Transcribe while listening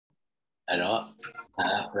đó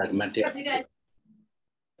pragmatic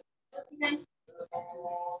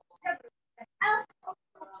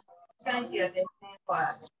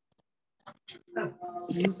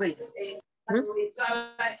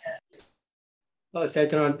sẽ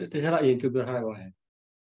cho nó thế là yên chụp được hai con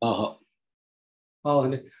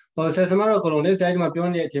này sẽ xem mà còn này sẽ mà biểu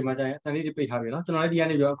này thì mà cái này thì bị tháo rồi cho nó đi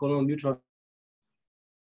anh biểu còn neutral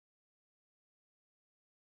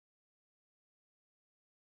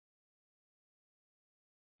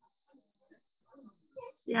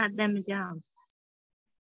sẽ đem ra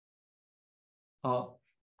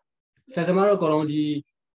sẽ xem mà còn đi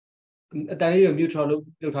tại vì neutral lúc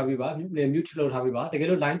tháo bị bả neutral tháo bị bảแต่cái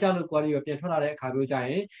lúc ไลน์ chart လို့ query ကိုပြန်ထွက်လာတဲ့အခါမျိုးကြရ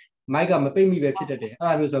င် mic ကမပိတ်မိပဲဖြစ်တတ်တယ်အဲ့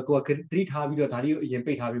ဒါမျိုးဆိုတော့ကိုက 3 ထားပြီးတော့ဒါလေးကိုအရင်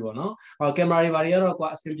ပိတ်ထားပြီးပေါ့နော်ဟောကင်မရာတွေဘာတွေကတော့ကိုက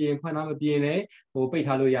အဆင်ပြေဖွင့်ထားမပြင်းလဲဟိုပိတ်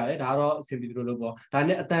ထားလို့ရတယ်ဒါကတော့အဆင်ပြေလို့လို့ပေါ့ဒါ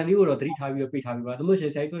နဲ့အတန်လေးကိုတော့3ထားပြီးတော့ပိတ်ထားပြီးပါဒါမှမဟုတ်ရှ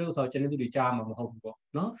င်ဆိုင်တွေ့လို့ဆိုတော့ကျန်တဲ့သူတွေကြားမှာမဟုတ်ဘူးပေါ့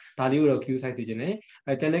နော်ဒါလေးကိုတော့ queue size စီခြင်းနဲ့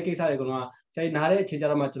အဲကျန်တဲ့ကိစ္စတွေကဆိုင်နားတဲ့အချိန်ကျ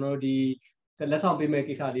တော့မှကျွန်တော်တို့ဒီလက်ဆောင်ပေးမဲ့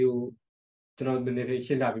ကိစ္စလေးကိုကျွန်တော်နည်းနည်း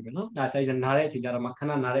ရှင်းပြပေးမယ်နော်ဒါဆိုင်နားတဲ့အချိန်ကျတော့မှခ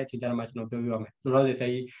ဏနားတဲ့အချိန်ကျတော့မှကျွန်တော်ပြောပြပါမယ်ဆိုတော့ဆို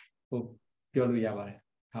င်ဟိုပြောလို့ရပါတယ်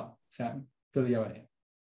ဟုတ်ဆက်ပြောလို့ရပါတယ်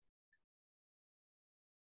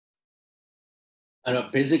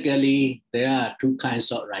basically there are two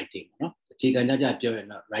kinds of writing နော်အခြေခံကြပြောရင်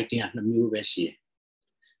တော့ writing က2မျိုးပဲရှိတယ်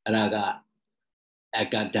အဲ့ဒါက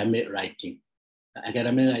academic writing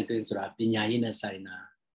academic writing ဆိုတာပညာရေးနဲ့ဆိုင်တာ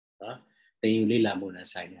နော်သင်ယူလေ့လာမှုနဲ့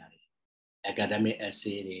ဆိုင်တာ academic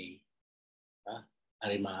essay တွေနော်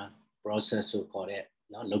အဲ့ဒီမှာ process ကိုခေါ်တဲ့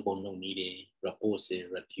နော်လုပ်ပုံလုပ်နည်းတွေ report တွေ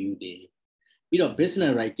review တွေပြီးတော့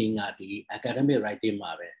business writing ကဒီ academic writing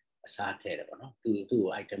မှာပဲအစားထည့်တယ်ပေါ့နော်သူ့ကို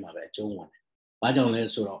item မှာပဲအကျုံးဝင်တယ်ဘာကြောင့်လဲ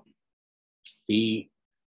ဆိုတော့ဒီ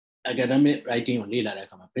academic writing ကိုလေ့လာတဲ့အ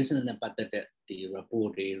ခါမှာ business နဲ့ပတ်သက်တဲ့ဒီ report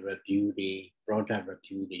တွေ review တွေ product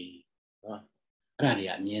review တွေနော်အဲ့ဒါတွေက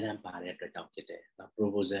အများအားပါတဲ့အတွက်ကြောင့်ဖြစ်တယ်နော်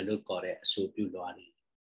proposal လို့ခေါ်တဲ့အဆိုပြုလွှာတွေ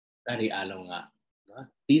အဲ့ဒီအားလုံးကနော်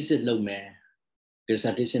thesis လုပ်မယ်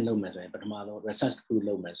dissertation လုပ်မယ်ဆိုရင်ပထမဆုံး research တစ်ခု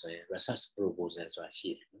လုပ်မယ်ဆိုရင် research proposal ဆိုတာရှိ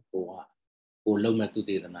တယ်နော်ကိုလုပ်မဲ့သူ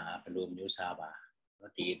တည်သနာဘယ်လိုမျိုးစားပါ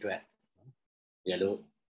နော်ဒီအတွက်ဒီလို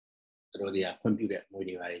သူတို့တွေကခွင့်ပြုတဲ့ငွေ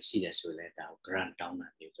တွေပါရှိတယ်ဆိုရင်ဒါကို grant တောင်းတာ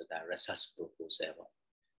မျိုးဆိုတာ research proposal ပေါ့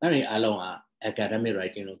အဲ့ဒီအားလုံးက academic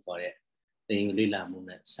writing လို့ခေါ်တဲ့သင်ယူလေ့လာမှု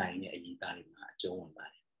နဲ့ဆိုင်တဲ့အရေးအသားတွေမှာအကျုံးဝင်ပါ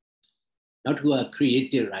တယ်နောက်တစ်ခုက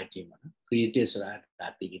creative writing ပေါ့နော် creative ဆိုတာဒါ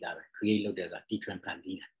တည်ပြီးသားပဲ create လုပ်တယ်ဆိုတာတီထွင်ဖန်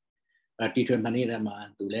တီးတာအဲ့တီထွင်ဖန်တီးတဲ့မှာ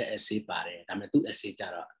သူလည်း essay ပါတယ်ဒါပေမဲ့သူ essay ကြ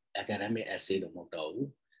တော့ academic essay လို့မဟုတ်တော့ဘူး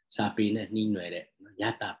စာပေနဲ့နှီးနွယ်တဲ့ရ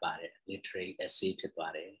တာပါတဲ့ literary essay ဖြစ်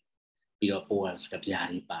သွားတယ်ပြီးတော့ poems ကဗျာ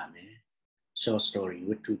တွေပါမယ် short story ဝ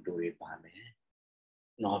တ္ထုတိုတွေပါမယ်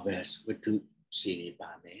novels ဝတ္ထုရှည်တွေ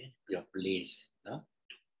ပါမယ်ပြီးတော့ plays နော်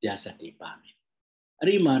ပြဆက်တွေပါမယ်အဲ့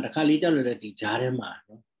ဒီမှာတစ်ခါလေးကြောက်လို့လည်းဒီဂျားထဲမှာ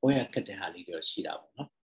နော်ဘွဲရခက်တဲ့ဟာလေးတွေရှိတာပေါ့နော်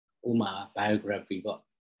ဥမာ biography ပေါ့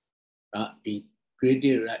နော်ဒီ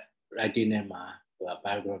creative writing နဲ့မှာသူက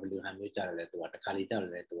biography လိုဟာမျိုးကြတယ်လေသူကတစ်ခါလေးကြောက်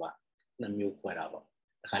လို့လည်းသူက2မျိုးခွဲတာပေါ့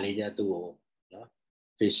တစ်ခါလေးကျသူ့ကိုနော်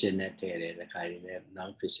fiction နဲ့ထည့်တယ်တစ်ခါလေးလည်း non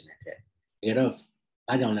fiction နဲ့ထည့်တယ်ဒါတော့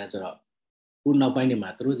ဘာကြောင့်လဲဆိုတော့ခုနောက်ပိုင်းတွေမှာ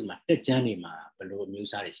သူတို့ဒီမှာတက်ကြမ်းတွေမှာဘယ်လိုမျိုး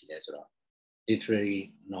စားတွေရှိလဲဆိုတော့ literary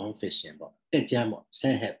non fiction ပေါ့တက်ကြမ်းပေါ့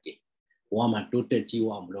self help တွေဘဝမှာတိုးတက်ကြီးဝ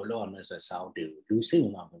အောင်ဘယ်လိုလုပ်အောင်လဲဆိုတော့စာအုပ်တွေကိုလူစိတ်ဝ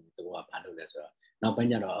င်မှာမဟုတ်ဘူးသူကဘာလုပ်လဲဆိုတော့နောက်ပိုင်း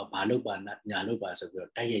ကျတော့ဘာလုပ်ပါညာလုပ်ပါဆိုပြီး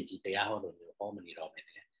တော့တိုက်ရိုက်ကြီးတရားဟောလို့မျိုးဟောမနေတော့မယ်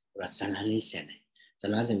တဲ့သူကဇလန်းလေးဆင်တယ်ဇ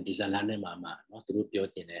လန်းဆင်ဒီဇလန်းနဲ့မှာနော်သူတို့ပြော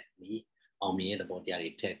ကျင်တဲ့ဒီအောင်မြင်တဲ့သဘောတရားတွေ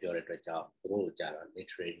ထည့်ပြောတဲ့အတွက်ကြောင့်သူတို့ကြတော့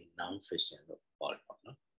literary non fiction လို့ခေါ်တယ်ပေါ့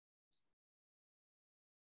နော်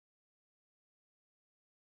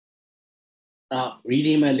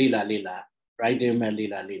reading မဲ့လေ့လာ writing မဲ့လေ့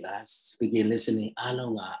လာ speaking listening အား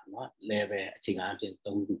လုံးကနော် level အခြေခံအပြင်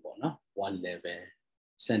3ခုပေါ့နော် one level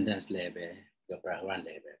sentence level ပြီးတော့ paragraph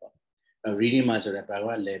level ပေါ့reading မှာဆိုတဲ့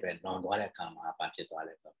paragraph level နောင်သွားတဲ့အခါမှာဘာဖြစ်သွား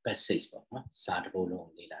လဲဆိုတော့ passage ပေါ့နော်စာတစ်ပုဒ်လုံး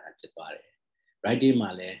လေ့လာတာဖြစ်သွားတယ် writing မှာ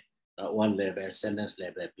လည်း one level sentence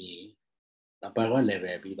level ပြီးနောက် paragraph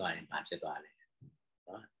level ပြီးသွားရင်ဘာဖြစ်သွားလဲ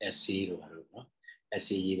နော် essay တို့ဘာလို့နော်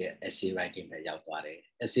essay ရေးတဲ့ essay writing ပဲရောက်သွားတယ်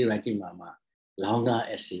essay writing မှာ longer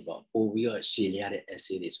essay ပေါ့ပို့ပြီးတော့ရှည်ရတဲ့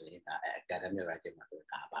essay တွေဆိုရင်ဒါ academic writing မှာတော့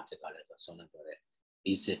ဒါဘာဖြစ်သွားလဲဆိုတော့ဆုံးဖြတ်ပြောတဲ့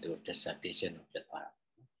thesis တို့ dissertation တို့ဖြစ်သွားတာ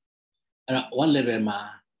အဲ့တော့ one level မှာ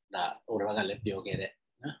ဒါဟိုတော့ကလည်းပြောခဲ့တဲ့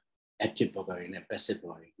နော် active vocabulary နဲ့ passive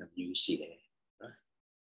vocabulary နှစ်မျိုးရှိတယ်နော်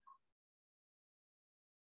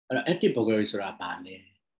အဲ့တော့ active vocabulary ဆိုတာဘာလဲ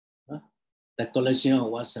နော် the collection of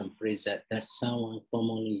words and phrases that someone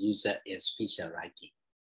commonly uses in speech and writing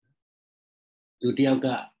လူတစ်ယောက်က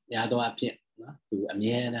များသောအားဖြင့်နော်သူအ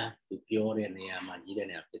မြဲတမ်းသူပြောတဲ့နေရာမှာကြီးတဲ့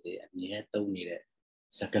နေရာဖြစ်တဲ့အမြဲသုံးနေတဲ့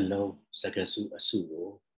စကားလုံးစကားစုအစုကို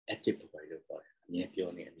active vocabulary လို့ခေါ်တယ်အမြဲပြော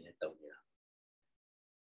နေအမြဲသုံးနေတာ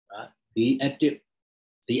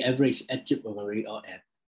the average active vocabulary of an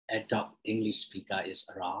adult English speaker is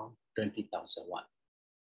around 20,000 word.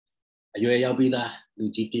 You will be the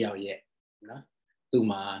Lugitio yet, no? To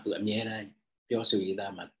ma to a mere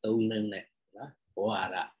Piosuida, Matone, or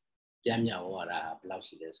Yanya or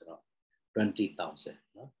Blausides, 20,000,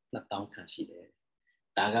 no? Not down can she there.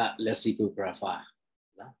 Daga lexicographer,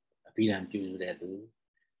 no? Appeal and do that do.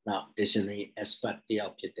 Now, dictionary expert the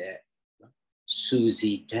outfit there.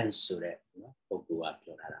 Susie dance to that, no? Go up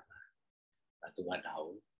your Arama. To what how,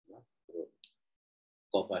 no?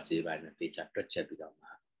 Copper say by the teacher, Pretcher Bidoma.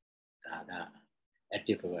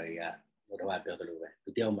 Active area, what about the other way?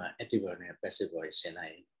 To deal my active area, passive voice, and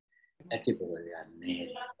I active area, name,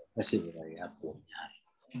 passive area,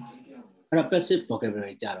 a passive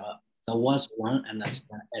vocabulary, there was one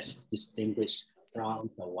understand as distinguished from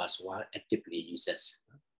the was one actively uses.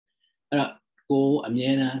 Go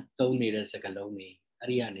Amiena, Tony, the Sakaloni,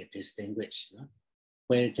 Ariane distinguished, no?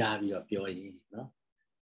 Where job your pure, no?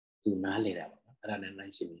 To Nalera, rather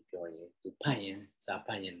than pure, to Payan,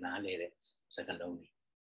 Sapayan Nalere, Sakaloni.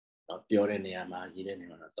 Not pure in the Ama, Jidan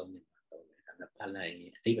on a Tony, and the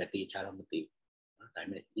Palai, Liberty Charamati, I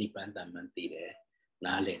mean, Ipandamanti there,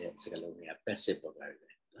 Nalere, Sakaloni, a passive vocabulary.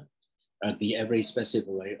 The average specific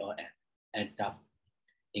vocabulary or adult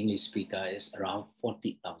English speaker is around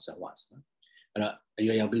 40,000 words.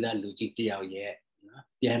 You will be that logic yet.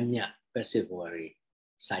 Yamia passive vocabulary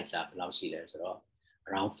size up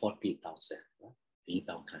around 40,000. The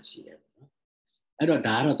down can see them. I don't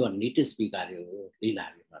know to native speaker. They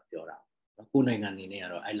like not pure out.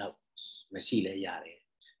 I love Messile Yare.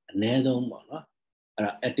 Nedo more.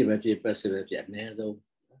 Active passive nedo.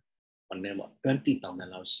 20,000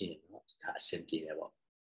 လောက်ရှိရင်တော့ဒါအဆင်ပြေတယ်ပေါ့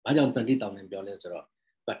။ဘာကြောင့် 20,000 ပြောလဲဆိုတော့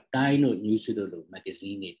တိုင်းတို့ news တို့လို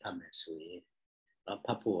magazine တွေဖတ်မယ်ဆိုရင်ဖ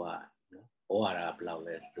တ်ဖို့ကနော်ဟောရတာဘယ်လောက်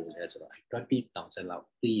လဲလို့လဲဆိုတော့ 20,000 လောက်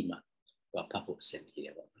ပြီးမှဖတ်ဖို့အဆင်ပြေတ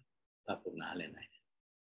ယ်ပေါ့နော်။ဖတ်ဖို့နားလည်နိုင်တယ်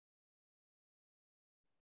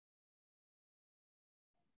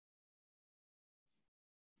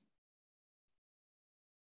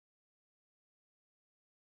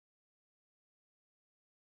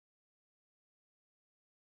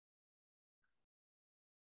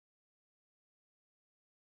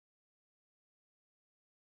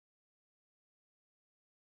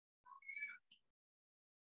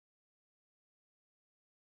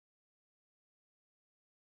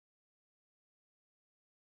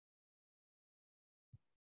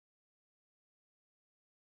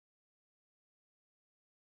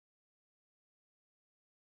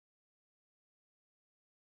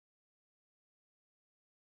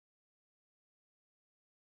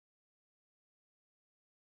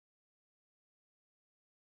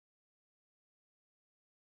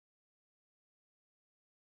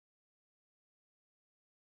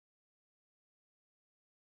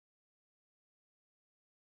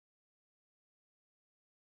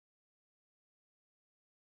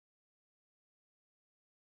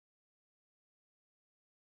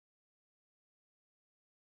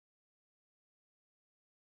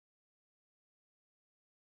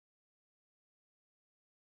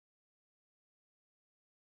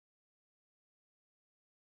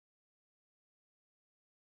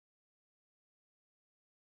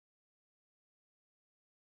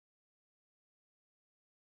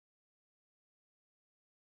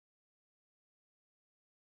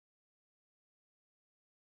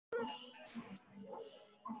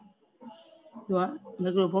Your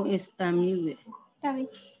microphone is muted. Sorry.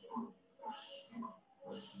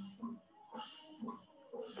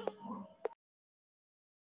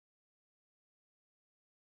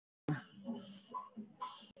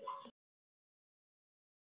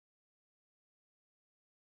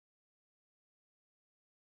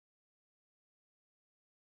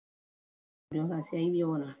 Yo hacía ahí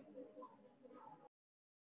Viona.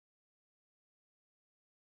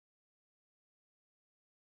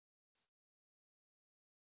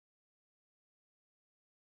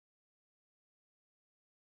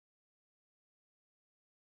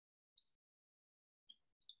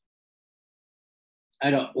 I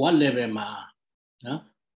don't what level ma no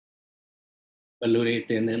baluri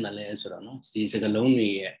tenden le so no si se kalong ni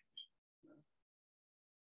ye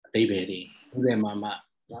atai be ri ube mama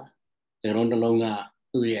no se ron de long ga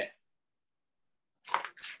tu ye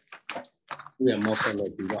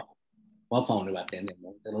morphology တော့ what found တွေပါတင်တယ်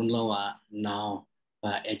နော်တလုံးလုံးက noun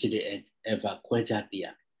ဘာ adjective ever ခွဲခြားတည်ရ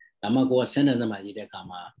ဒါမှကိုက sentence မှာရေးတဲ့အခါ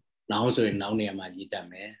မှာ noun ဆိုရင် noun နေရာမှာရေးတတ်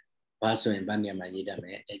မယ်ဘာဆိုရင်ဘာနေရာမှာရေးတတ်မ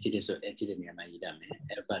ယ် adjective ဆို adjective နေရာမှာရေးတတ်မယ်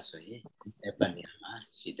ever ဆိုရင် ever နေရာမှာ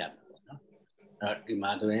ရေးတတ်မယ်ပေါ့နော်အဲ့ဒီ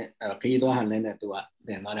မှာဆိုရင်ခရီးသွားဟန်လဲနဲ့သူကတ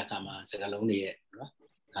င်သွားတဲ့အခါမှာစကားလုံးတွေရဲ့နော်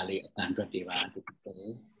Kali andra deva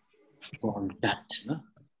contact no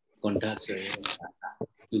contact ဆိုရင်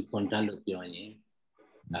ဒီ contact လို့ပြောရင်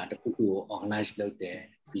ဒါတစ်ခုခုကို organize လုပ်တယ်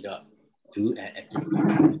ပြီးတော့ do an activity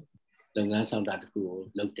လုပ်ငန်းဆောင်တာတစ်ခုကို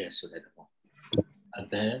လုပ်တယ်ဆိုတဲ့သဘော and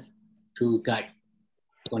then to guide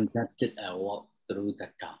conducted a walk through the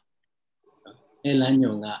town အဲလမ်း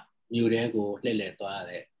ညွန်ကမြို့ထဲကိုလှည့်လည်သွား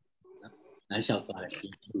တယ်နော်လမ်းလျှောက်သွားတဲ့ဒီ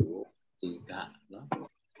ကိုဒီကနော်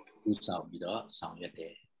ဥဆောင်ပြီးတော့ဆောင်ရွက်တ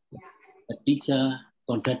ယ် A teacher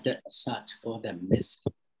conducted a search for the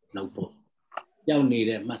missing notebook ရောက်နေ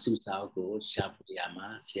တဲ့မှတ်စုစာအုပ်ကိုရှာဖွေရမှာ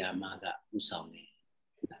ဆရာမကဥဆောင်နေ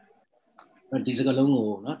ဒီစကားလုံးကို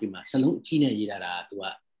နော်ဒီမှာစလုံးအကြီးနဲ့ရေးထားတာသူက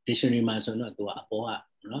dictionary မှာဆိုတော့သူကအပေါ်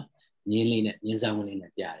ကနော်မြင်းလေးနဲ့မြင်းဆောင်လေး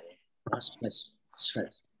နဲ့ပြတယ်နော်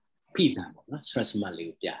stress ဖိတာပေါ့နော် stress mark လေး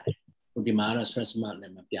ကိုပြတယ်ဟိုဒီမှာတော့ stress mark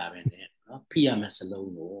နဲ့မပြဘဲနဲ့နော်ဖိရမယ့်စ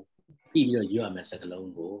လုံးကိုဖိပြီးတော့ရွတ်ရမယ့်စကား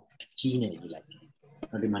လုံးကိုအကြီးနဲ့ရေးလိုက်တယ်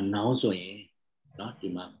နော်ဒီမှာ noun ဆိုရင်နော်ဒီ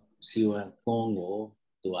မှာ C1 form ကို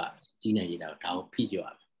သူကကြီးနဲ့ရေးတာဒါကိုဖိရွ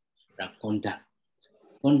တ်ရမယ်ဒါ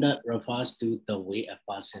conduct refers to the way a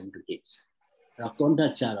person behaves အဲ့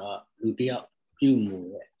conduct ကြတော့လူတစ်ယောက်ပြုမှု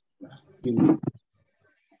ရဲ့နော်ပြုမှု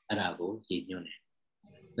အဲ့ဒါကိုရည်ညွှန်းတယ်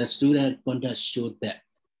The student conduct showed that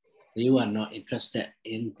they were not interested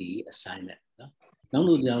in the assignment နော်နောက်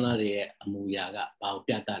လူကြောင့်လာတဲ့အမူအရာကဘာကို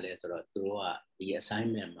ပြသလဲဆိုတော့သူတို့ကဒီ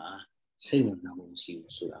assignment မှာစိတ်ဝင်စားမှုမရှိ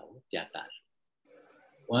ဘူးဆိုတာကိုပြသတယ်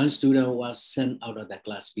One student was sent out of the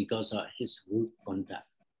class because of his rude conduct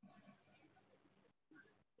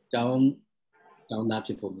ကျောင်းသားဖြ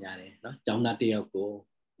စ်ဖို့များတယ်နော်ကျောင်းသားတစ်ယောက်ကို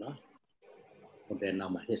နော်ဟိုတဲ့နော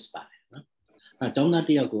က်မှာ his ပါတယ်နော်အဲကျောင်းသားတ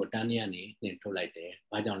စ်ယောက်ကိုအတန်းထဲကနေနှင်ထုတ်လိုက်တယ်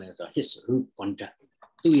ဘာကြောင့်လဲဆိုတော့ his rude conduct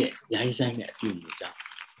သူ့ရဲ့ရိုင်းဆိုင်တဲ့အပြုအမူကြောင့်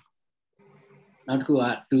နောက်တစ်ခုက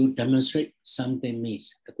to demonstrate something means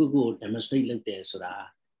တစ်ခုကို demonstrate လုပ်တယ်ဆိုတာ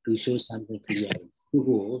to show something clear သူ့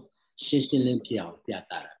ကိုရှင်းရှင်းလင်းပြအောင်ပြ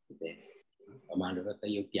တာဖြစ်တယ်ဘာမှလို့တော့တ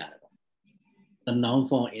ရုပ်ပြတယ်ပေါ့ The noun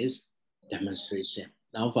form is demonstration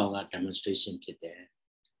noun form က demonstration ဖြစ်တယ်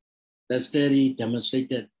The study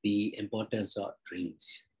demonstrated the importance of dreams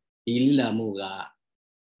ဒီလေ့လာမှုက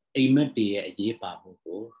အိမ်မက်တွေရဲ့အရေးပါမှု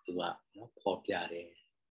ကိုသူကနော်ဖော်ပြတယ်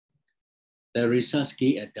The research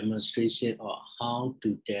gave a demonstration of how to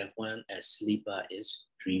tell when a sleeper is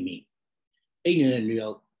dreaming အိမ်နဲ့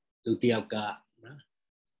လူတစ်ယောက်ကနော်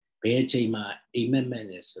ဘယ်အချိန်မှအိမ်မက်မဲ့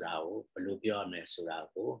လဲဆိုတာကိုဘယ်လိုပြောရမလဲဆိုတာ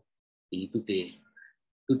ကိုဒီသူ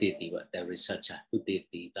တေတီက the researcher သူတေ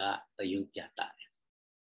တီကသရုပ်ပြတာတယ်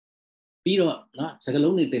ပြီးတော့နော်စကား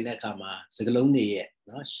လုံးတွေသင်တဲ့အခါမှာစကားလုံးတွေရဲ့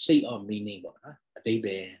နော် shape of meaning ပေါ့နော်အဓိပ္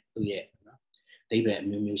ပာယ်သူ့ရဲ့နော်အဓိပ္ပာယ်အ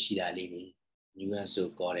မျိုးမျိုးရှိတာလေးတွေ Nyunt ဆို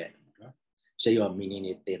ခေါ်တဲ့နော် shape of meaning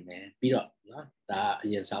တွေသင်မယ်ပြီးတော့နော်ဒါအ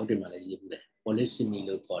ရင်စာအုပ်တွေမှာလည်းရေးဘူးတယ် polysemy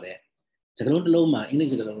လို့ခေါ်တဲ့စကားလုံးတစ်လုံးမှာအင်္ဂလိ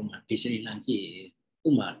ပ်စကားလုံးမှာ dictionary လှန်ကြည့်ဥ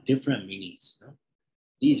ပမာ different meanings နော်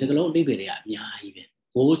ဒီစကားလုံးအဓိပ္ပာယ်တွေကအများကြီးပဲ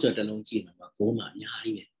go ဆိုတဲ့တစ်လုံးကြည့်မှာ go မှာအများ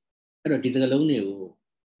ကြီးပဲအဲ့တော့ဒီစကားလုံးတွေကို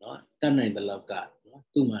နော်တတ်နိုင်တဲ့လောက်ကနော်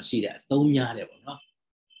သူ့မှာရှိတဲ့အသုံးများတယ်ပေါ့နော်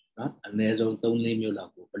အနည်းဆုံး3-4မျိုးလော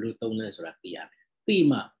က်ကိုဘယ်လိုသုံးလဲဆိုတာသိရမယ်သိ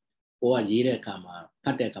မှကိုကရေးတဲ့အခါမှာဖ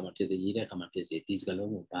တ်တဲ့အခါမှာဖြစ်စေရေးတဲ့အခါမှာဖြစ်စေဒီစကား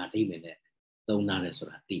လုံးကိုဘာအဓိပ္ပာယ်နဲ့သုံးထားလဲဆို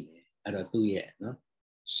တာသိမယ်အဲ့တော့သူ့ရဲ့နော်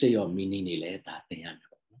shape of meaning တွေလည်းဒါသင်ရမယ်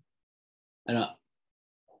ပေါ့နော်အဲ့တော့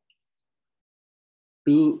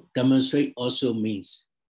to demonstrate also means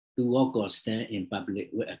to walk or stand in public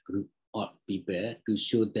with a group of people to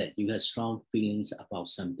show that you have strong feelings about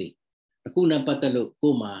something အခုနဲ့ပတ်သက်လို့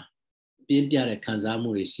ကိုယ်မှာပြင်းပြတဲ့ခံစားမှု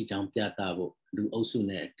တွေရှိချောင်းပြသဖို့လူအုပ်စု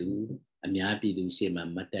နဲ့အတူအများပြည်သူရှေ့မှာ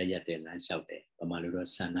မတ်တက်ရက်တဲ့လမ်းလျှောက်တယ်ဘာမှလို့တော့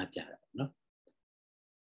ဆန္ဒပြတာပေါ့နော်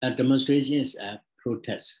A demonstration is a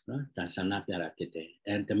protest နော်ဒါဆန္ဒပြတာဖြစ်တယ်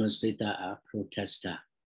and demonstrator are protester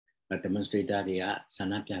demonstrator တွေကဆန္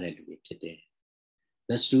ဒပြတဲ့လူတွေဖြစ်တယ်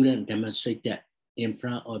The student demonstrated in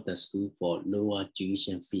front of the school for lower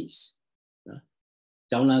tuition fees နော်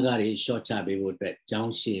ကျောင်းသားတွေရှော့ချပေးဖို့အတွက်ကျော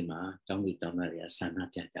င်းရှိမှာကျောင်းသူကျောင်းသားတွေကဆန္ဒ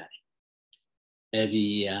ပြကြတယ် Every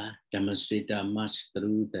year demonstrator march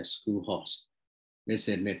through the school halls နှ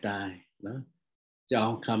စ်တိုင်းနော်ကျော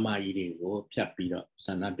င်းခမ်းမကြီးတွေကိုဖြတ်ပြီးတော့ဆ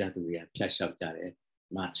န္ဒပြသူတွေကဖြတ်လျှောက်ကြတယ်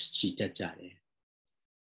march ချီတက်ကြတယ်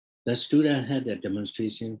The student had a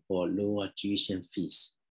demonstration for lower tuition fees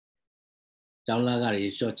ကျောင်းသားတွေ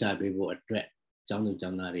ရှော့ချပေးဖို့အတွက်ကျောင်းသူကျော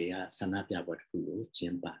င်းသားတွေကဆန္ဒပြပွဲတစ်ခုကိုကျ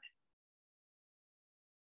င်းပတယ်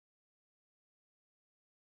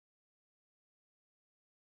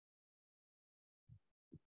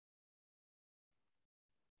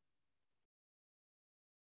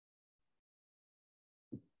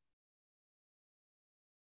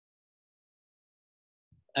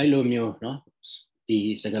အဲ့လိုမျိုးเนาะဒီ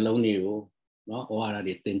စကားလုံးတွေကိုเนาะဩဝါဒ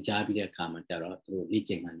တွေသင်ကြားပြီးတဲ့အခါမှာကျတော့သူတို့လေ့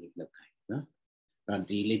ကျင့်ခန်းတွေလုပ်ခိုင်းเนาะ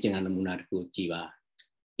the legend and Munat Jiva.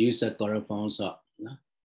 Use a correspondence of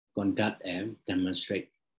conduct and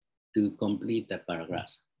demonstrate to complete the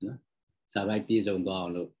paragraphs. Sabai piece on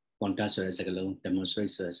go conduct a second alone,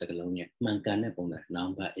 demonstrate a second alone. Mancana Bona,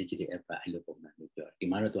 now by HDF, I look on the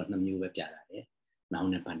Marathon new web yara, now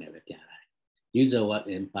never never yara. Use the word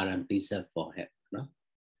in parenthesis for help. No,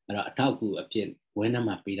 a talk appear when I'm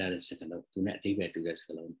a pida the second to not leave it to the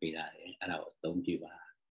second pida, and I don't give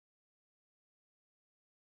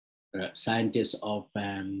a scientists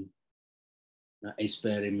often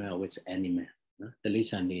experiment with animal. The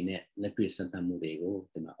listen in it, let me send them they go,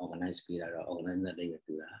 they organize pida or organize that they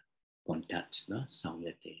do that contact, no, sound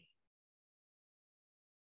that day.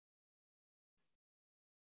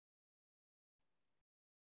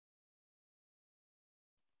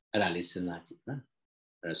 I listen at it.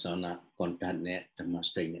 Persona contact net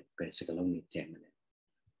demonstrate basically only 10 minutes.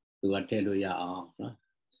 To tell you all,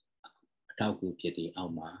 talk with Kitty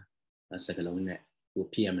Alma, a second alone, who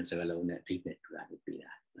PM and second alone, people to that would be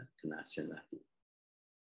that, to not send that.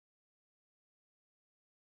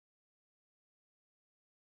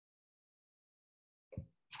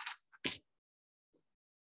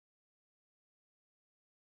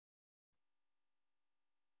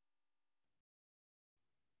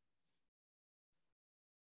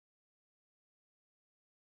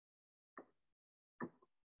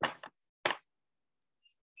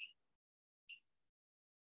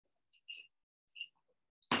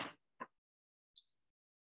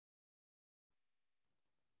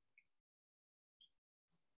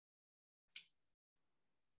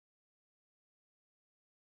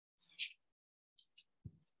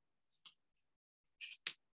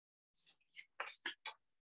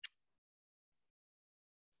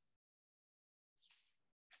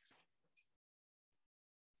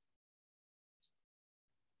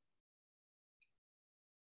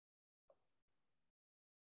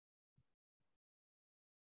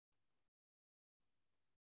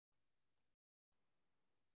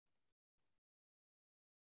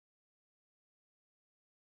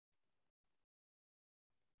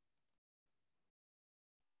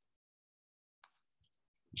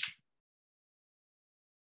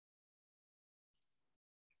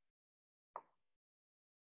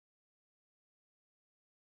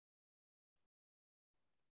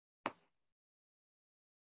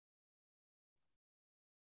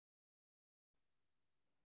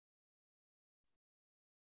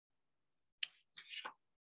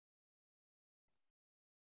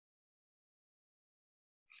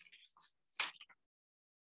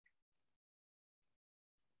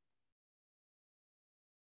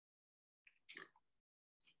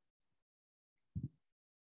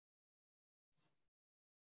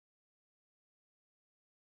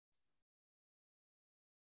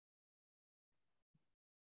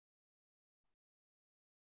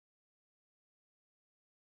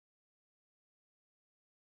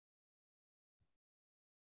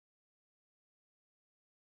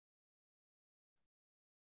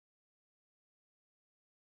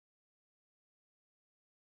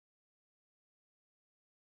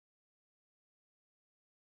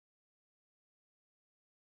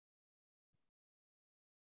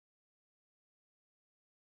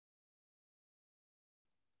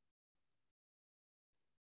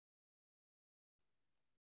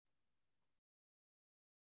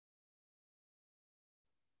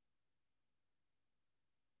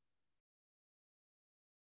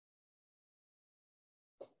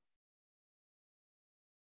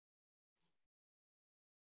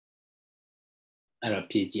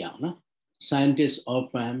 Scientists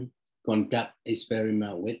often conduct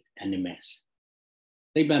experiments with animals.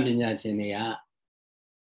 They the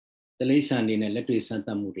lesson in a little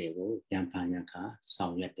Santa Murego, Yampanyaka,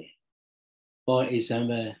 Soundete. For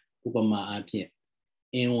example, Upama Apia.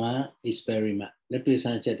 In one experiment, little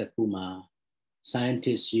Santa Kuma,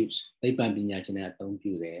 scientists use they don't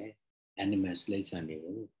do that. Animals lesson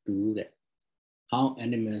do that. How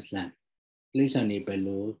animals learn. Lesson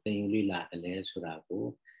below, they only like the less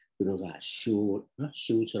Surago, Uroga, show,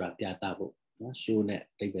 show Surapiatabo, show that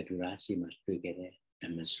they better see must together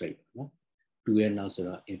demonstrate. To an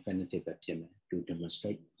also infinitive to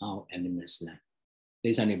demonstrate how animals learn.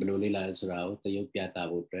 Lesson below lies around the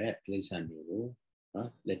Yopiatabo dread, lesson you,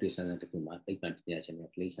 let us send the Kuma, they continue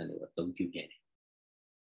at least and don't you get it.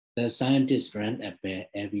 The scientists ran a bear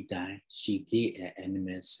every time she gave an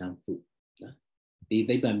animal some food. The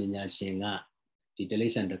Bamina the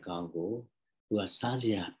delation the Congo, who are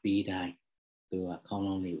Sazia be die to a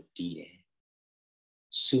colony tea.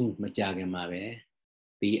 Soon, Majagamabe,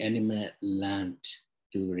 the animal learned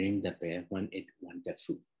to ring the bear when it wanted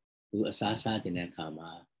food. To a Sasa in a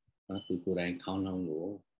Kama, သူကိုယ်တိုင်ခေါင်းလောင်းကို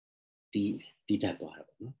တီးတတ်သွားတယ်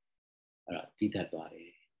ပေါ့နော်အဲ့တော့တီးတတ်သွားတ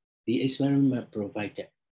ယ်ဒီ experiment provided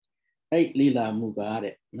အဲ့လီလာမှုက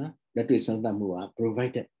တဲ့နော်လက်တွေ့စမ်းသပ်မှုက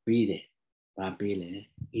provided ပေးတယ်ဘာပေးလဲ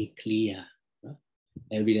a clear နော်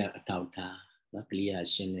evidence အထောက်အထားနော် clear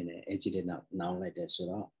ရှင်းနေတယ် agent နောင်လိုက်တယ်ဆို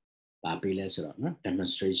တော့ဘာပေးလဲဆိုတော့နော်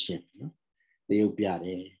demonstration နော်သရုပ်ပြတ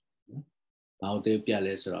ယ်နော်ဘာလို့သရုပ်ပြ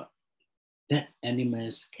လဲဆိုတော့ that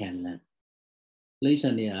animals can learn လိษ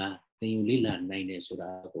ဏ်တွေကသင်ယူလေ့လာနိုင်တယ်ဆိုတာ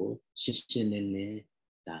ကိုရှင်းရှင်းလင်းလင်း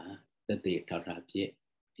ဒါသက်သေထောက်ထားဖြစ်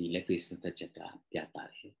ဒီလက်တွေ့စမ်းသပ်ချက်ကပြတာ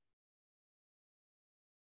တယ်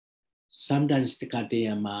sometimes တခါတ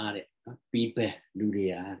ရံမှာတဲ့နော် people လူတွေ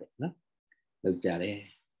အားတဲ့နော်လောက်ကြတယ်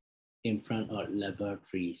in front of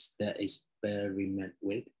laboratories that experiment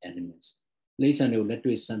with animals လိษဏ်တွေကိုလက်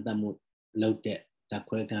တွေ့စမ်းသပ်မှုလုပ်တဲ့ဓာတ်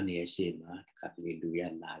ခွဲခန်းတွေရဲ့ရှေ့မှာတခါတလေလူရ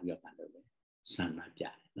လာပြီးတော့ဘာလုပ်လဲဆန္ဒပြတ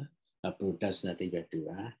ယ်နော် protest နဲ့တိတ်ပဲတူ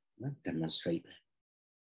တာနော် demonstrate ပဲ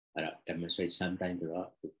အဲ့တော့ demonstrate sometimes တော့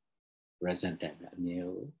present time အမြဲ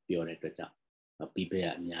ပြောတဲ့အတွက်ကြောင့် people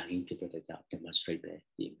အများကြီးဖြစ်တဲ့အတွက်ကြောင့် demonstrate ပဲ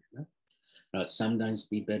ပြင်မယ်နော်အဲ့တော့ sometimes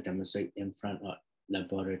people demonstrate in front of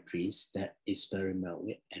laboratories that experiment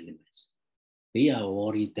with animals they are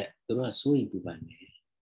worried that သူတို့ကစိုးရိမ်ပူပန်နေ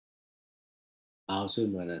Also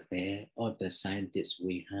know that there all the scientists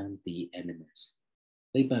will harm the animals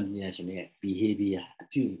သိပ္ပံပညာရှင်ရဲ့ behavior အ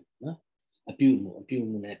ပြု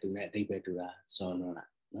မှုနဲ့သူနဲ့အဓိပ္ပာယ်တူတာစောနော်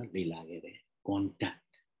နော်လေ့လာခဲ့တယ်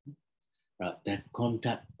contact the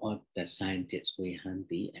contact of the scientists will harm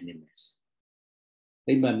the animals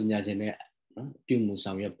သိပ္ပံပညာရှင်ရဲ့နော်အပြုမှု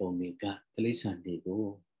ဆောင်ရွက်ပုံတွေကတိရစ္ဆာန်တွေကို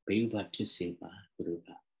ဘေးဥပါဖြစ်စေမှာသူတို့က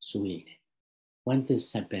စိုးရိမ်တယ် when this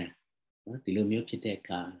happen နော်ဒီလိုမျိုးဖြစ်တဲ့အ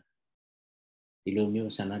ခါဒီလို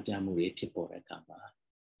မျိုးဆန္ဒပြမှုတွေဖြစ်ပေါ်တဲ့အခါမှာ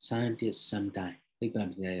scientists sometimes သိပ္ပံ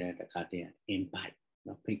ပညာရှင်တခါတည်း invite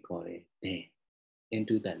နော်ဖိတ်ခေါ်တယ် there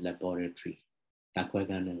into the laboratory ဓာတ်ခွဲ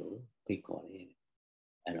ခန်းတွေကိုဖိတ်ခေါ်တယ်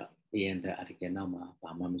အဲ့တော့ in the article နောက်မှာ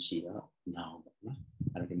ဘာမှမရှိတော့ now ပေါ့နော်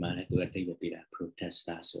အဲ့တော့ဒီမှာလည်းသူကတိတ်ပဲပြတာ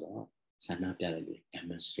protester ဆိုတော့ဆန္ဒပြတဲ့လူ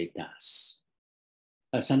demonstrators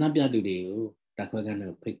ဆန္ဒပြသူတွေကိုဓာတ်ခွဲခန်းတွေ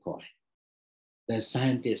ကိုဖိတ်ခေါ်တယ် the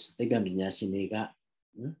scientists သိပ္ပံပညာရှင်တွေက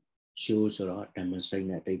နော်show ဆိုတော့ demonstrate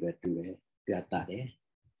နဲ့အတိတ်ပဲတူတယ်ပြသတယ်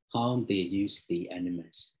how they use the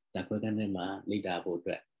animals ဓာတ်ခွဲခန်းထဲမှာလေ့လာဖို့အ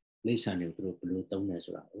တွက်လိษဏ်တွေကိုသူတို့ဘယ်လိုသုံးလဲ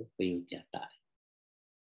ဆိုတာကိုသိရပြသတယ်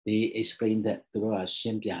they explain that သူတို့ကရှ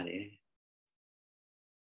င်းပြတယ်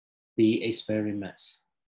the experiments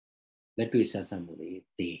လက်တွေ့ဆက်ဆံမှုတွေ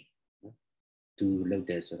they သူလုပ်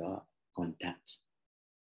တယ်ဆိုတော့ contact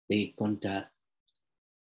they contact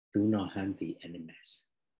do not harm the animals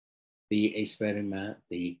the experiment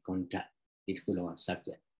the contact ဒီခုလုံးက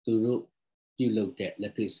subject သူတို့ပြုလုပ်တဲ့လ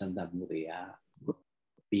က်တွေ့စမ်းသပ်မှုတွေက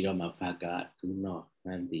ပြီးတော့မှ fact do not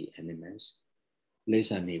harm the animals လိ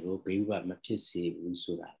ษဏ်တွေကိုဘေးဥပမဖြစ်စေဘူး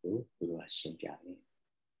ဆိုတာကိုသူတို့ကရှင်းပြတယ်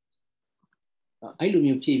အဲ့လို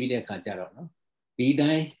မျိုးဖြည့်ပြီးတဲ့အခါကျတော့နော်ဒီ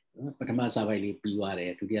တိုင်းပထမစာပိုက်လေးပြီးသွားတ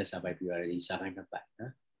ယ်ဒုတိယစာပိုက်ပြီးသွားတယ်ဒီစာပိုက်နှစ်ပိုက်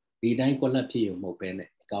နော်ဒီတိုင်းကွက်လက်ဖြည့်ရုံမဟုတ်ပဲနဲ့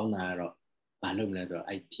ကောင်းတာကတော့မလုပ်မလဲဆိုတော့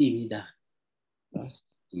အဲ့ဖြည့်ပြီးသားနော်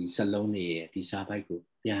ဒီစလုံးတွေဒီစာပိုက်ကို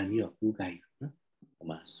ပြန်ပြီးတော့ကူးကိုင်းနော်ဟို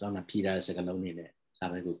မှာစောင်းဖြည့်ထားတဲ့စကလုံးတွေနဲ့စာ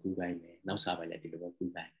ပိုက်ကိုကူးကိုင်းမယ်နောက်စာပိုက်လည်းဒီလိုပဲ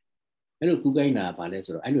ကူးကိုင်းအဲ့လိုကူးကိုင်းတာဘာလဲ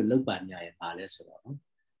ဆိုတော့အဲ့လိုလောက်ပါညာရဲ့ဘာလဲဆိုတော့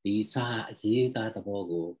ဒီစာအရေးသားသဘော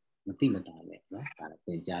ကိုမတိမတာနဲ့နော်ဒါလည်းသ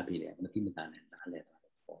င်ကြားပြီးတယ်မတိမတာနဲ့နားလည်တာ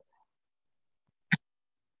ပေါ့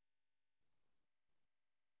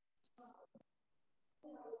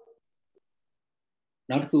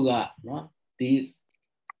နောက်တစ်ခုကနော်ဒီ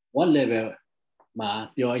what level မှာ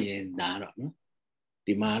ပြောရင်ဒါတော့နော်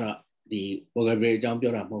ဒီမှာတော့ဒီ vocabulary အကြောင်း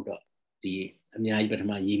ပြောတာမဟုတ်တော့ဒီအများကြီးပထ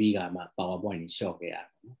မရေးပြီးကမှ PowerPoint ကို short ခဲ့ရတယ်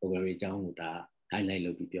နော် vocabulary အကြောင်းကိုဒါ highlight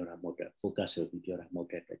လုပ်ပြီးပြောတာမဟုတ်တော့ focus လုပ်ပြီးပြောတာမဟုတ်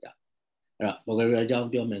တဲ့အတွက်ကြောင့်အဲ့တော့ vocabulary အကြောင်း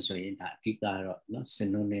ပြောမယ်ဆိုရင်ဒါအဓိကတော့နော်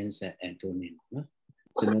synonyms and antonyms နော်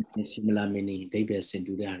synonym similar meaning အဓိပ္ပာယ်ဆင်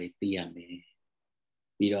တူတဲ့ဟာတွေသိရမယ်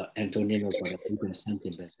ပြီးတော့ antonym လို့ခေါ်တဲ့အဓိပ္ပာယ်ဆန့်ကျ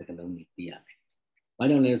င်တဲ့စကားလုံးတွေသိရမယ်ဘာ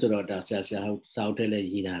ကြောင့်လဲဆိုတော့ဒါဆရာစာအုပ်ထဲလည်း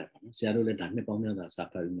ရေးထားတယ်ပေါ့နော်ဆရာတို့လည်းဒါနှစ်ပေါင်းများစွာစာ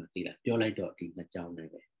ဖတ်ပြီးမှသိတာပြောလိုက်တော့ဒီနှစ်ကြောင်းလ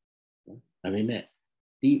ည်းပဲနော်ဒါပေမဲ့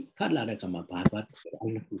ဒီဖတ်လာတဲ့အခါမှာဘာသွား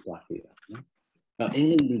အဲ့လိုခုသွားတွေ့တာနော်အဲ့အင်္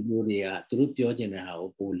ဂလိပ်လူမျိုးတွေကသူတို့ပြောချင်တဲ့ဟာကို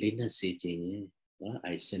ပိုလေးနဲ့စေချင်ရင်နော်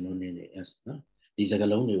အဲ့ synonym တွေနော်ဒီစကား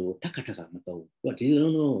လုံးတွေကိုထပ်ခါမသုံးဘူးသူကဒီစကား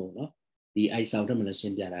လုံးတို့နော်ဒီအိုက်ဆောက်ထဲမှာလည်းရှ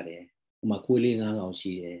င်းပြတာတယ်ဟိုမှာခွေးလေး၅ကောင်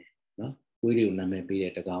ရှိတယ်နော်ခွေးတွေကိုနာမည်ပေး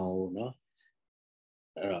တဲ့တကောင်နော်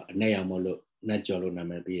အဲ့တော့အနဲ့ရောင်မလို့နတ်ကျော်လို့နာ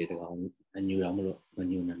မည်ပေးတဲ့တကောင်အညူရောင်မလို့မ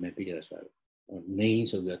ညူနာမည်ပေးတယ်ဆိုတော့ name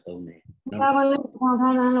ဆိုပြီးတော့သုံးတယ်နောက်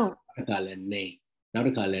တစ်ခါလည်း name နောက်တ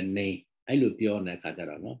စ်ခါလည်း name အဲ့လိုပြောတဲ့အခါကျ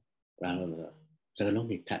တော့နော်ဘာလို့လဲစကားလုံး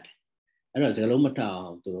တွေထပ်တယ်အဲ့တော့စကားလုံးမထအော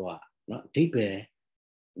င်သူတို့ကနော်အဓိပ္ပာယ်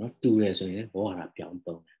နော်တူတယ်ဆိုရင်ဘောဟာပြောင်း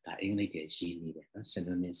သုံးတယ်ဒါအင်္ဂလိပ်တွေရေးနေတယ်နော်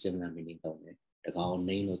synonym similar meaning သုံးတယ်တကောင်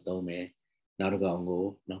name လို့သုံးမယ်နောက်တစ်ကောင်ကို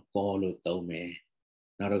နော် call လို့သုံးမယ်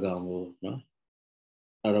နောက်တစ်ကောင်ကိုနော်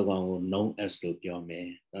နောက်တစ်ကောင်ကို known as လို့ပြောမယ်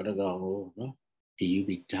နောက်တစ်ကောင်ကိုနော် dub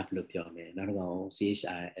dub လို့ပြောမယ်နောက်တစ်ကောင်ကို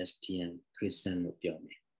christian christian လို့ပြောမ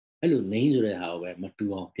ယ်အဲ့လို name ဆိုတဲ့ဟာကိုပဲမတူ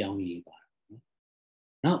အောင်ပြောင်းရေးပါ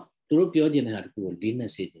နောက်သူတို့ပြောချင်တဲ့ဟာတခုကိုလေး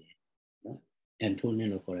နဲ့စေချင်နော် antonym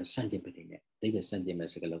လို့ခေါ်တဲ့စန့်ကျင်ဘက်တွေနဲ့အဓိပ္ပာယ်စန့်ကျင်ဘက်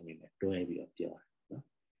စကားလုံးတွေနဲ့တွဲပြီးတော့ပြောတယ်နော်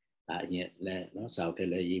ဒါအရင်လဲနော်စာအုပ်ထဲ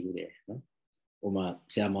လည်းရေးဘူးတယ်နော်ဟိုမှာ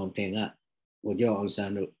ဆရာမောင်တင်ကဟိုကျော်အောင်ဆ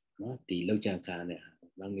န်းတို့နော်ဒီလောက်ကြံခံရတဲ့ဟာ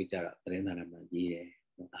နောက်နေ့ကျတော့သတင်းစာမှာရေးတယ်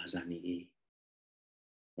နော်အာဇာနည်ရေး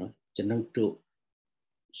နော်ကျွန်ုပ်တို့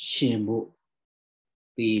ရှင်ဖို့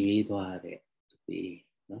တည်ပြီးသွားတဲ့ဒီ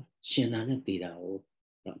နော်ရှင်နာနဲ့တည်တာကို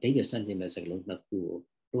နော်အဓိပ္ပာယ်စန့်ကျင်ဘက်စကားလုံးနှစ်ခုကို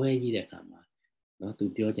တွဲရေးတဲ့အခါမှာနော်သူ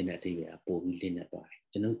ပြောချင်တဲ့အဓိပ္ပာယ်ကပို့ပြီးလင်းနေသွားတယ်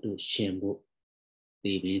ကျွန်ုပ်တို့ရှင်ဖို့တ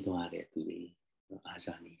ည်ပြီးသွားတဲ့သူတွေနော်အာ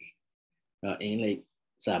ဇာနည်တွေအင်္ဂလိပ်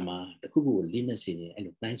စာမှာတခုခုကိုလင်းနေစေရင်အဲ့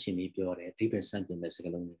လိုနှိုင်းရှင်ပြီးပြောတယ်အဓိပ္ပာယ်စန့်ကျင်တဲ့စ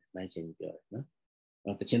ကားလုံးတွေနှိုင်းရှင်ပြီးပြောတယ်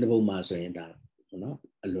နော်တခြင်းတစ်ပုဒ်မှာဆိုရင်ဒါနော်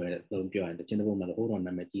အလွယ်သုံးပြောရင်တခြင်းတစ်ပုဒ်မှာဟိုတော့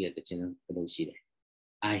နာမည်ကြီးတဲ့တခြင်းတစ်ပုဒ်ရှိတယ်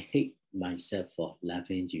I hate myself for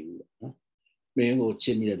loving you နော်မင်းကိုချ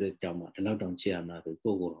စ်မိတဲ့အတွက်ကြောင့်မှဒီလောက်တောင်ချစ်ရမှာဆို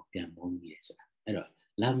ကိုယ့်ကိုယ်တော့ပြန်မုန်းမိတယ်ဆိုတာအဲ့တော့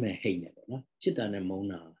love နဲ့ hate နဲ့ပေါ့နော်ချစ်တာနဲ့မုန်း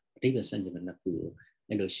တာအဓိပ္ပာယ်စန့်ကျင်တဲ့နှစ်ခုကို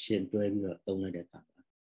အဲ့လိုရှင်တွဲပြီးတော့သုံးလိုက်တဲ့အခါမှာ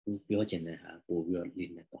သူပြောချင်တဲ့ဟာပို့ပြီးတော့လ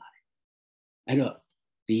င်းနေသွားတယ်အဲ့တော့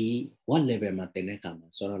ဒီ what level မှာတင်တဲ့အခါမှာ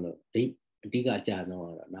ဆိုတော့ဒီအဓိကအကြတော့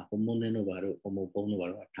နော် hormone တို့ဘာတို့ hormone တို့ဘာ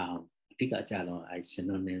တို့ထားအောင်အဓိကအကြတော့အဲ့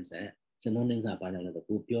synonyms ကဘာကြောင့်လဲဆိုတော့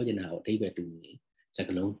ကိုပြောချင်တာကိုအဓိပ္ပာယ်တူနေစ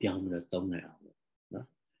ကားလုံးပြောင်းပြီးတော့သုံးနိုင်အောင်နော်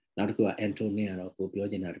နောက်တစ်ခုက antonym ကတော့ကိုပြော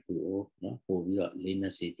ချင်တာတစ်ခုကိုနော်ပို့ပြီးတော့လေးန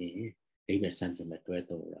က်စေခြင်းအဓိပ္ပာယ်ဆန့်ကျင်မဲ့တွဲ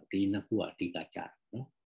သုံးတော့ဒီနှစ်ခုကအဓိကကြတယ်နော်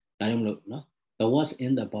ဒါကြောင့်မလို့နော် the words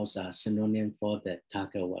in the box are synonym for the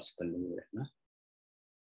target words below တဲ့နော်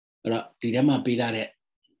အဲ့တော့ဒီထဲမှာပေးထားတဲ့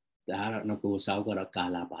ဒါကတော့ငကိုစာအုပ်ကတော့ကာ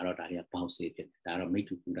လာပါတော့ဒါတွေကဘောက်စေဖြစ်တယ်ဒါတော့မိတ္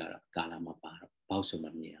တူကူတာတော့ကာလာမှာပါတော့ဘောက်ဆိုမှ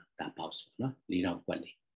မြင်အောင်ဒါဘောက်ဆိုနော်၄000ကွက်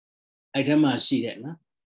လေးအဲ့ထဲမှာရှိတဲ့နော်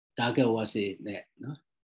target words နဲ့နော်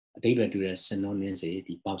အဓိပ္ပာယ်တူတဲ့ synonyms တွေ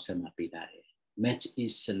ဒီ box ထဲမှာပေးထားတယ် match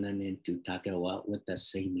is synonym to target word with the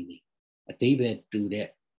same meaning အဓိပ္ပာယ်တူတဲ့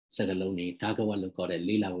စကားလုံးတွေ target word လို့ခေါ်တဲ့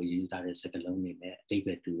လေးလာကိုယူထားတဲ့စကားလုံးတွေနဲ့အဓိပ္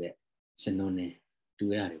ပာယ်တူတဲ့ synonym တူ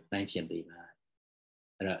ရတယ်နှိုင်းရှင်းပေးပါ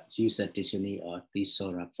အဲ့တော့ use a dictionary or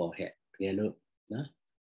thesaurus for help တကယ်လို့နော်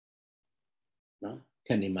ခ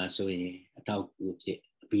က်နေမှာဆိုရင်အထောက်အကူဖြစ်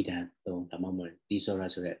အပိဓာန်သုံးဒါမှမဟုတ်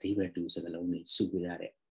thesaurus ဆိုတဲ့အဓိပ္ပာယ်တူစကားလုံးတွေစုပေးရ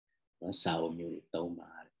တဲ့နော်စာအုပ်မျိုးတွေသုံးပါ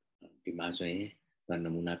ဒီမှာဆိုရင်န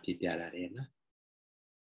မူနာပြပြလာတယ်နော်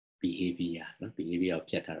behavior နော် behavior ကို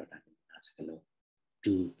ဖြတ်ထားတော့ဒါနမူနာစကားလုံး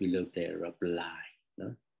do ပြုလုပ်တဲ့ reply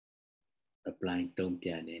နော် reply တုံ့ပြ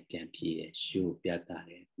န်တယ်ပြန်ဖြေတယ် show ပြတာ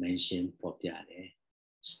တယ် mention ပေါ်ပြတယ်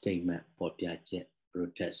statement ပေါ်ပြချက်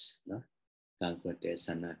protest နော်ကန့်ကွက်တဲ့ဆ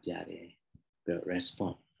န္ဒပြတယ်ပြီးတော့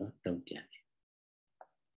response နော်တုံ့ပြန်တယ်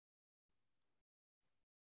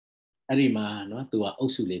အဲ့ဒီမှာနော်သူကအု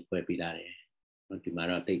ပ်စုလေးဖွဲ့ပေးထားတယ်နော်ဒီမှာ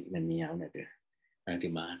တော့တိတ်မမြင်အောင်နဲ့တွေ့အဲ့ဒီ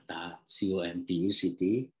မှာဒါ COMTUCT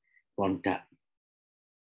contact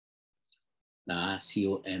ဒါ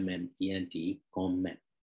COMMENT comment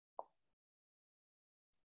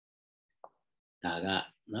ဒါက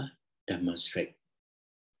နော် demonstrate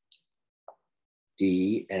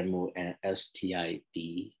DEMONSTRATE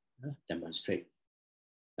နော် demonstrate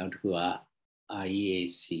နောက်တစ်ခုက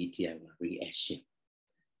REACTI reaction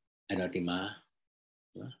အဲ့တော့ဒီမှာ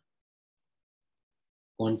နော်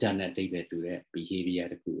content နဲ့အဓိပ္ပာယ်တူတဲ့ behavior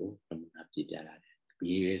တခုကိုနမူနာပြပြလာတယ်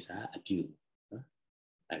behavior ဆိုတာအပြုနော်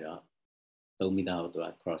အဲ့တော့သုံးမိသားကိုသူက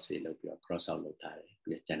cross လုပ်ပြီးတော့ cross out လုပ်ထားတယ်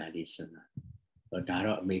ပြီးတော့ generation ဒါ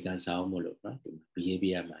တော့အမေရိကန်စာအုပ်မို့လို့နော်ဒီ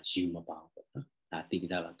behavior မှာ U မပေါအောင်ပေါ့နော်ဒါတိတိ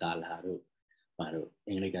ကျကျကာလာတို့ဘာလို့အ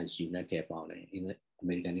င်္ဂလိပ်က U နဲ့ထည့်ပေါင်းတယ်အ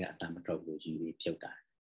မေရိကန်ကအတမ်းမထုတ်လို့ U တွေဖြုတ်တာ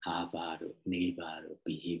Harvard တို့ Neighbor တို့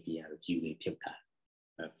behavior တို့ U တွေဖြုတ်တာ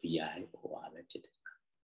VI ဟိုပါပဲဖြစ်တယ်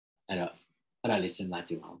အဲ့တော့အဲ့ဒါလေးစဉ်းစား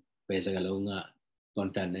ကြည့်အောင်ဘယ်စကားလုံးက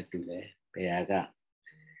content နဲ့တူလဲဘယ်ဟာက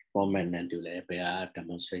comment နဲ့တူလဲဘယ်ဟာ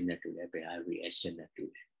demonstrate နဲ့တူလဲဘယ်ဟာ reaction နဲ့တူ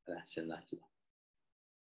လဲအဲ့ဒါစဉ်းစားကြည့်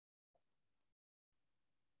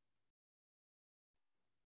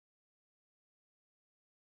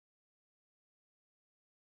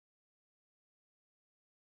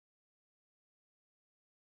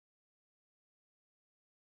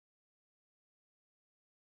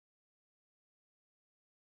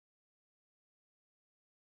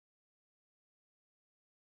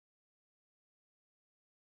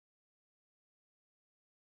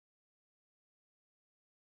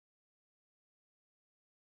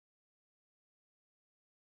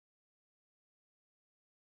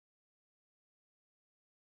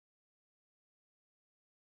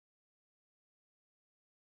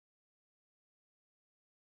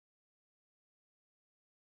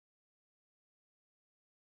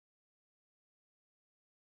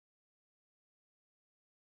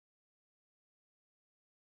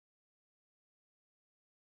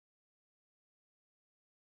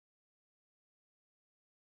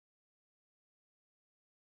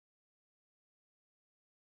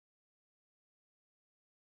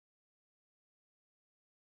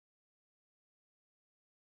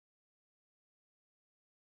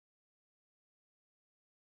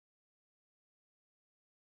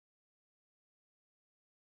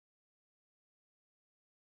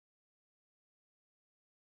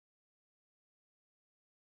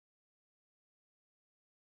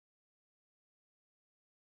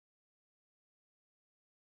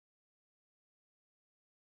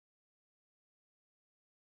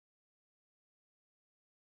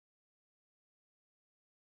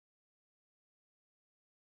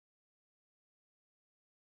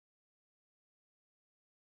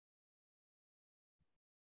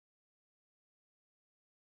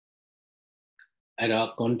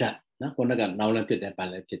Ada conduct, na conduct now la pit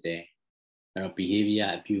pala pit ada behavior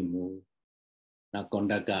abu mu, na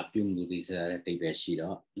conduct abu mu di sa tipe shi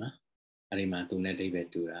do, na ada ma tu na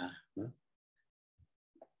tipe tu la, na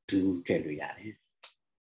tu ke lu ya le.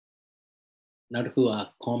 Now tu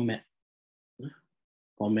comment, na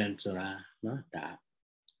comment so la, na da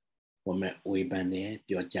comment we bane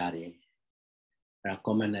pyo jare, ada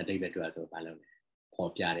comment na tipe tu la tu pala le,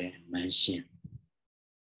 pho jare mention.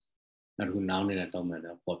 Now tu now ni la tu ma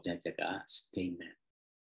na pho jare ka statement.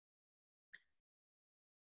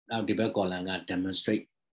 Now the back column demonstrate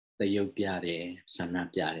the yoke piare, sana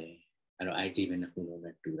piare, or IT when a kuno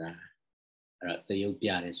to that. The yoke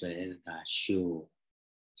piare so show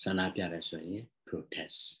sana piare so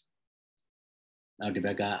protest. Now the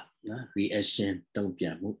back reaction don't be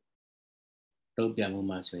a move. Don't be a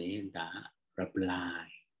move so that reply.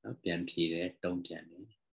 Not be period, don't be a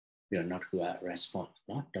we are not who are response,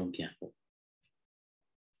 not don't be a move.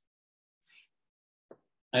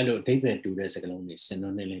 I know David do this alone is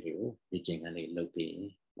synonym teaching a little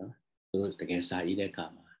bit. Those against Saida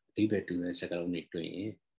Kama, David do this alone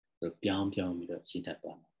doing the Piam Piam Chita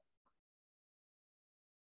Pam.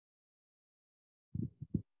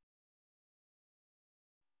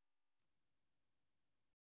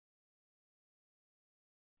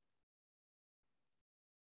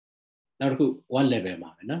 Now, one level,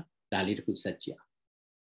 Mamma, that little such ya.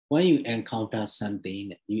 When you encounter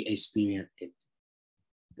something, you experience it.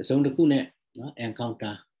 The song the Kune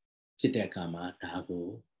encounter Chita Kama,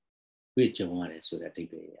 Tago, which you want so that they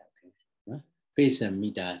be. Face and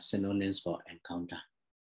meet are synonyms for encounter.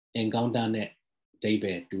 Encounter net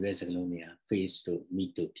David to Thessalonia face to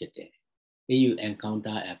meet to Pite. You encounter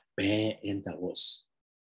a bear in the woods,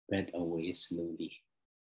 bed away slowly.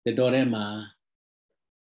 The Dorema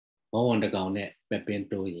on the gaunet, Pepin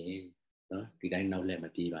to ye, did I now let my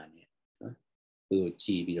diva to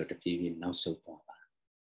achieve your TV now so far.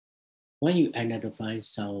 When you identify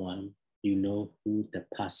someone, you know who the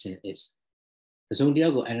person is. The song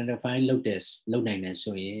Diago identify low this, low nine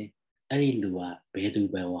so ye, any lua,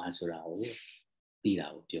 bedu by was around.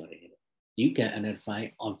 You can identify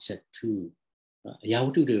object too.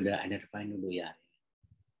 You to do the identify no.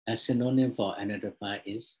 A synonym for identify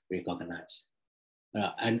is recognize.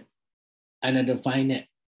 And identify it.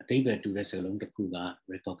 David do this along the kuga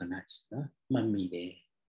recognize. Mummy day.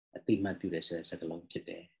 I think my beauty says along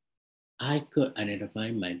today. I could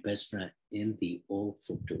identify my best friend in the old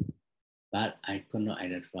photo, but I could not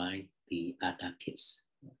identify the other kids.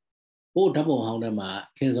 Oh, double how the ma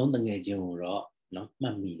kids on the ngejong not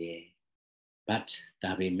mummy day. But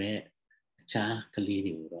Dabi me cha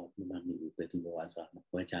clearing rock mummy with two was a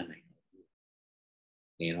quachana.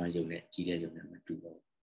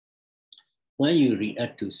 When you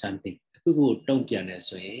react to something, people don't get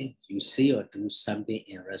it, you say or do something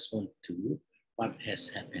in response to what has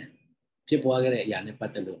happened. People are getting Yana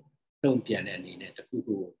Patalo, don't get any net, the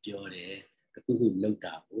people pure, the people looked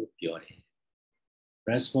up, pure.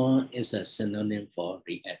 Response is a synonym for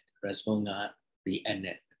react. Response react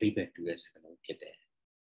react to the second.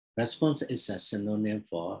 Response is a synonym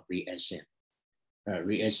for reaction.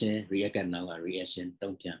 Reaction react now a reaction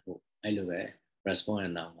don't get I love it. Response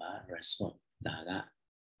now a response. Daga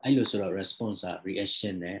I lose a response a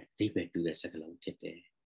reaction react to the second.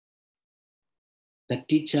 The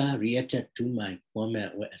teacher reacted to my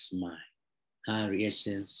comment with a smile. Her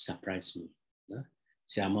reaction surprised me.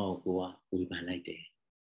 Siama Goa we like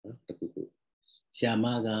that.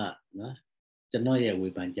 Siamaga, Janoya we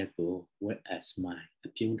banjago, with a smile, a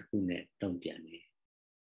beautiful net, don't be any.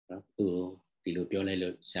 To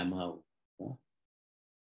Pilopiola Siamao,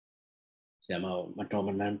 Siamao,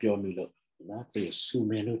 Matomanan Piomilo, not to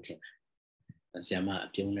Sumelutin. Siama, a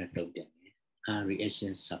pionet, don't be any. Her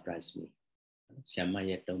reaction surprised me. Siama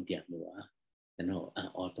yet don't be more,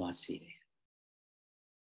 auto city.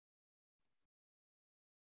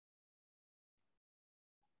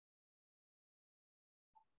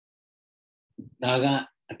 Daga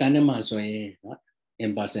Tanama sway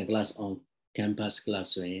in person class on campus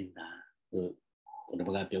class sway the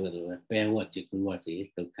pair what you could watch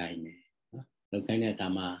it to kind no kind of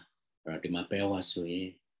tama or the ma pair was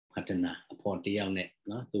sway patana upon the young net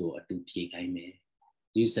not to a 2P kind.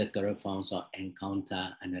 Use a correct forms or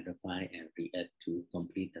encounter, identify, and react to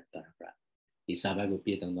complete the paragraph. The Sabago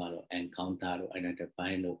Pietangalo encounter,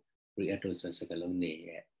 identify, no react to the second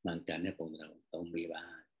Mancane Pongano, don't be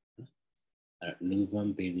bad.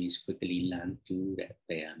 Newborn babies quickly learn to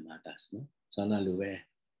their mothers. No, Sana Lue,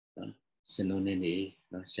 synonym,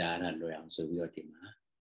 no Shara Loyang, so we are Tima.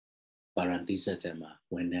 Parantisa Tema,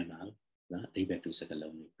 when them out, they bet to second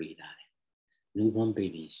lonely pre die. newborn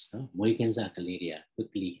babies, no, Moikenza Kaleria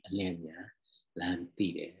quickly anemia, land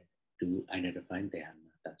theater to identify their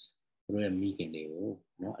mothers. Through a meeting, they will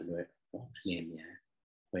not alert for anemia,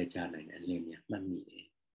 where Jana and anemia,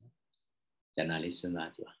 mammy, journalist and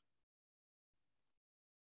that.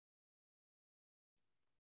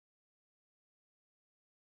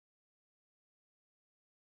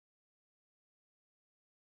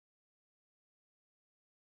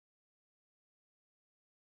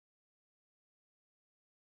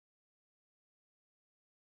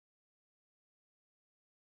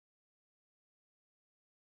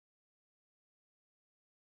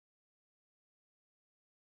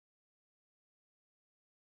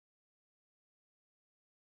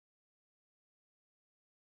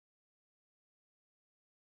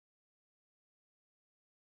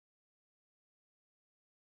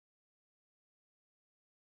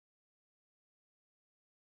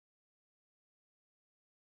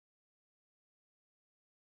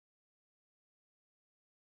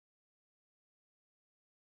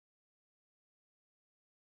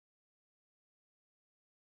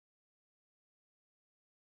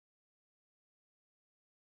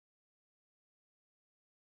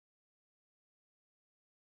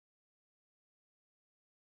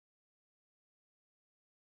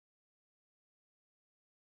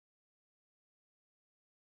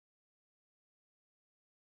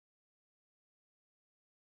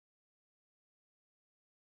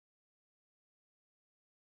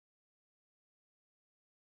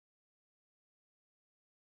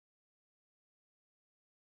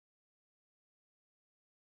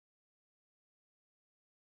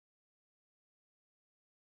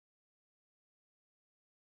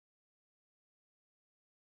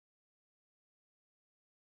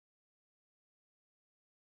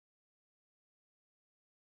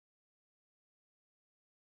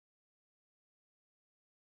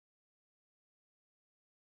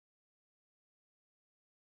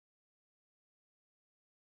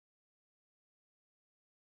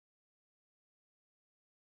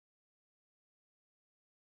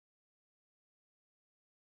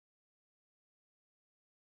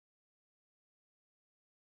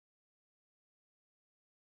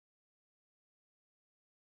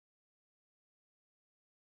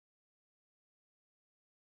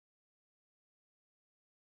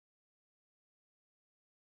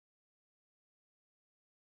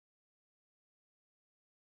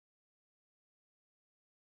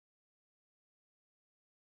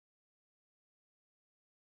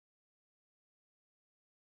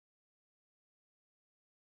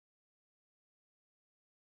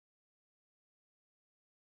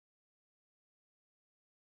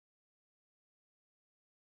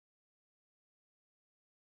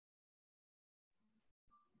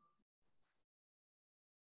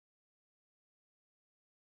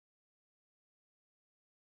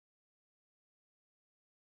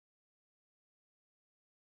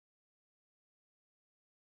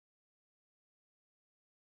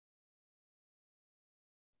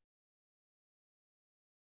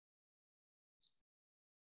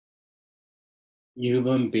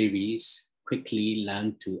 Newborn babies quickly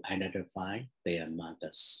learn to identify their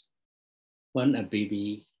mothers. When a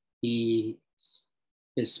baby is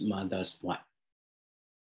his mother's wife,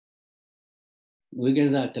 we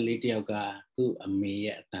can say that the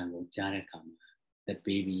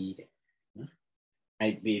baby,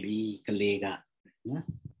 I baby kalega,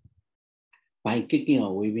 by kicking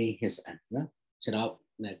or waving his hand, Chirao,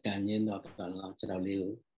 the canyon of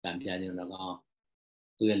Chirao, Campion of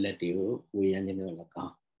to let you, we engineer the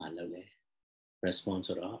car,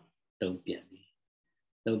 response or don't be any.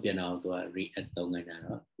 Don't be now to react,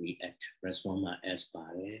 react, respond as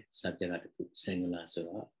pare, subject singular,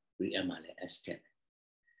 so react as 10.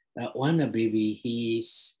 When a baby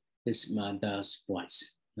hears his mother's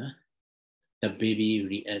voice, the baby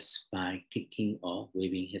reacts by kicking or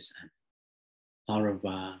waving his hand.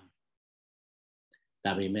 However,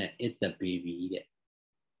 it's the baby that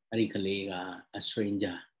a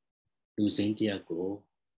stranger losing their go,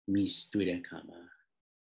 miss to the camera,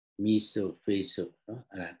 miss to face to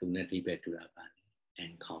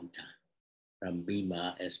encounter. From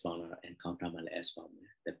Bima Espawner encounter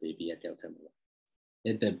the baby at the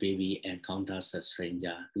if the baby encounters a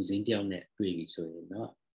stranger, losing their net baby, so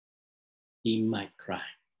he might cry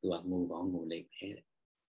to move on like that.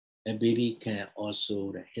 A baby can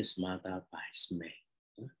also his mother by smell.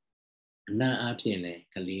 Na apien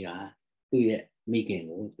Kalia, to yet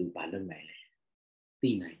making to Balamele.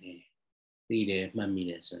 Tine,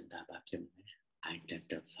 Mammy, and Tabakim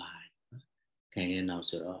identify. Can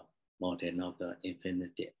also modern of the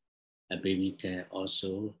infinitive. A baby can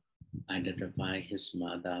also identify his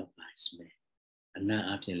mother by smell.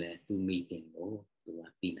 Ana apile to meeting go to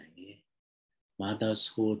Athena. Mothers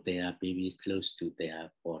hold their babies close to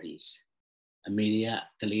their bodies. Amelia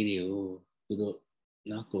Calidio to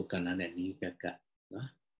no coconut and Nikaka,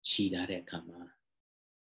 cheetah de kama.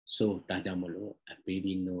 So Tajamolo, a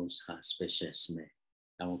baby knows her special smell.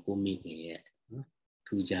 I will go meeting yet.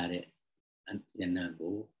 Two jare and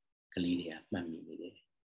Yanago, Calidia, mammy.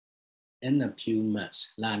 And a few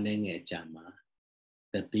months, landing at Jama,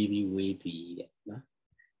 the baby will be.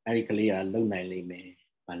 Actually, a low nightly may,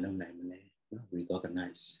 but low nightly,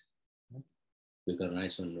 recognize.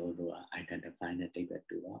 Recognize or know to identify the data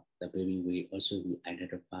to the baby will also be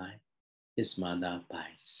identified his mother by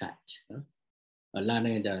sight. A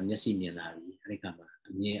landing at Messi Mianavi, Ricama,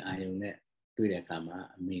 a near Ionet, to the Kama,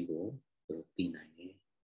 amigo, to Tina.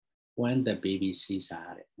 When the baby sees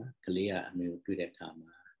her, clear amigo to the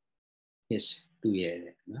Kama, his 2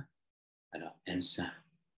 year answer.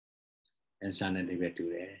 And son and the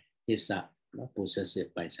to his up,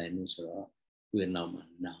 possessive by Simons or we're now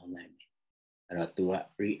like to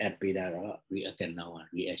react or react now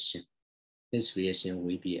reaction. This reaction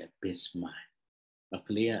will be a base mind. A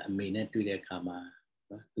clear a minute to the Kama,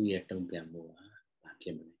 2 year don't be more,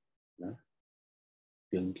 no?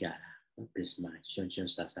 Pyongyara, base mind, Shonshan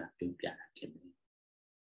Sasa, Pyongyara, Kimmy.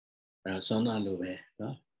 Sona Lube,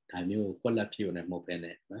 no? Time you call up you and a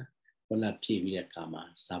mopene, call up TV Kama,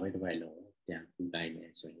 Savage by law, young guy,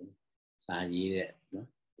 so sa yi no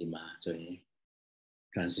ima so yin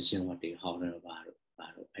transition what they how ba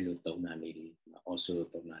ai lo tong na li also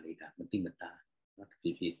tong na li da mati mata no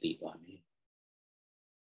phi ti twa ni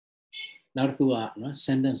now to no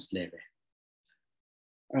sentence level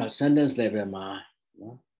sentence level ma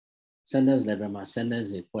no sentence level ma sentence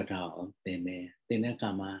ကိုဖွက်ထားအောင်သင်တဲ့အခါ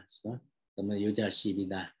မှာနော်သမယုတ်ကြရှိပြီး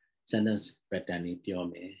သား sentence pattern တွေပြော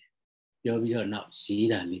မယ်ပြောပြီးတော့နောက်ရေး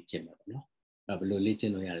တာလေ့ကျင့်မှာပေါ့နော်အဲ့ဘယ်လိုလေ့ကျ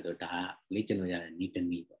င့်လို့ရလဲဆိုတော့ဒါကလေ့ကျင့်လို့ရတဲ့နည်းတစ်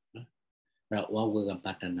နည်းပေါ့နော်အဲ့တော့ what will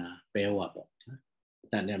partner pair ပေါ့နော်အ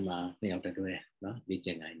တန်ထဲမှာနှစ်ယောက်တည်းနော်လေ့ကျ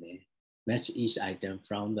င့်နိုင်တယ် match each item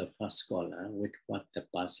from the first column with what the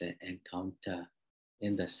person encounter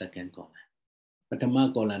in the second column ပထမ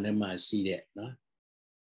column ထဲမှာရှိတဲ့နော်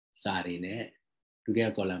စာတွေနဲ့ဒုတိယ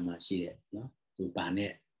column မှာရှိတဲ့နော်သူဘာ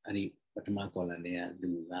နဲ့အဲ့ဒီပထမ column တွေကလူ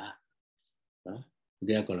ကနော်ဒု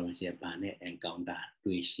တိယ column မှာရှိတဲ့ဘာနဲ့ encounter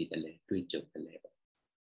တွေ့ရှိတယ်လေတွေ့ကြုံတယ်လေပေါ့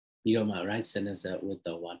ပြီးတော့မှ right sentence with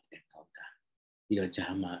the word encounter ပြီးတော့ဂျာ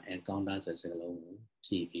မှာ encounter ဆိုတဲ့စကားလုံးကိုဖြ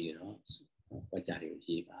ည့်ပြီးတော့ဝါကြတွေကို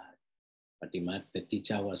ရေးပါတယ်ဒီမှာ the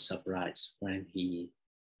teacher was surprised when he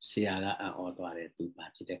ဆရာကအံ့ဩသွားတယ်သူဘာ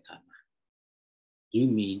ဖြစ်တဲ့အခါမှာ you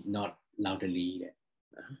mean not loudly တဲ့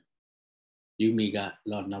you mean က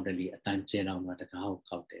not loudly အတန်ကျဲတော့မှတကားကို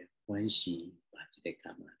ခောက်တယ် when she ဘာဖြစ်တဲ့အ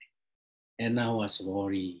ခါမှာ Anna was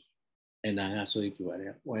worried Anna ကဆိုပြီးပြောတ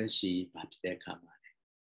ယ် when she ဘာဖြစ်တဲ့အခါမှာ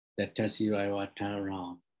the taxi driver turned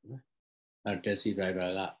around အဲ့ taxi driver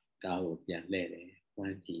ကကားကိုပြန်လှည့်တယ်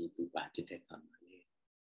when he သူဘာဖြစ်တဲ့အခါမှာလေ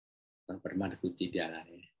ပထမတစ်ခုပြပြလာ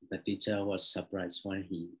တယ် the teacher was surprised when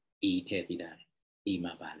he ate ပြီးတာဒီ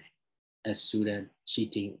မှာပါလေ a student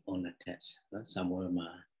cheating on a test နော် somewhere မှာ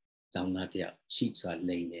ကျောင်းသားတယောက် cheat ဆိုတာ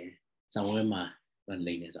လိမ်တယ် somewhere မှာ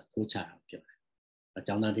လိမ်တယ်ဆိုတာခိုးချတာပြောတယ်အ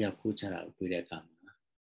ကျောင်းသားတယောက်ခိုးချတာကိုတွေ့တဲ့အခါမှာ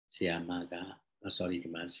ဆရာမက sorry ဒီ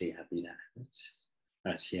မှာဆရာပြီးလာ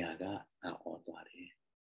အဲ့ဆရာကအံ့ဩသွားတယ်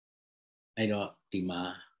အဲ့တော့ဒီမှာ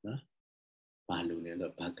နော်ဘာလို့လဲ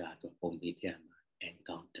တော့ဘာကတော့ပုံသေးတယ်မှာ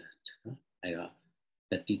encountered နော်အဲ့တော့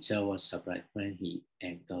the teacher was surprised when he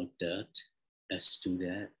encountered a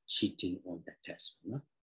student cheating on the test နော်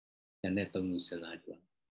ဒါနဲ့သုံးလို့စဉ်းစားကြည့်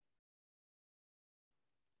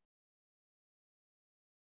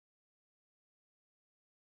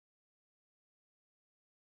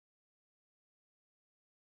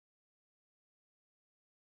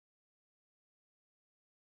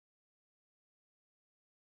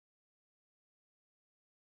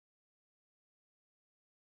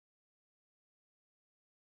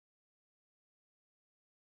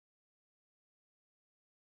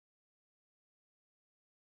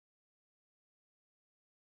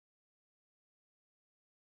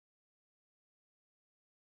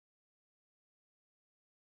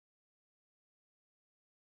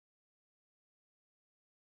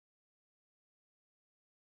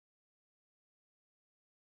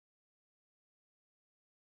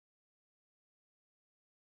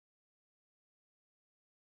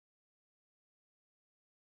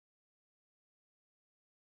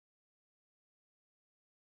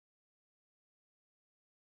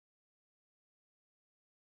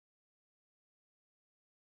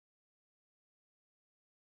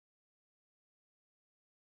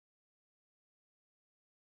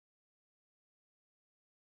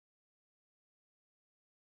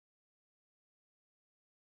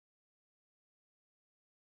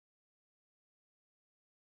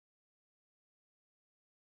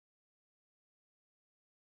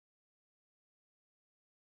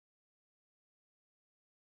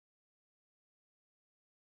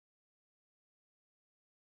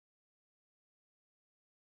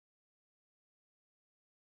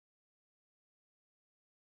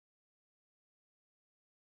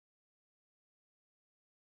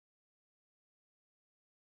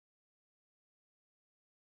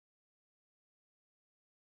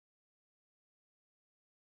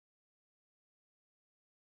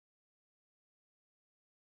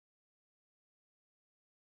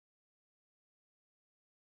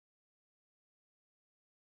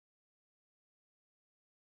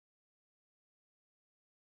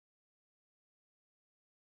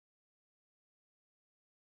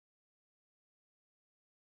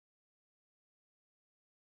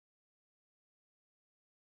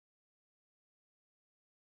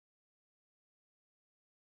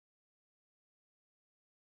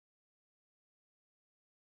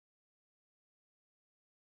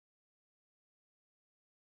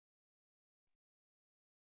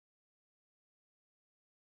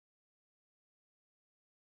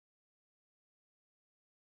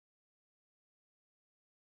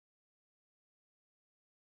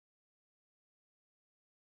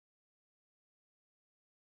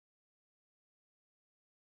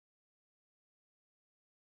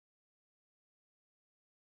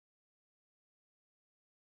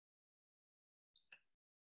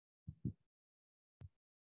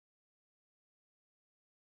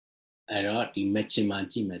I wrote the maximum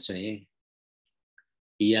team as well.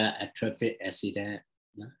 Here a traffic accident,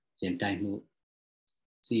 in time,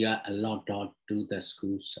 see a lot to the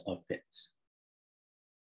school's office.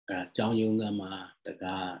 Trong yung ma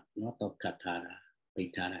taga not of Katara,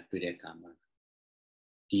 Pitara to the Kama.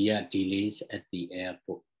 Dia delays at the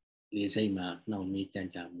airport. Lisa ma no meet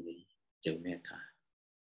and jamly, Jamaica.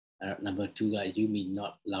 Number 2, you mean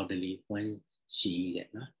not loudly when she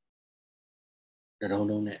get not. The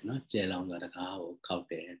don't net not jelong the cow, cow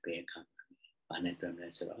there, bear come. Panet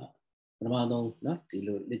drumless or Ramado, not the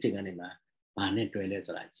little anima, panet drumless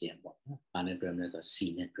or I see a book, panet drumless or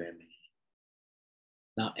seen it drumming.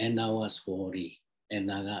 Now, and now was worry, and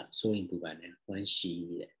now got so into Banner when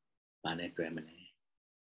she Panet drumming.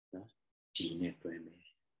 Tina drumming.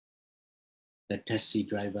 The taxi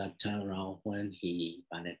driver turned around when he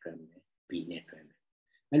Panet drumming, Pinet drumming.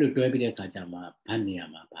 I look to every Kajama,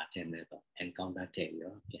 Panyama, Patem, encounter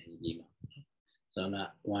Taylor, can you? So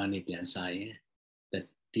now one Indian side, the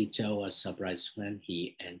teacher was surprised when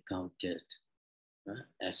he encountered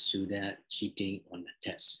a student cheating on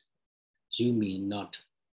the test. You mean not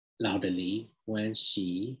loudly when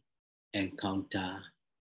she encountered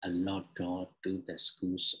a lot door to the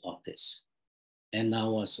school's office. And I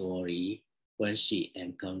was worried when she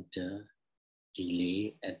encountered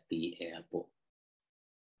delay at the airport.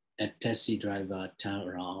 A taxi driver turned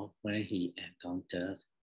around when he encountered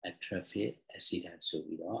a traffic accident. So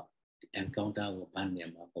we got encounter with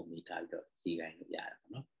Panyama for me type of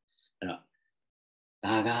no?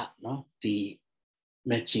 Daga, no? The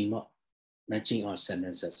matching or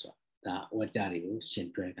sentences. That what are you?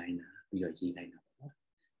 Shintra kind of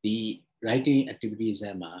the writing activities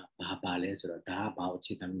ma Bahapale so da about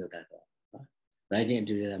chicken writing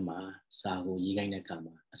activities ma Sago Yigaina Kama,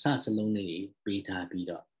 Assas lonely, beta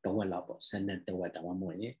beta, don't allow sentence to what I want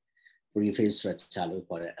more. Preface for Chalo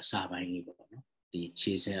for a Sabai, the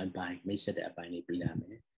cheese and by Mesa de Abani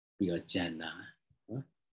Pilame, Pio Jana,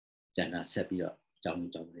 Jana Sepio,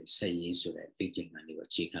 John say so that teaching and you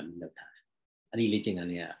chicken no time. I relating on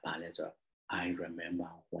a palette of I remember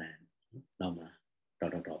when, no ma,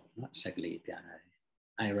 not exactly.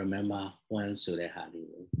 I remember when so they had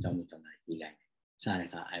you, John like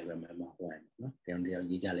Sanaka, I remember when, no,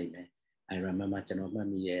 I remember Janoma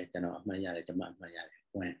Mia, Janoma Maya, Jama Maya,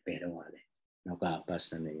 when Pedawale, no got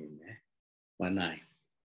person in there. One night,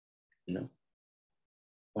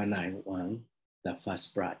 one the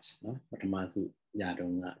first prize, no, but a month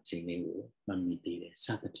Yadonga Chini, Mammy did it,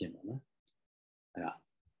 Saturday, no.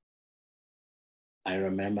 I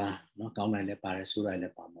remember not counting the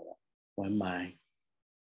parasura when my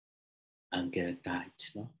uncle died,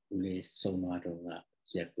 no, only so not on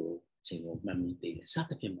Yago, Chingo, Mammy did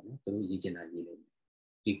Saturday, through Yijana Yilin.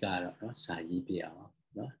 Giga, no, Sayi Pia,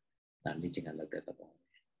 no, than Lijin and looked at the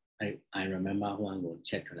bone. I remember one would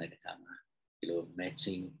check on the camera,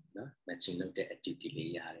 matching, no, matching looked at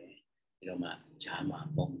activity, ma, Jama,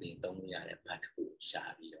 Bondi, don't we are a patu,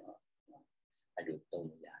 Shabi, I do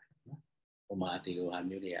don't Omatio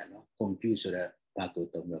Amulia, computer, Paco,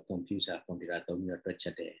 computer,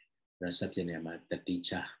 Pachate, the subject the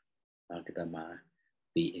teacher,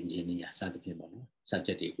 the engineer, subject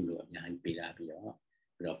Ulu, Yan Pilabio,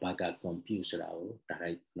 Ropaga computer,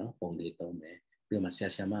 right, no, only Tome,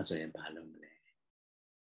 Primasamazo and Palomne.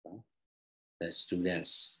 The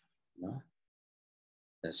students, no,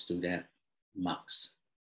 the student marks,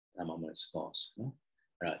 the moment scores, no.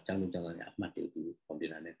 Trong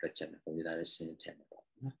computer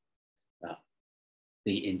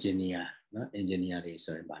the engineer, no engineer is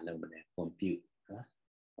a compute,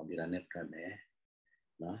 computer network,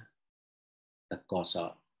 no the cost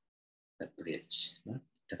of the bridge, no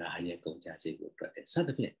the higher conjunction would protect. So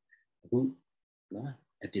the good, no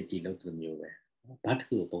activity look to new way, but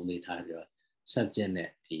who only have your subject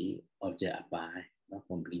the object by no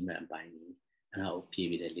complement by me, and how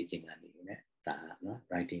PV the legend and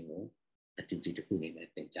writing activity to put in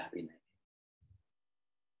the Japanese.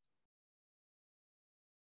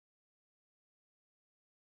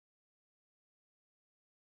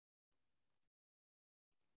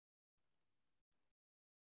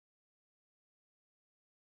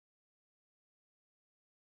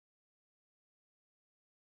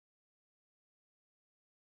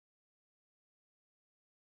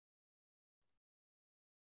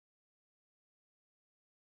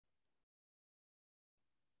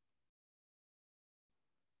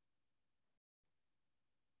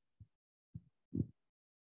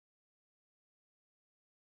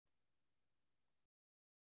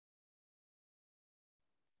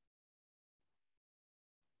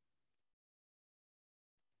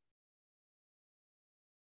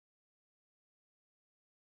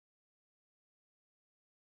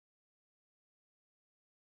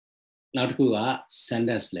 နောက်တစ်ခုက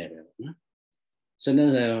sentence level ပေါ့နော်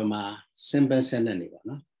sentence level မှာ simple sentence တွေပေါ့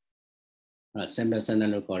နော် simple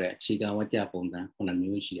sentence လို့ခေါ်တဲ့အခြေခံဝါကျပုံစံ9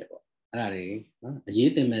မျိုးရှိတယ်ပေါ့အဲ့ဒါတွေနော်အ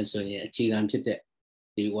ရေးသင်မယ်ဆိုရင်အခြေခံဖြစ်တဲ့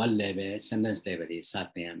ဒီ what level sentence level တွေစ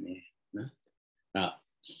သင်ရမယ်နော်အဲ့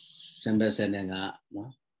simple sentence က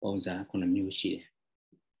နော်ပုံစံ9မျိုးရှိတယ်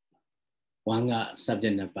one က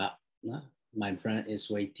subject နံပါတ်နော် my friend is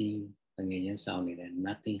waiting ငယ်ချင်းစောင့်နေတယ်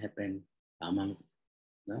nothing happened ဘာမှ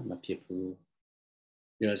နော်မဖြစ်ဘူး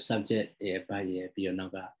ပြီးတော့ subject ရဲ့ဘာရဲ့ပြီးတော့နော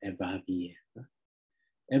က်က adverb ရဲ့နော်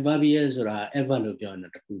adverb ရဲ့ဆိုတာ adverb လို့ပြောရင်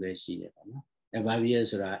တော့တစ်ခုပဲရှိတယ်ပေါ့နော် adverb ရဲ့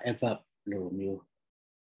ဆိုတာ adverb လို့မျိုး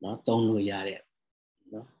နော်သုံးလို့ရတဲ့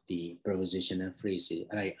နော်ဒီ prepositional phrase တွေ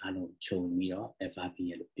အဲ့ဒါအားလုံးခြုံပြီးတော့ adverb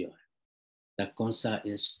ရဲ့လို့ပြောတယ် the concert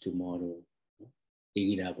is tomorrow ဒီ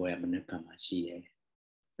ကိတာပွဲကမနေ့ကမှရှိတယ်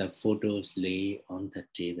the photos lay on the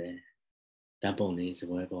table ဓာတ်ပုံလေးစ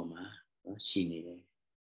ပွဲပေါ်မှာနော်ရှိနေတယ်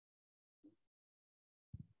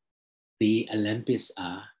the Olympics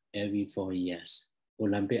are every 4 years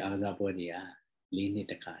Olympic အားကစားပွဲတွေက4 နှစ်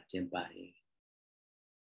တစ်ခါကျင်းပတယ်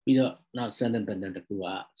ပြီးတော့နောက် sentence pattern တစ်ခုက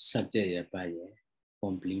subject ရဲ့ဘာရဲ့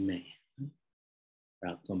complement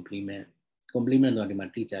အဲ့ complement တော့ဒီမှာ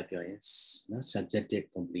တိကျပြောရင်နော် subjective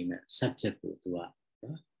complement subject ကိုသူက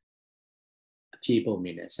နော်အဖြေပုံ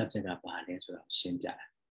နေတယ် subject ကဘာလဲဆိုတာရှင်းပြတာ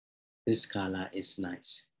this color is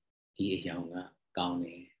nice ဒီအရောင်ကကောင်းတ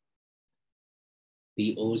ယ်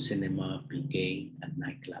the old cinema became a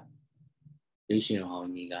nightclub ရုပ်ရှင်ဟော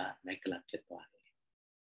င်းကြီးက nightclub ဖြစ်သွားတယ်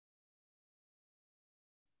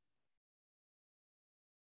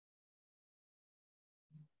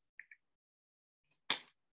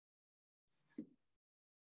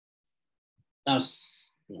နောက်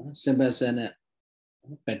simple sentence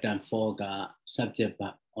pattern 4 က subject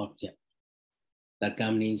verb object the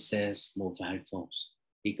company sells mobile phones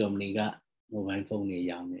ဒီ company က mobile phone တွေ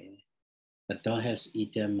ရောင်းတယ် the dog has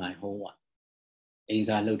eaten my homework အိမ်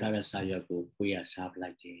စာလုပ်ထားတဲ့စာရွက်ကိုကိုယ်ရစားပ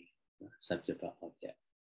လိုက်တယ် subject verb object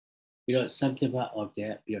ပြီးတော့ subject verb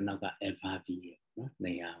object ပြီးတော့နောက်က adverb ရဲ့နော်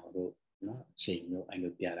နေရာတို့နော်အချိန်တို့အဲ့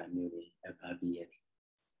လိုပြတာမျိုးတွေ adverb ရဲ့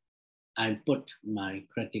I put my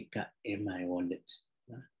credit card in my wallet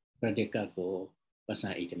နော် credit card ကိုပတ်စံ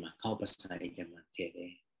အိတ်ထဲမှာခောက်ပတ်စံအိတ်ထဲမှာထည့်တ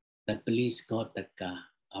ယ် the police got the car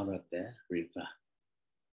out of the river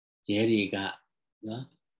ရဲတွေကနော်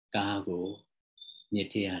ကားကိုမြစ်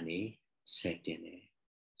ထဲကနေဆက်တင်တယ်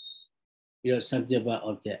ပြီးတော့ subject verb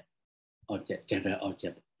object double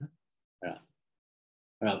object နော်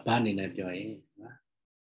အဲ့တော့ဘာအနေနဲ့ပြောရင်နော်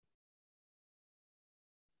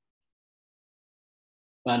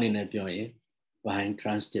ဘာအနေနဲ့ပြောရင် behind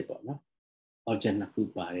transitive ပေါ့နော် object နှစ်ခု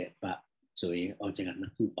ပါတဲ့ဘာဆိုရင် object ကနှ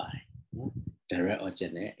စ်ခုပါတယ်နော် direct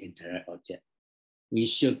object နဲ့ indirect object we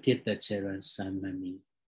should give the children some money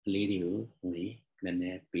ကလေးတွေကိုဟိုနည်းန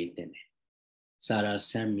ည်းပေးတင်တယ် Sarah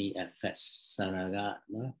sent me a fax Sarah က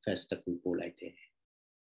နော် fax တစ်ခုပို့လိုက်တယ်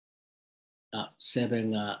နောက်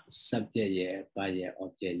 7 က subject ရဲ့ဘာရဲ့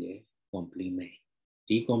object ရဲ့ complement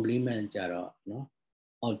ဒီ complement ကြတော့နော်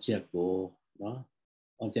object ကိုနော်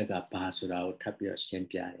object ကဘာဆိုတာကိုထပ်ပြီးတော့ရှင်း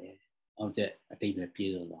ပြတယ် object အတိတ်ပဲပြ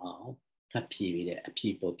ည့်စုံတော့အောင်ထပ်ဖြည့်ပြီးတဲ့အဖြ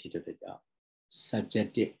ည့်ပုံဖြစ်တဲ့ကြောင့်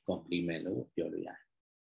subjective complement လို့ပြောလို့ရတယ်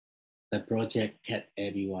The project kept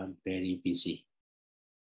everyone very busy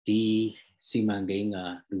ဒီစီမံကိန်းက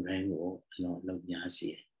လူတိုင်းကိုအလွန်အလုပ်များစေ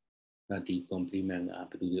တယ်။ဒီ complement က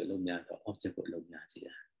ဘယ်သူတွေအလုပ်များတော့ object ကိုအလုပ်များစေ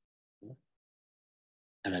တာနော်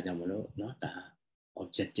။အဲ့ဒါကြောင့်မလို့နော်ဒါ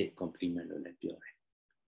objective complement လို့လည်းပြောတယ်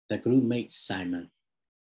။ The group made Simon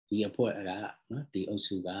ဒီအဖွဲ့ကနော်ဒီအုပ်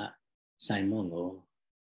စုက Simon ကို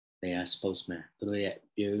their spokesman သူတို့ရဲ့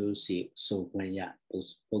ပြောစီဆိုခွင့်ရ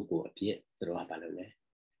ပုဂ္ဂိုလ်အဖြစ်သူတို့ကဘာလုပ်လဲ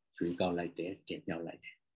ရွေးကောက်လိုက်တယ်တင်မြှောက်လိုက်တ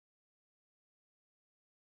ယ်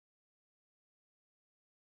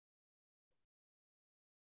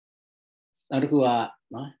နောက်တစ်ခုက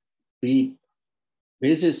နော်ဒီ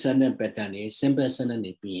basic sentence pattern တွေ simple sentence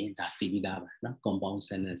တွေပြီးရင်ဒါသိပြီးသားပါနော် compound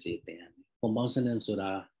sentence တွေသင်ရမယ် compound sentence ဆိုတာ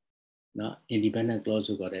နော် independent clause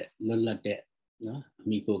ဆိုတဲ့လွတ်လပ်တဲ့နော်အ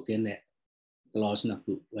မိကိုကင်းတဲ့ clause နှစ်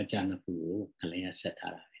ခုဝါကျနှစ်ခုကိုခလင်းရဆက်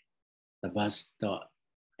ထားတာပဲ the bus stop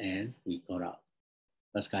and we got out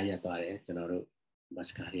bus ကားရပ်သွားတယ်ကျွန်တော်တို့ bus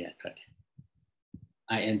ကားရထွက်တယ်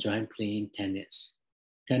I enjoy playing tennis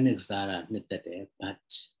စားတာနှစ်သက်တယ် but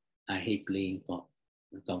I hate playing golf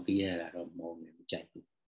ကောင်းတီးရတာတော့မဟုတ်ဘူးမကြိုက်ဘူး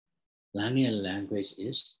Learning language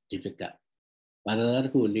is difficult ဘာသာတ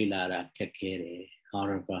စ်ခုလေ့လာတာခက်ခဲတယ်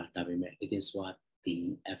however ဒါပေမဲ့ it is worth the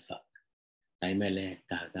effort ဒါပေမဲ့လည်း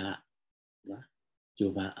ဒါကနော်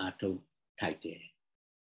ကြိုးပမ်းအားထုတ်ထိုက်တယ်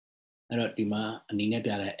အဲ့တော့ဒီမှာအနည်းနဲ့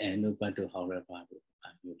ပြတဲ့ and တို့ but တို့ however တို့အ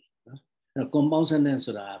မျိုးနော်အဲ့တော့ compound sentence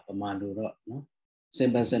ဆိုတာပမာလို့တော့နော်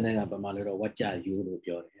simple sentence ကဘာမှလို့တော့ဝါကြယူလို့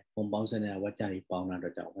ပြောတယ် compound sentence ကဝါကြယူပေါင်းတာ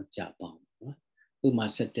တော့ကြောင့်ဝါကြပေါင်းနော်သူ့မှာ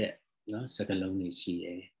ဆက်တဲ့နော်စကားလုံးတွေရှိတ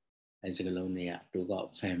ယ်အဲစကားလုံးတွေကသူက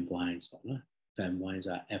fan points ပေါ့နော် fan points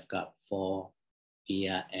ဆိုတာ F က for B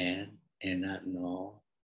က N က no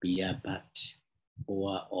B က but O က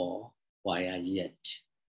or Y က yet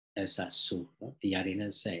S က so နော်ဒီအရာတွေ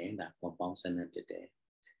နဲ့ဆက်ရင်ဒါ compound sentence ဖြစ်တယ်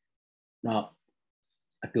နောက်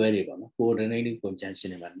အတွဲတွေပေါ့နော် coordinating conjunction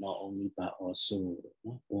တွေမှာ not only but also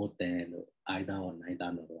နော် more than လို့ either or neither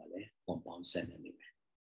လို့တော့လည်း compound sentence တွေပဲ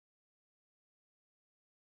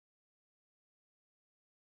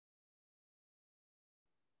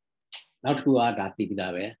နောက်တစ်ခုကဒါသိပြီး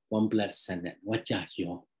သားပဲ complex sentence ဝါကြ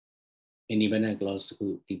ရော independent clause တစ်ခု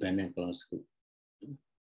dependent clause တစ်ခု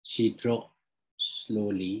she drove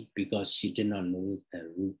slowly because she did not know the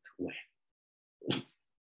route well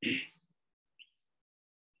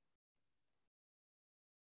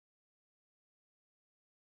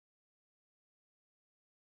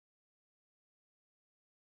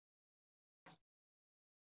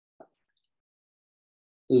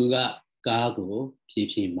သူကကားကိုဖြည်း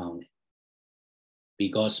ဖြည်းမောင်းတယ်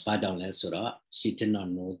because ဘာကြောင့်လဲဆိုတော့ she did not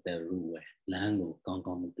know the route well လမ်းကိုကောင်း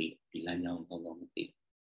ကောင်းမသိဒီလမ်းကြောင်းကောင်းကောင်းမသိ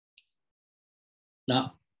နောက်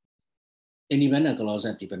independent clause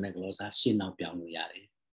နဲ့ dependent clause ရှင်းနောက်ပြောင်းလို့ရတယ်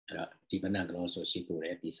အဲ့တော့ dependent clause ဆိုရှိကိုတ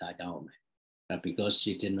ယ်ဒီစာကြောင်းအောင်မယ် because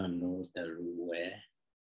she did not know the route well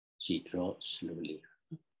she drove slowly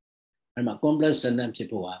အဲ့မှာ complex sentence ဖြစ်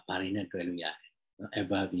ဖို့ကဘာတွေနဲ့တွဲလို့ရတယ်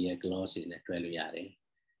adverbial clause တွေနဲ့တွဲလို့ရတယ်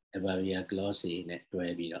adverbial clause တွေနဲ့တွဲ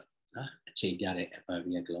ပြီးတော့အချိန်ပြတဲ့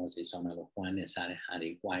adverbial clause တွေဆောင်းတော့ one နဲ့စားတဲ့ဟာတွေ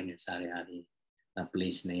why နဲ့စားတဲ့ဟာတွေ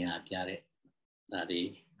place နေရာပြတဲ့ဒါတွေ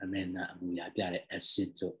အမေနာအမူအရာပြတဲ့ acid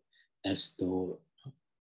တို့ as though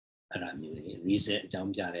အဲ့ဒါမျိုးတွေ reason အကြော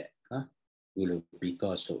င်းပြတဲ့နော်ဒီလို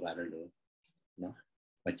because ဆိုပါတော့လို့နော်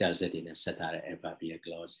ဝါကြစက်တွေနဲ့ဆက်ထားတဲ့ adverbial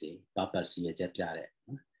clause တွေ purpose ရချက်ပြတဲ့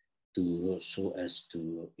နော် to တို့ so as to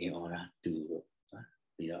in order to တို့နော်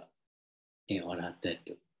ပြီးတော့ in order that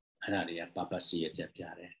တို့အဲ့ဒါတွေက purpose ရချက်ပြ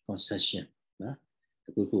တယ် concession နော်တ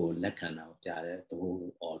ခုခုကိုလက်ခံတာကိုပြတယ် though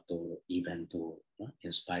or though even though နော်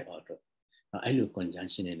in spite of တို့အဲ့လို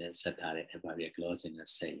conjunction တွေနဲ့ဆက်ထားတဲ့ adverbial clause တွေနဲ့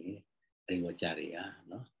ဆက်ရင်အဲ့ဒီဝါကြတွေက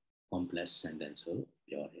နော် complex sentence ကို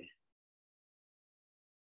ပြောတယ်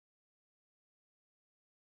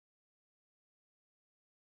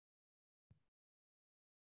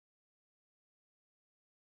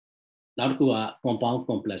နောက်တစ်ခုက compound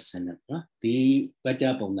complex sentence နော်ဒီဝါကြ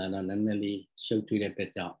ပုံစံတော့နည်းနည်းလေးရှုပ်ထွေးတဲ့အတွ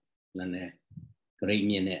က်ကြောင့်နည်းနည်း grade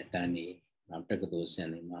မြင့်တဲ့အတန်းကြီးနောက်တက္ကသိုလ်ဆင်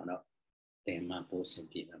နေမှာတော့တင်မှာပို့ဆင်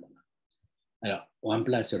ပြေမှာပေါ့နော်အဲ့တော့ 1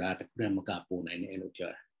 plus ဆိုတာတစ်ခုတည်းမကပို့နိုင်တယ်လို့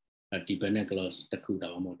ပြောတာ dependent clause တစ်ခု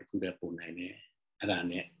တော့မဟုတ်တစ်ခုတည်းပို့နိုင်တယ်အဲ့ဒါ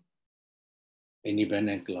နဲ့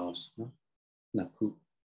independent clause နော်နှစ်ခု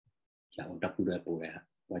ကြောင့်တစ်ခုတည်းပို့တဲ့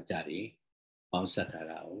ဝါကြတွေပေါင်းဆက်ထား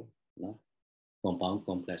တာကိုနော် compound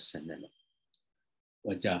complex sentence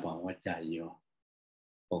ဝါကြပေါင်းဝါကြရော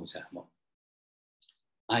ပုံစံပေါ့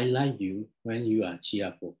I like you when you are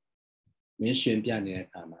cheerful မင်းရှင်ပြနေတဲ့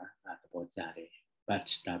အခါမှာငါသဘောကျတယ် but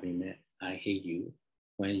ဒါပေမဲ့ I hate you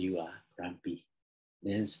when you are grumpy မ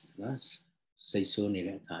င်းနော်စိတ်ဆိုးနေ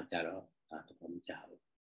တဲ့အခါကျတော့ငါသဘောမကျဘူး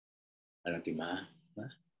အဲ့တော့ဒီမှာ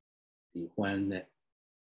နော်ဒီ one နဲ့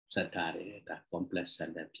ဆက်ထားတယ်ဒါ complex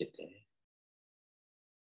sentence ဖြစ်တယ်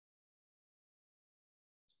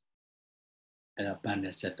အဲ့တော့ဘာ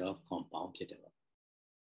နဲ့ဆက်တော့ compound ဖြစ်တယ်ပေါ့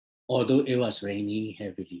although it was raining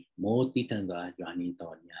heavily မိုးတိတန်စွာရွာနေ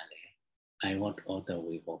တော့ညလေ I want all the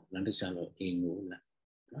way home လမ်းတစ်လျှောက်လို့အိမ်ကိုလာ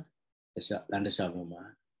နော်လမ်းတစ်လျှောက်လို့မှာ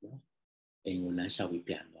နော်အိမ်ကိုလမ်းလျှောက်ပြီး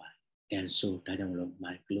ပြန်သွား and so ဒါကြောင့်မလို့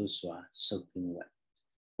my clothes were soaking wet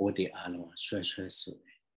ဘိုးတွေအားလုံးဆွဲဆွဲဆိုတ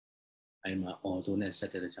ယ်အဲ့မှာ although နဲ့ဆ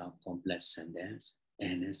က်တဲ့ကြောင့် complex sentence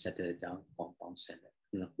and နဲ့ဆက်တဲ့ကြောင့် compound sentence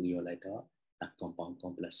နှစ်ခုရောလိုက်တော့ compound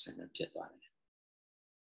complex sentence ဖြစ်သွားတယ်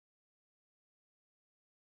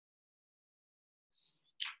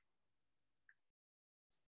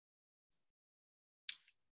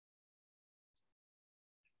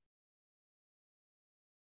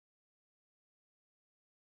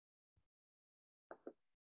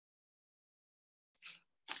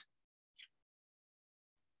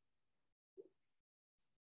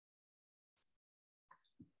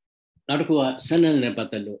နောက်တစ်ခုက sentence နဲ့ပတ်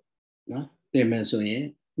သက်လို့နော်သင်မယ်ဆိုရင်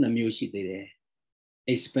နှစ်မျိုးရှိသေးတယ်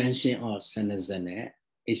expansion of sentence နဲ့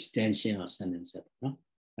extension of sentence ပေါ့နော်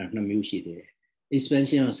အဲ့နှစ်မျိုးရှိသေးတယ်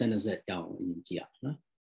expansion of sentence ကြောင်းအရင်ကြည့်အောင်နော်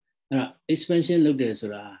အဲ့တော့ expansion လုပ်တယ်ဆို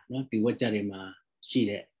တာနော်ဒီဝါကြတွေမှာရှိ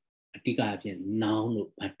တဲ့အဓိကအဖြစ် noun တို့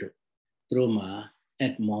verb တို့သူတို့မှာ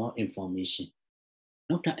add more information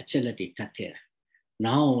နောက်ထပ်အချက်လက်တွေထပ်ထည့်တာ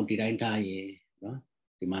noun ဒီတိုင်းထားရင်နော်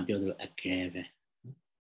ဒီမှာပြောသလို again ပဲ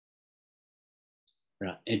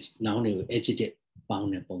now they educate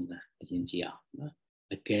found upon the agency.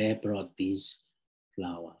 A care brought these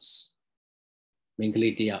flowers.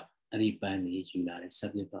 Minglitia Aripani July,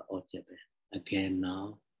 subject object. Again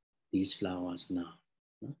now, these flowers now.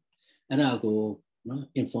 And I'll go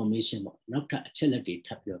information not actually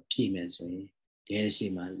tap your payments way. There's a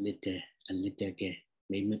little gay,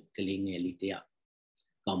 maybe clean a little up,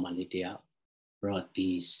 come a little up, brought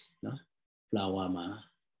these flower ma.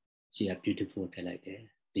 She are beautiful like that.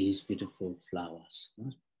 These beautiful flowers.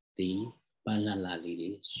 The banana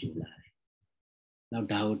lily July. Now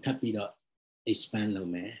thou tap it up, expand no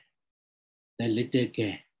me. The little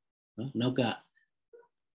gay. No got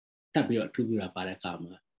tap your two bira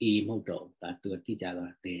paracama. E moto that to a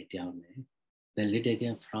teacher they down there. The little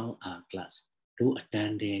girl from our class to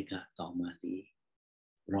attend the Kamali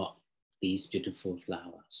brought these beautiful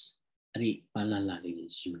flowers. Ari banana lily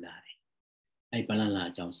July. I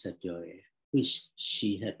banana John said which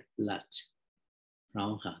she had plucked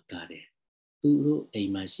from her garden. To a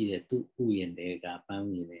machine to who in the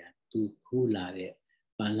family to cool lade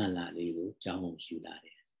banana lily John July.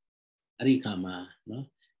 Arikama, no,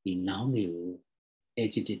 in now new.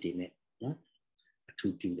 Agitated it, no?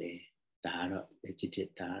 To do the Dara,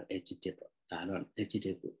 agitated, Dara,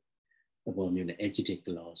 agitated. About me, the agitated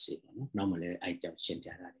clause, normally I just change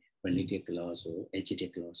that. Related clause or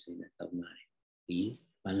agitated clause in the Tomai. The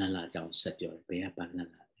banana down set your bear banana,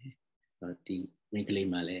 or the Minkly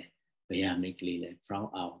Malay, bear Minkly from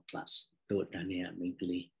our class, to Dania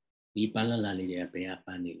Minkly. The banana bear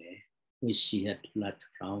panile, which she had plucked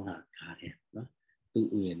from her garden, no? To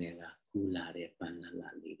Uyanega. Kulare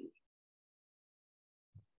banana lady.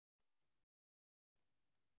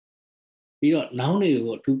 Now they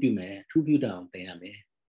go to down there.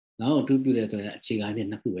 Now to do that,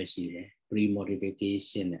 Chigabi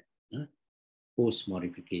pre-modification,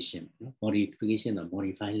 post-modification, modification or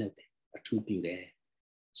modify like that. To do there.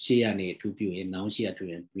 She are to do now she are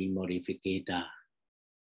to pre-modificator.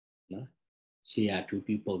 She are two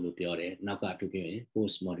people look your now got to be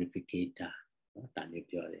post-modificator.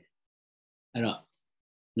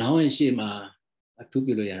 Now in Shima, a two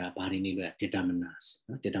billion body determinants,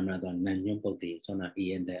 determinant on Nyunt body, so not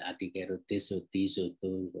in the article this or these or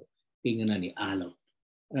those, being any aloe,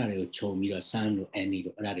 radio show me or sound or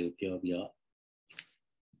any radio pure your.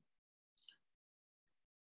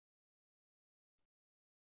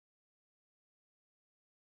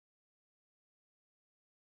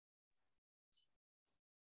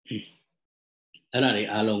 Arari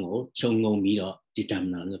alongo, chongo miro,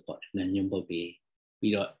 determinant of Nyunt body,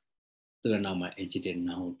 we got to now my agitated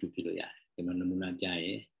now to Piloya, the Manamuna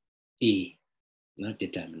Jay, E, not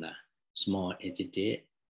determiner, small agitated,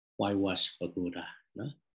 whitewash pagoda,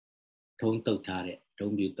 no? Don't totare,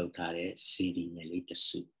 don't be totare, seeding a little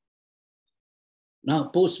soup. Now,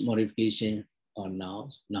 post modification or now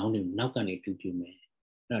can it to you me.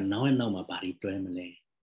 Now I know my body to Emily,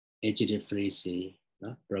 agitated phrase,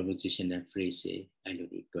 no? Proposition and phrase, I do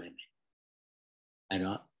it to Emily. I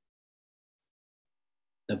know.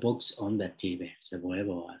 The books on the table,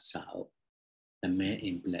 survival sao, the man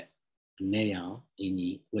in black, now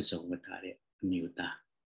in whistle with Nyunt.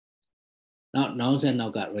 Now then now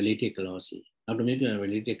got related clause. Now to make a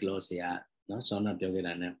related clause, no son of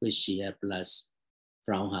Yogan, which she had plus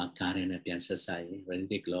from her garden and society,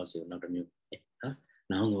 related clause, not a new.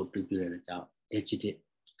 Now go to period out, agitated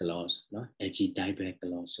clause, no, agitated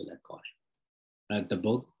clause, so that call it. Like the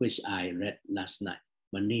book which I read last night,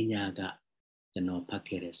 Maninya got.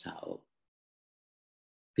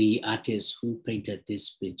 The artist who painted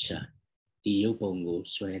this picture, the Yobongo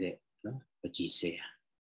sweated, no, but she say,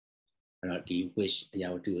 the wish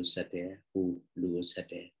Yautu set there, who Lou set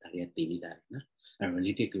there, that yet TV that, a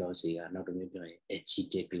related clause, not to make a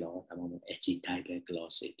cheated law, a moment, a cheat type of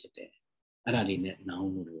clause there. I don't now,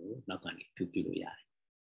 not going to people.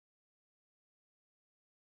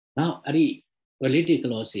 Now, Ari, related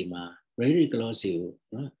clause, related clause,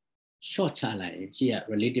 short challenge, she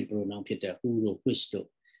related pronoun Peter who wish to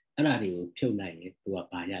Aradio pure night to a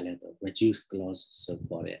paya level, reduce clause so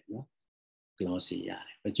for it, no? Glossy,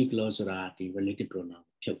 reduce clause or the related pronoun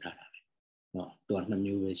pure. No, don't know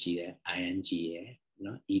new she ing,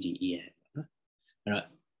 no, ede.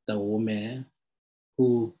 The woman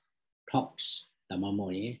who talks, the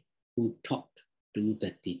mammoy who talked to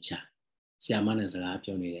the teacher. Siaman is a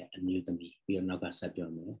lapionate and knew to me. We are not a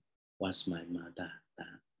sapione, was my mother.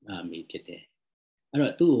 Me pity. I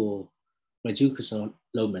don't do what you could so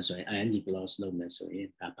low measure, ing plus low measure,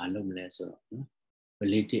 palom lesser,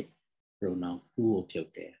 related pronoun who appeared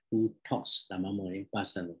there, who talks the memory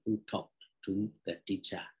person who talked to the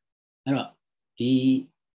teacher. I don't the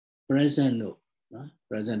present no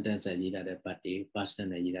present tense ရေးထားတဲ့ part တွေ past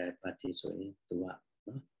tense ရေးထားတဲ့ part တွေဆိုရင်သူက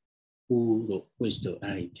နော် who တို့ which တို့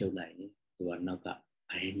အဲ့ဒီဖြုတ်လိုက်ရင်သူကနောက်က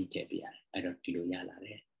ing ထည့်ပြရတယ်အဲ့တော့ဒီလိုရလာတ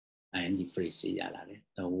ယ် ing phrase ရလာတယ်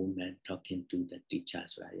the woman talking to the teacher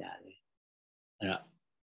ဆိုတာရတယ်အဲ့တော့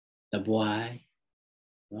the boy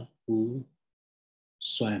နော် who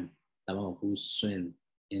swam ဒါမှမဟုတ် who swim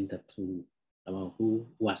in the pool ဒါမှမဟုတ်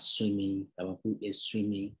who was swimming ဒါမှမဟုတ် who is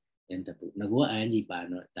swimming in the pool ငါက ing ပါ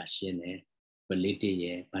တော့ဒါရှင်းတယ် related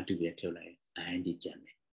ရဲ့ ဘာတူရဲ့ဖြုတ်လိုက် ing ကျန်တ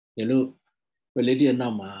ယ်ဒီလို related နော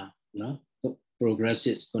က်မှာနော်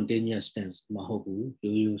progressive continuous tense မဟုတ်ဘူး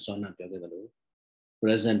ရိုးရိုးစောနာပြောခဲ့သလို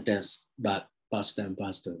present tense but past tense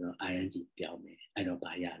past တော့ ing ပြောင်းမယ်အဲ့တော့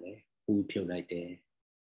ဘာရလဲ who ဖြုတ်လိုက်တယ်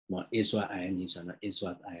မ is what ing ဆိုတော့ is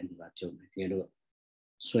what ing ပါဖြုတ်မယ်ဒီလို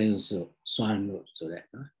swim ဆို swan လို့ဆိုတဲ့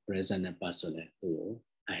နော် present နဲ့ past ဆိုလဲသူ့ကို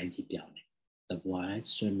ing ပြောင်းတယ် the boy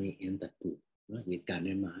swimming in the pool နော်ရေကန်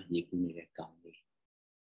ထဲမှာရေကူးနေတဲ့ကောင်လေး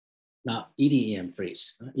now EDM phrase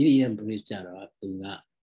နော် EDM phrase ကြတော့သူကနော်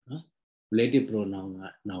relative pronoun က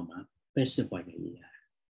နောက်မှာ passive voice နဲ့ရေးရတယ်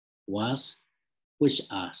was which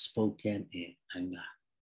are spoken in anger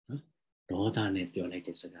နော်ဒေါသနဲ့ပြောလိုက်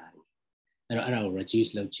တဲ့စကားတွေအဲ့တော့အဲ့ဒါကို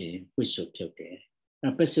reduce လုပ်ခြင်း which ကိုဖြုတ်တယ်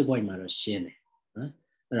အဲ့ passive voice မှာတော့ရှင်းတယ်နော်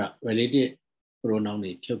အဲ့တော့ relative pronoun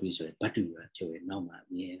တွေဖြုတ်ပြီးဆိုရင် but တူရဖြုတ်ရင်နောက်မှာ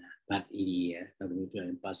မြင်တာ but EDM နောက်တစ်မျိုးပြောရ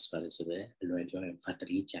င် past participle ဆိုတဲ့အလွယ်ပြောရင် verb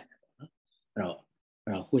 3ကျန်တယ်ပေါ့နော်အဲ့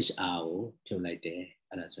တော့ which are ကိုဖြုတ်လိုက်တယ်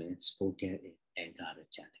အဲ့ဒါဆိုရင် spoken in anger လို့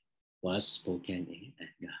ကျန်တယ် was spoken in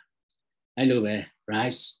anger အဲ့လိုပဲ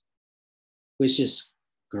rice which is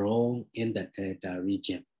grown in the delta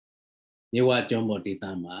region မြေဝကျွန်းပေါ်ဒေသ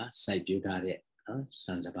မှာစိုက်ပျိုးထားတဲ့နော်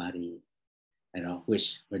စံစပါးတွေအဲ့တော့ which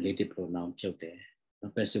related pronoun ဖြုတ်တယ်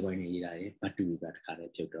နော် passive voice နဲ့ရေးတာရေ but တူကတခါတ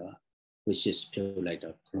ည်းဖြုတ်တော့ which is ဖြုတ်လိုက်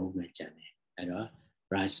တော့ grow ပဲကျန်တယ်အဲ့တော့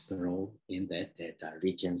rice grow in the delta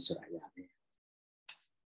region ဆိုတာရတယ်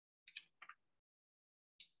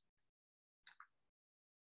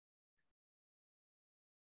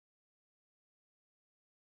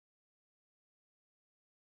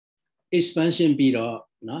expansion ပြီးတော့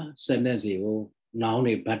เนาะ sentence တွေကို noun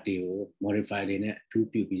တွေ verb တွေကို modify တွေနဲ့အထူး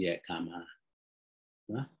ပြုပြီးတဲ့အခါမှာ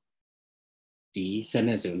เนาะဒီ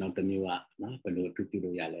sentence ကိုနောက်တစ်မျိုးอ่ะเนาะဘယ်လိုအထူးပြု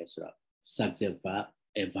လို့ရလဲဆိုတော့ subject verb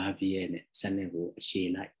adverb နဲ့ sentence ကိုအရှည်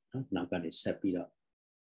လိုက်เนาะနောက်ကနေဆက်ပြီးတော့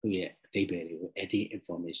သူ့ရဲ့အဓိပ္ပာယ်တွေကို adding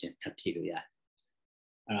information ထပ်ဖြည့်လို့ရတယ်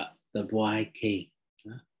အဲ့တော့ the boy came เ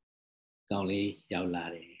นาะကောင်လေးရောက်လာ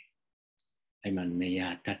တယ်အဲ့မှာနေရာ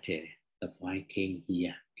ထပ်ထည့်တယ် the boy came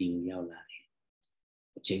here ဒီရောက်လာတယ်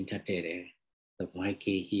အချိန်ထပ်တဲ့တယ် the boy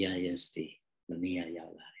came here yesterday မနေ့ကရော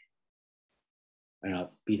က်လာတယ်အဲ့တော့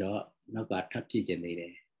ပြီးတော့နောက်ကထပ်ပြည့်ကျင်နေတ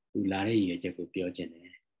ယ်သူလာတဲ့ရည်ရွယ်ချက်ကိုပြောချင်တ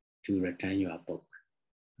ယ် to return your book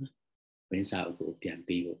ဝင်းစာအုပ်ကိုပြန်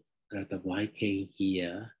ပေးဖို့အဲ့တော့ the boy came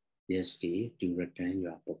here yesterday to return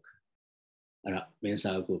your book အဲ့တော့ဝင်းစာ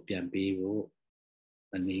အုပ်ကိုပြန်ပေးဖို့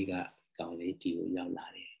မနေ့ကကောင်လေးဒီကိုရောက်လာ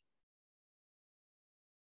တယ်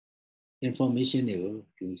information တွေကို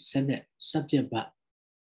ဒီ subject verb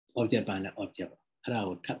object verb နဲ့ object အဲ့ဒါ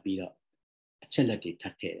ကိုထပ်ပြီးတော့အချက်လက်တွေထ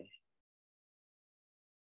ပ်ထည့်တယ်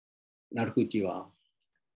နောက်တစ်ခုကြည့်အောင်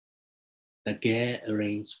the girl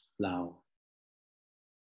arranged flower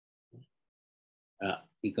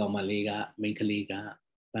ဒီကောင်မလေးကမိန်းကလေးက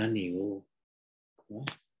ပန်းတွေကိုနော်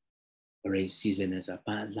arrange season နဲ့ဆိုပ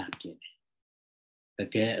န်းအလှပြင်တယ် the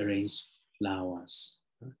girl arranged flowers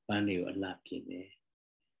ပန်းတွေကိုအလှပြင်တယ်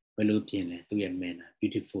ဘယ်လိုပြင်လဲသူရဲ့ manner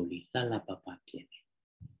beautifully လှလှပပပြင်တယ်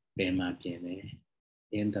ဘယ်မှာပြင်လဲ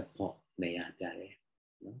in the pot နေရာပြတယ်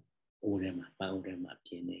နော်အိုးထဲမှာပန်းအိုးထဲမှာ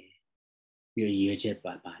ပြင်တယ်ပြီးရွေးချက်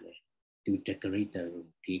ပါလေ to decorate the room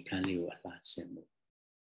ဒီခန်းလေးကိုအလှဆင်ဖို့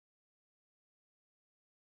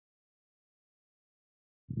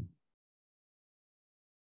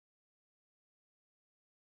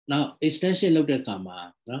နောက် extension လုပ်တဲ့အခါမှာ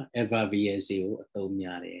နော် adverbial ကိုအသုံး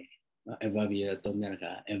များတယ်နော် adverbial အသုံးများတဲ့အ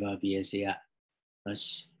ခါ adverbial ကနော်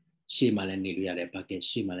ရှေ့မှာလည်းနေလို့ရတယ် bucket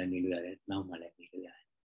ရှေ့မှာလည်းနေလို့ရတယ်နောက်မှာလည်းနေလို့ရတယ်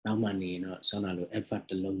နောက်မှနေရင်တော့ဆောင်းတာလို့ adverb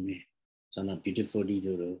တစ်လုံးနဲ့ဆောင်းတာ beautifully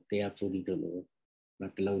တို့ carefully တို့လို့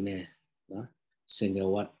နော်တစ်လုံးနဲ့နော် single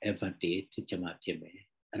word adverb တွေဖြစ်ချင်မှဖြစ်မယ်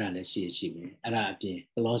အဲ့ဒါလည်းရှိမယ်အဲ့ဒါအပြင်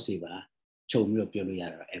clause တွေပါခြုံပြီးတော့ပြောလို့ရ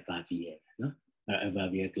တာ adverbial နော်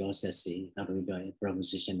adverbial clauses တွေနောက်တစ်ခုပြောရင်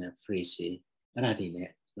prepositional phrase တွေအဲ့ဒါတွေနဲ့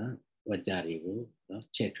နော်ဝါကြတွေကိုနော်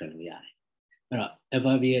ချက်ထွင်လို့ရတယ်အဲ့တော့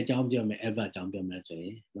adverbial အကြောင်းပြောမယ် adverb အကြောင်းပြောမယ်ဆိုရ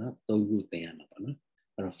င်နော်သုံးခုသင်ရမှာပေါ့နော်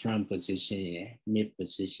အဲ့တော့ front position ရယ် mid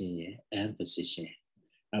position ရယ် end position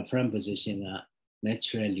front position က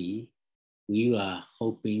naturally we are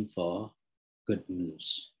hoping for good news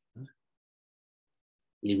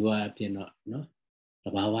ဒီဘောအဖြစ်တော့နော်တ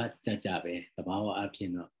ဘာဝကြပဲတဘာဝအဖြစ်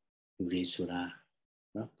တော့လူတွေဆိုတာ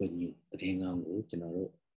no good new ringangu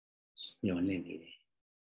general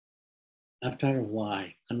after a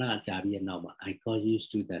while kana jabi now I got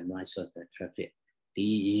used to the noise of the traffic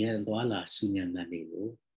the and wala sunyan na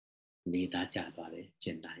nigo nita jabare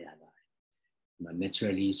chendaya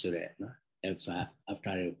naturally so that no after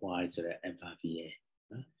a while so that FVA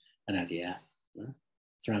no anadia no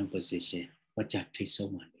front position what take so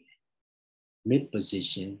many mid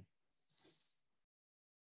position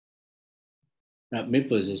mid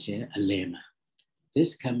position a lema.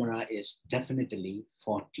 This camera is definitely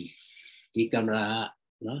 40. The camera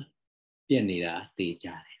no pianira the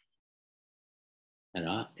jare. And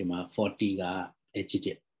no 40 ga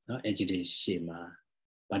edit no edit shema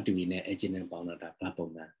but we ne edit and bound that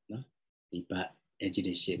babonga no the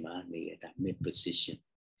edit shema negative mid position.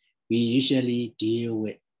 We usually deal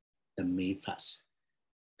with the May first.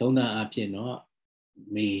 Don't up you know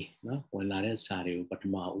May no when la sari but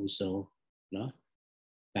ma also no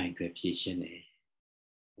bank reputation.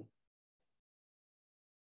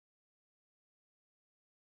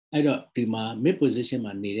 I don't do my mid position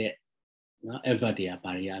man needed no ever the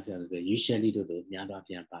barrier usually do the Nyanda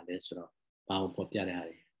Pian Palace or power popular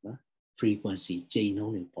no frequency chain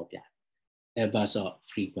only popular. Ever saw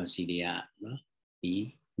frequency there no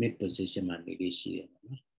the mid position man needed she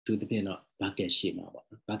to the pin of bucket shima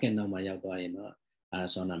bucket no my yago no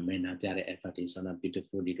as on a man up there effort is on a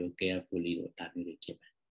beautiful little careful little tiny keep.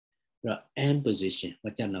 And position,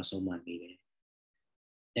 what you know so money.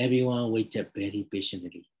 Everyone waited very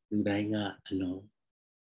patiently. Udanga alone,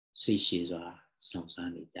 species are some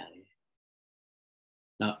sunny day.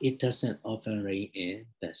 Now it doesn't often rain in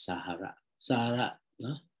the Sahara. Sahara,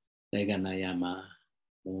 no, Leganayama,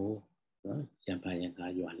 no,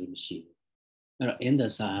 Yampayaka, you are machine. In the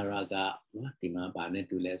Sahara, no, Tima Banet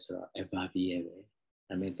to less or FRBA.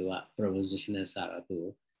 I mean to a propositional Sahara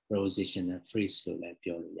to propositional free school like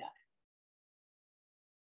pure.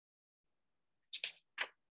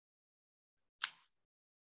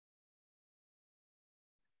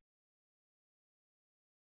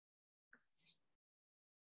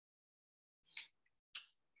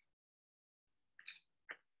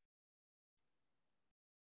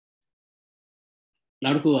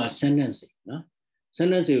 Now to a sentence, no?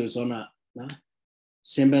 Sentence is on a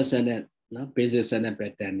simple sentence, no? Basic sentence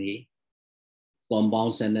pattern,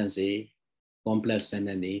 compound sentence, complex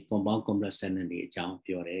sentence, compound complex sentence,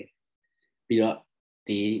 pure.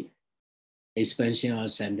 The expansion of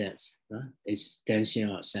sentence, no? Extension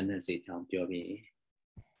of sentence, pure.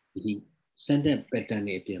 The sentence pattern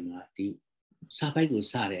is the Sabago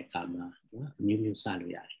Sare Kama, new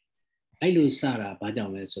Saria. I lose Sarah by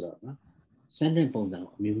down as well. Sentence bone down,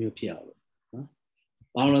 Miu Piao.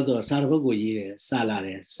 All of those Sarabago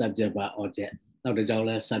salary, subject by object, not the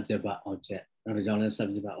jolly subject by object, not the jolly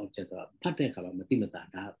subject by object, Patekala,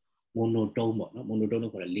 Matimata,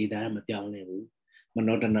 monotone for a leader, Matian,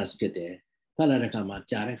 monotonous pit, Palanakama,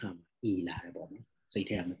 Jarakama, Ela, say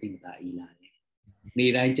Matimata, Ela.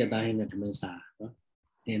 Need I jetta in the Tamasa,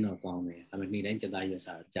 no comment. I mean, need I jetta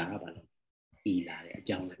yourself, Jarabalo, Ela, a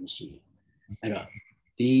young machine.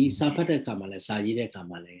 The Sapate Kamale, Sayide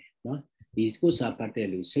Kamale, no? These good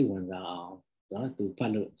Sapate, say one out to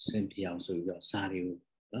Palo Sempiao, so you got Sario,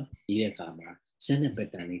 no? Ida Kama, send a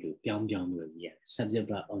petani to Pyong Pyong, subject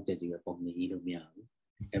by object upon the Ido Miao,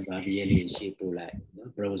 ever really shape like,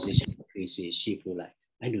 proposition increases shape like.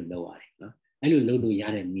 I don't know why, no? I don't know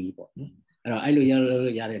Yara me, I know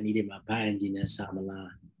Yara needed my by engineer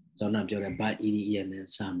Samala, so now you're a bad Idian and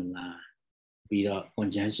Samala. We got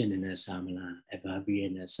conjunction in a Samala, FRB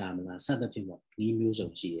in a Samala, Southern people, new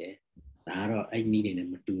music. I needed a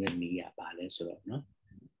mature media balance or no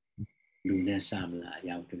Luna Samala,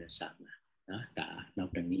 Yautuna Samala,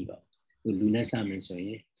 not the Nibo. Luna Salmon, so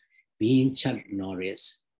being Chuck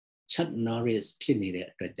Norris pinning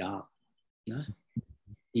the job.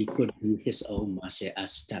 He could do his own martial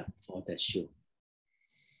arts stuff for the show.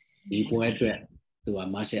 He went to a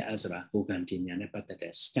martial arts who can be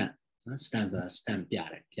a stunt. Stand the stamp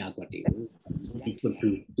Piagoti. He could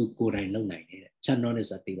do good and long night. Channel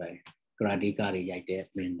is at the way. Gradicari Yate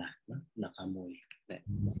Mena, Nakamui.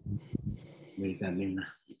 Mina,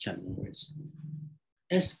 Channel is.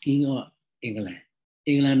 As King of England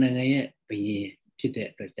and I be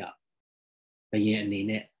pitted the job. By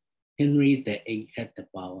Henry VIII had the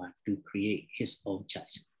power to create his own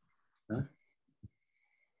church.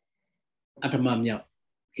 Atamamya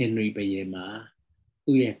Henry Bayema.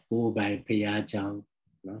 We go by Payajang,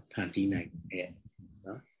 no, 29,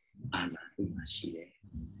 no, Anna, Machine.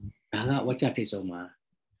 Nanga, what that is Oma,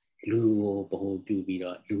 Blue, Boho,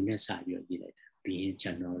 Dubida, Luna Sabio, being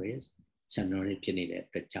January, Pinid,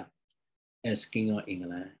 the chap. as king of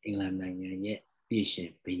England yet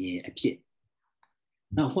patient being a pit.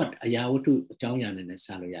 Now what a yaw to Jongan and a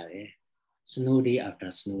salary? Snow day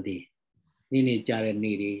after snow day. Nini Jara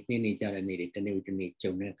needy, and they would need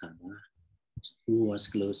Jonah Kama, who was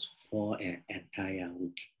closed for an entire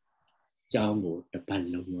week. Jambo, the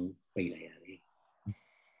Palomon, Bailey.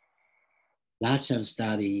 Last and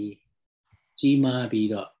study, Jima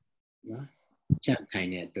Bido, Chan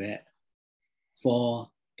kind of for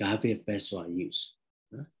Gavi best one use.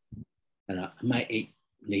 And my egg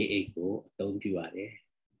lay egg go, don't you are there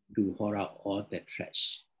to haul out all the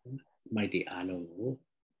trash. Mighty Alo,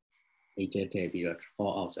 a get a bit of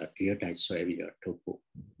 4 hours of clear diet so every day to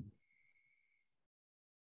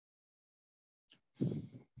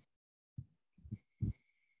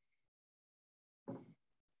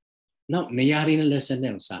Now, Nayarin lesson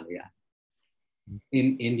in Salia.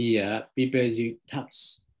 In India, people use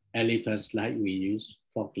trucks, elephants like we use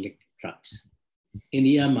forklift trucks.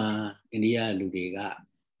 India Ludega,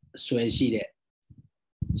 Swayze that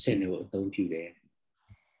Senegal don't you there.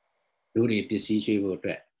 Do the decision will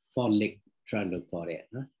forklift truck to call it.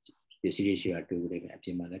 The situation are doing it,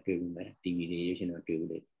 deviation or do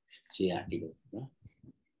it. See, I do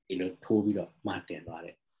it. Told of Martin about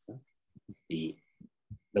it. The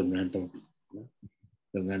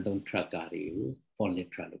Longanton truck are you,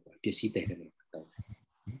 forklift truck, you see that.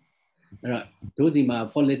 Those in my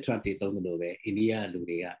forklift truck, they don't know where India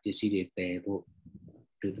Ludega, you see the table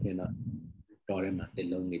to the Dorema, the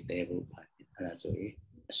lonely table. So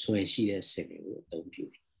I see that Senegal don't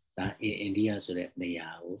you. That in India, so that they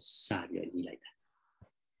are Sadia like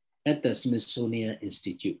that. At the Smithsonian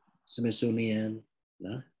Institute, Smithsonian,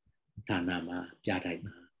 Tanama,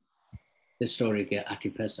 Yadaima, historical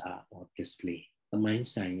artifacts are on display. The mine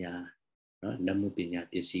sign, Lamupinya,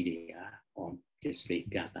 Pisidia on display.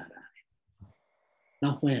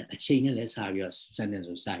 Now, when a chain let's have your sentence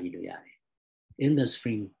of Sahi in the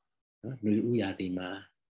spring, Nuyadima,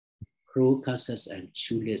 crocuses and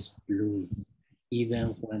tulips bloom. Even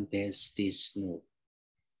when there's still snow.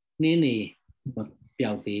 Nini,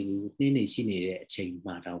 Nini, she needed a chain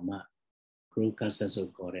madama. Crocuses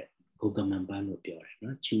of got it, Kogamambano pure,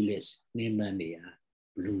 not tulips, Nemania,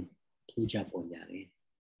 bloom, Puja Ponyari.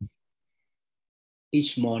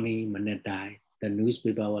 Each morning, Manadai, the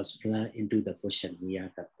newspaper was flung into the cushion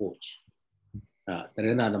near the porch. The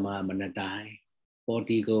Renadama Manadai,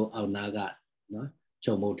 Portigo, Aunaga,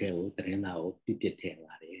 Chomotel, Trenao, Pipitel.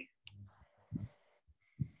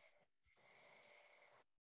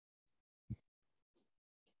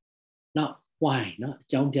 Now, why not?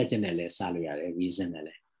 John Piajanelle, Saluare, reason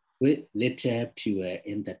with little pure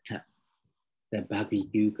in the tub, the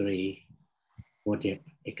barbecue gray, water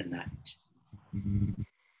ignite.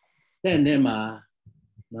 Then Nema,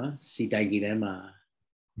 Sitagirema,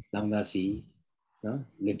 Langasi,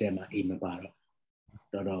 Litema Imabaro,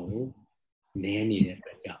 Dodo, Nanny,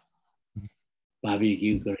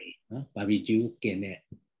 barbecue gray, barbecue can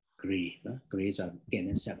gray, grays on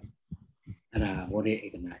can 7. And water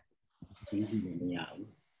ignite.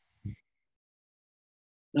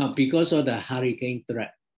 Now, because of the hurricane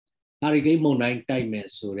threat, hurricane Monai time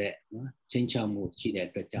so that change out see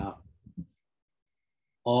that the job.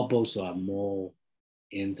 All boats are more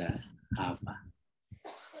in the harbor.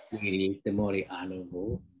 We the more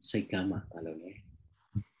alogo, Saikama alone,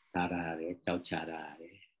 Tarare, Tauchara,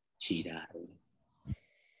 Chida.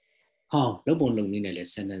 How the one in a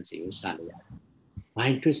sentence you salia. My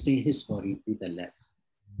interesting history to the left.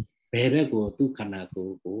 Bebe go to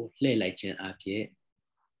Kanako go, lay like an arcade.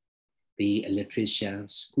 The electrician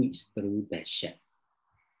squeezed through the shed.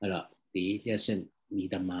 The lesson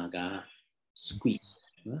Midamaga squeeze.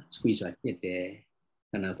 Squeeze right there.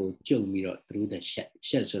 Kanako joe mirror through the shed.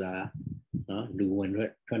 Shed sura,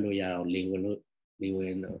 Luan Traloya, Lewan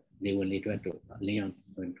later to Leon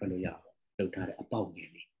when Traloya, Dotare about me.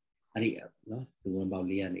 Aria, no, to about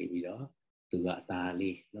Leon Evido, to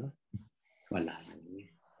Gatali, no,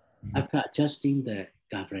 after adjusting the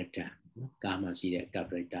carburetor, Gamma see the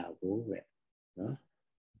carburetor over,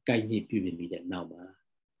 kindly me that now,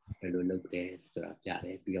 look there,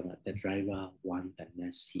 the driver want the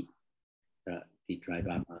next heat. The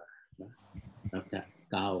driver, after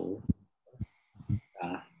cow,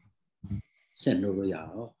 send over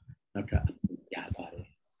y'all, after Yabari.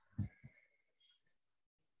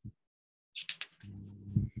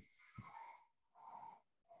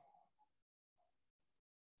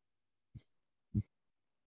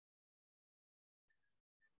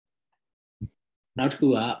 Not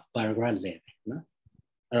who are paragraph level.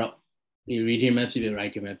 You read him up to the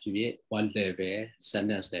write him up to the one level,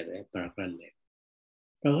 sentence level, paragraph level.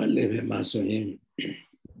 Paragraph level, Masonim.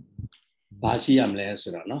 Bashiyam le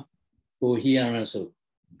sura no. Coherence so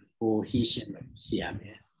cohesion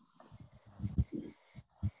shiyame.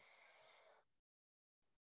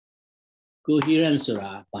 Coherence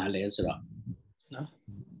sura bale sura no.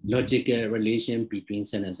 Logical relation between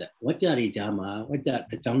sentences. What jari jama, what jar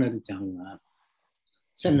the jangna the janga.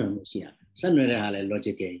 Sentence shiyame. Sentence hale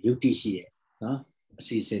logical yukti shiye no.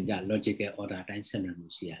 Season ja logical order time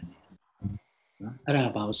sentence shiyame. No. Ara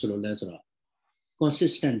ba sura le sura.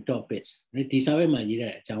 Consistent topics. Di sawe ma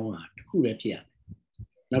yire jangwa ku le phiyame.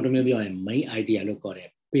 Now to maybe main idea look at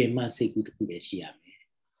it. Pema seku to kude shiyame.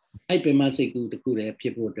 I pema seku to kude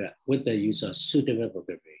people with the use of suitable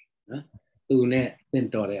vocabulary. Une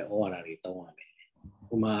tentore orari tawame.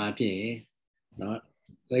 Uma pie no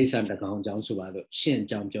Laisan the Kong Jang Suba, Shen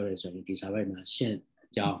Jang Jores on the Savana, Shen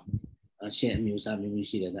Jang, Shen Musa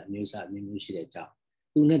Mimushi that Musa Mimushi the Jang.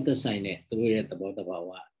 Do not the sign it to read about the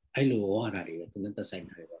Bawa. I know orari to not the sign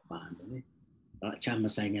her band. Chama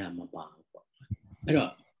sign am about. I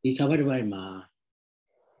don't. This however my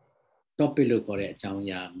topic look for it. Jang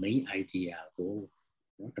main idea go.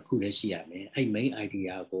 The coolest me. I main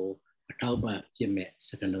idea go. A tauba Jimmy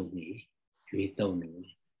Sakaloni. We don't know.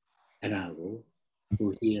 And I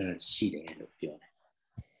go here and see the end of your.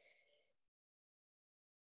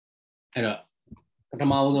 I don't. But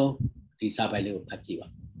I'm all these are by little Pachiva.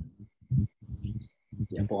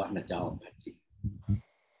 Yeah, born a job Pachi.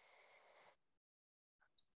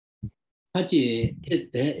 Pachi,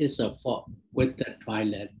 if there is a fault with the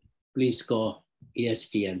toilet, please call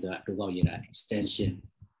EST and the extension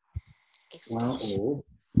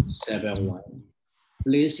 1071.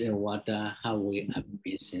 Place in water halfway up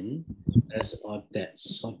basin. That's all that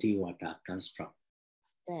salty water comes from.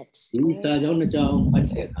 That's These are the job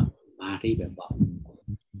Pachi.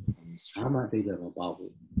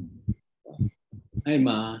 I'm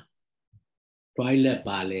a toilet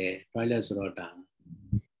ballet, toilet rota.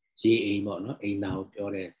 G. A. No, a now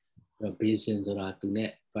pure basin sura to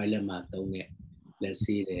net, toilet matone. Let's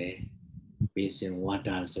see the basin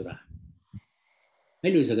water sura. I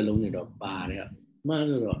lose a lonely dog bar.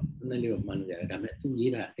 Mother, only of Manu, I met to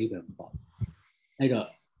either even pop. I don't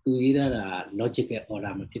do either a logical or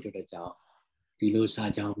I'm a pit of the job. You know,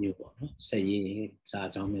 Sajam, you say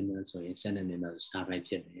Sajam members or Senate members, Sarai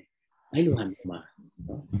Pimmy. I know Hamma,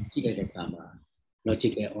 Chica Kama,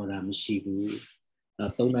 logical or I'm Shibu,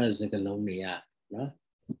 not Tona is like a lonely, no?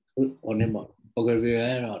 On him,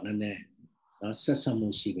 Ogre or Nane, not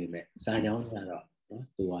Sassamu Shibi, Sajam,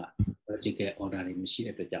 to a logical or I'm machine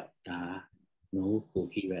at the job. No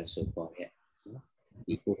coherence so for it.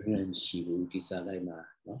 The coherence Shibu, Tisalema,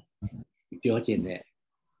 no? If you're in there.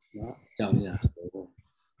 No, China, who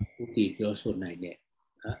also nine it,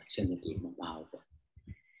 Chenity Mabao.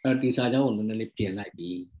 These are only like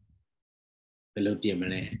the fellow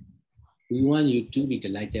Piamane. We want you to be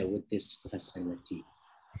delighted with this facility.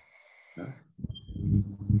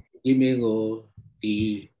 You may go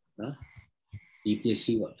the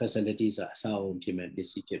EPC facilities are sound payment,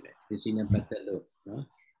 this is in a better look.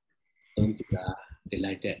 Don't be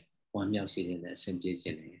delighted. One young citizen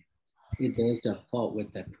assembly. If there is a fault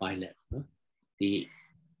with the toilet, the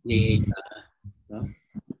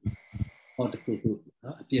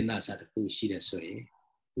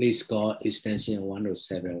please call extension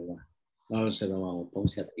 1071. 1071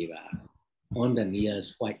 post on the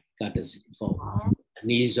nearest white courtesy phone.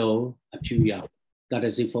 Nizo, a few young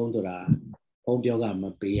courtesy phone to the home yoga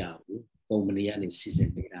mapia, Omanian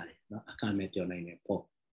season data. I can't make your name a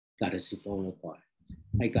courtesy phone.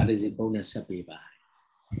 I courtesy phone as a paper.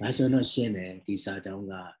 As you're not sharing, these are down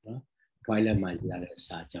toilet my yard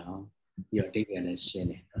Sajam, you're taking a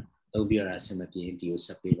sharing. Don't be a cemetery into your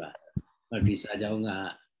paper. But these are down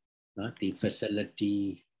the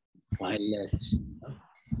facility, toilet,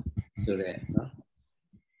 so that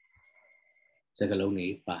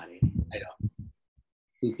Sagaloni party. I don't.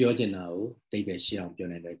 To Georgia now, take a share of your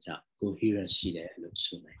job. Coherence she there looks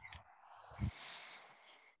soon.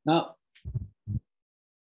 Now,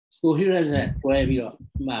 coherence at where we are,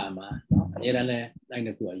 Mama, Erale, I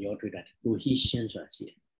know your that cohesion was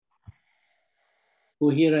here.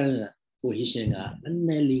 Coherence, cohesion are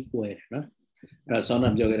nearly quiet, no? Some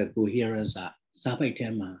of your coherence are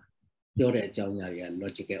Sapitema, your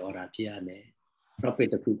logical or a piano,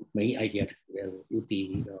 profit the main idea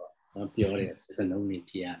Uti or pure only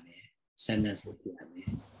piano, sentence piano.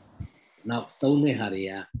 Now, only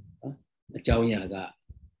Haria, a Jauyaga,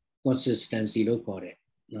 consistency look for it.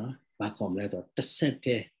 No, back home letter. The set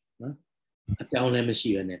no, a down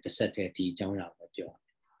machine at the set tea down out of your.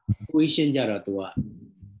 We send Jara to a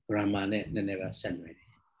grammar net never send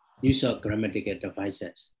use of grammatical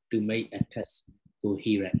devices to make a test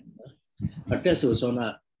coherent. တက်ဆိုဆို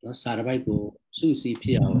တော့စာတစ်ပိုက်ကိုစုစည်းဖြ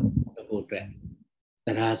စ်အောင်လုပ်ဖို့အတွက်တ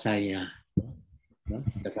ရားဆိုင်ရာနော်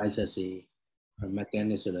devices စီ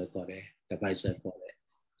mechanic ဆိုတော့ခေါ်တယ် devices ခေါ်တယ်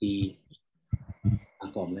ဒီအ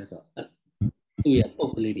ကောင်လဲဆိုတော့သူ့ရဲ့ပုံ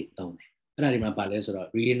ကလေးတွေတောင်းတယ်အဲ့ဒါတွေမှာပါလဲဆိုတော့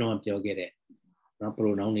reading တော့ပြောခဲ့တဲ့နော်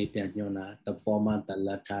pronoun တွေပြန်ညွှန်းတာ the former the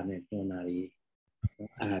latter နဲ့ညွှန်းတာတွေ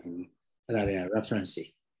အဲ့ဒါတွေက reference တွေ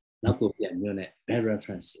နောက်ကိုပြန်ညွှန်းတဲ့ bad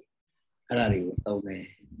reference တွေအဲ့ဒါတွေကိုတောင်းတယ်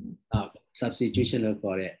နောက် substitution လို့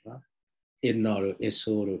ခေါ်တဲ့နော် ignore တို့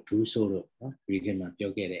iso တို့ do so တို့နော် reading မှာ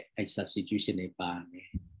ပြောခဲ့တဲ့အဲ့ substitution တွေပါမယ်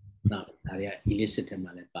နောက်ဒါတွေက illicit ထဲ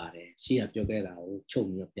မှာလည်းပါတယ်ရှေ့ကပြောခဲ့တာကိုချုပ်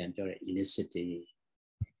ပြီးတော့ပြန်ပြောတဲ့ illicit တွေ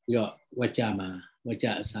ပြီးတော့ဝကြ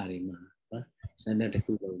အစာတွေမှာနော် sentence တစ်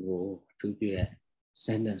ခုလုံးကိုအထူးပြုတဲ့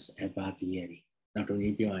sentence adverbial တွေနောက်တစ်န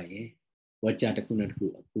ည်းပြောရရင်ဝကြတစ်ခုနဲ့တစ်ခု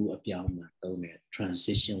အပြောင်းမှာသုံးတဲ့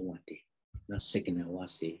transition word တွေနော် signal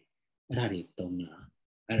word တွေအဲ့ဒါတွေသုံးတာ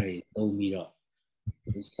အဲ့ဒါတွေသုံးပြီးတော့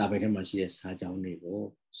စာပေထဲမှာရှိတဲ့စာကြောင်းတွေကို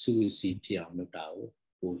စုစည်းဖြစ်အောင်လုပ်တာ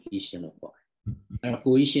ကို cohesion လို့ခေါ်တယ်အဲ့တော့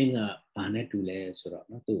cohesion ကဘာနဲ့တူလဲဆိုတော့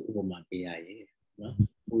နော်သူဥပမာပေးရရင်နော်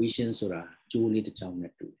cohesion ဆိုတာကျိုးလေးတစ်ချောင်း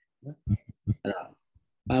နဲ့တူတယ်နော်အဲ့တော့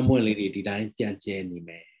ပန်းပွင့်လေးတွေဒီတိုင်းပြန်ကျဲနေမ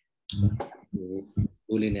ယ်ဟို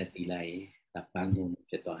ကျိုးလေးနဲ့တီးလိုက်ရင်ဒါပန်းကုန်း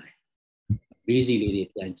ဖြစ်သွားတယ် breezy လေးတွေ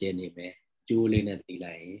ပြန်ကျဲနေမယ်ကျိုးလေးနဲ့တီး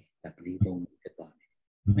လိုက်ရင်ဒါ breeze ကုန်းဖြစ်သွားတယ်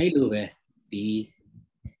အဲ့လိုပဲဒီ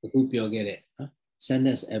အခုပြောခဲ့တဲ့နော်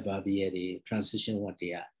sentence adverbial တွေ transition word တွေ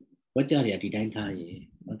ကဝကြတွေကဒီတိုင်းထားရင်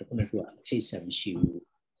နော်တစ်ခုနဲ့တစ်ခုအခြေဆက်မရှိဘူး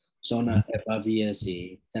စောနာ adverbial တွေ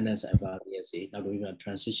sentence adverbial တွေနောက်ပြီးတော့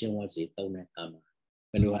transition word တွေသုံးတဲ့အခါမှာ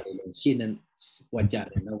ဘယ်လိုဟာတွေလဲရှင်းတဲ့ဝကြ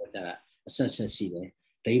တယ်နောက်ဝကြတာအဆက်ဆက်ရှိတယ်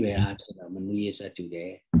အဓိပ္ပာယ်အားဖြင့်တော့မနူးရေးဆက်တူတ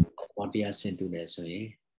ယ်ဘောတရားဆင်တူတယ်ဆိုရင်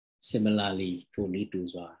similarly ထိုနည်းတူ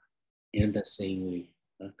စွာ in the same way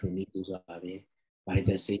နော်ထိုနည်းတူစွာပဲ by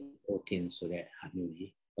the same token ဆိုတဲ့ဟာမျိုး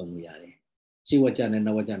ကြီးသုံးလို့ရတယ်ရှင်းဝကြနဲ့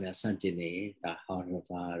နောက်ဝကြနဲ့ဆန့်ကျင်နေဒါ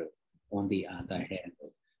however တို့ on the other hand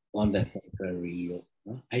တို့ on the contrary တို့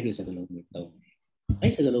နော်အဲ့ဒီစကားလုံးတွေသုံးတယ်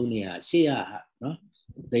အဲ့ဒီစကားလုံးတွေကရှေ့ကနော်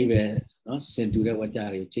အဓိပ္ပာယ်နော်ဆင်တူတဲ့ဝကြ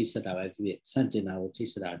တွေကိုချိတ်ဆက်တာပဲဖြစ်ဖြစ်ဆန့်ကျင်တာကိုချိတ်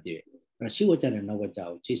ဆက်တာဖြစ်ဖြစ်အဲ့တော့ရှေ့ဝကြနဲ့နောက်ဝကြ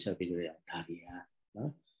ကိုချိတ်ဆက်ပြီးလို့ရအောင်ဒါတွေက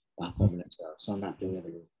နော်ဘာခေါ်မလဲဆိုတော့ဆောင်းနာပြောရတ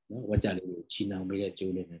ယ်လို့နော်ဝကြလေးကိုချီနှောင်ပေးတဲ့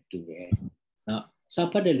ကျိုးလေးနဲ့တူတယ်နော်စာ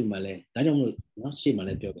ဖတ်တဲ့လူမှလည်းဒါကြောင့်မို့နော်ရှေ့မှာလ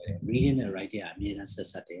ည်းပြောခဲ့တယ် reading နဲ့ writing ကအမြဲတမ်းဆက်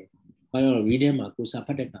ဆက်တယ်ဘာလို့လဲ reading မှာကိုစာဖ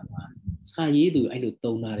တ်တဲ့အခါမှာစာရေးသူအဲ့လို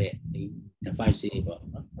သုံးထားတဲ့ဒီ device တွေပေါ့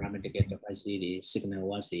နော် grammatical device တွေ signal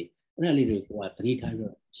words တွေအဲ့ဒါလေးတွေကိုကသတိထားပြီး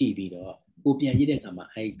တော့ကြည့်ပြီးတော့ကိုပြန်ရေးတဲ့အခါမှာ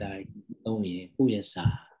အဲ့တိုင်းသုံးရင်ကိုယ့်ရဲ့စာ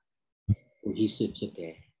cohesive ဖြစ်တ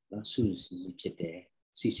ယ်နော်စုစည်းဖြစ်တယ်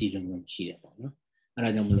စီစီလုံးလုံးရှိတယ်ပေါ့နော်အဲ့ဒါ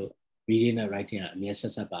ကြောင့်မလို့ reading နဲ့ writing ကအမြဲဆ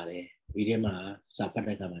က်ဆက်ပါတယ် reading မှာစာဖတ်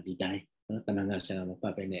တဲ့အခါမှာဒီတိုင်းနော်တဏ္ဍာငါဆရာမဖ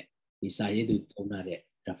တ်ပဲနဲ့ဒီစာရေးသူသုံးထားတဲ့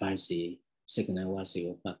device တွေ signal words တွေ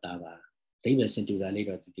ကိုမှတ်သားပါအဓိပ္ပာယ်စင်တူတာလေး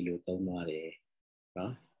တော့ဒီလိုသုံးသွားတယ်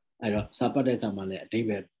နော်အဲ့တော့စာပတ်တဲ့အခါမှာလည်းအဓိပ္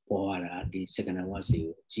ပာယ်ပေါ်ရတာဒီ signal words တွေ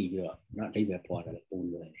ကိုကြည့်ပြီးတော့နော်အဓိပ္ပာယ်ပေါ်တာလည်းပုံ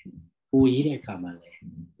လွယ်တယ်ကိုရေးတဲ့အခါမှာလည်း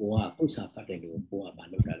ကိုကပုစာဖတ်တဲ့လူကိုကဘာ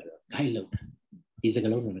လုပ်တာလဲတော့ guide လုပ်တာဒီစ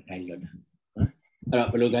ကားလုံးတွေ guide လုပ်တာနော်အဲ့တော့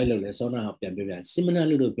ဘယ်လို guide လုပ်လဲစောနာပြန်ပြောပြ similar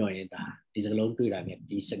လို့ပြောရင်ဒါဒီစကားလုံးတွေ့တာနဲ့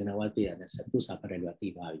ဒီ signal word တွေ့တာနဲ့ပုစာဖတ်တဲ့လူကသိ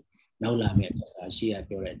သွားပြီနောက်လာမယ့်ရှေ့က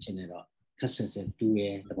ပြောတဲ့အချင်းတွေတော့ခက်ဆင်ဆင်တူတ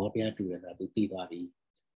ယ်သဘောတရားတူတယ်ဆိုတာသူသိသွားပြီ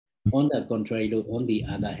on the contrary လို့ on the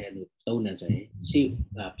other hand လို့သုံးတယ်ဆိုရင်ရှေ့က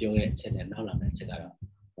ပြောတဲ့အချက်နဲ့နောက်လာမယ့်အချက်ကတော့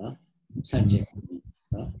နော်ဆန့်ကျင်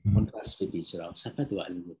နော် contrast ဖြစ်ပြီးဆိုတော့စပတ်သူက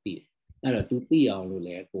အဲ့လိုသိတယ်အဲ့တော့သူသိအောင်လို့လ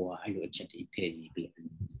ည်းကိုကအဲ့လိုအချက်တွေထည့်ရေးပြီး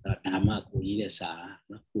ဒါမှကိုရေးတဲ့စာ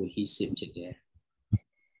နော် cohesive ဖြစ်တယ်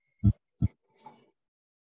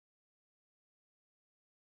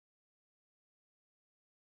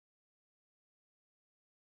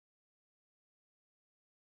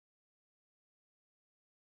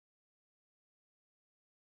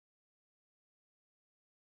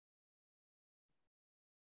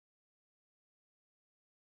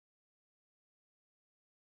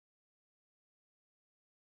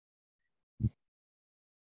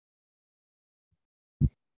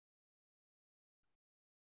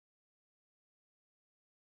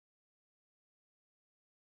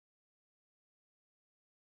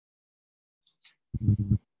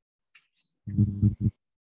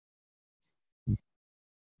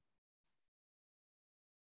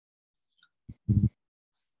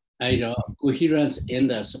အဲ့တော့ coherence in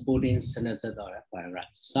the supporting sentence တော့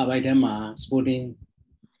paragraph စာပိုက်ထဲမှာ supporting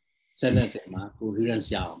sentence မှာ coherence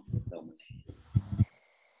ရအောင်လုပ်မယ်အဲ့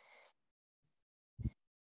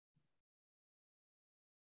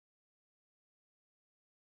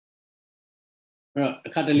တော့အ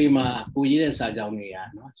ခါတလေမှာကိုရေးတဲ့စာကြောင်းတွေက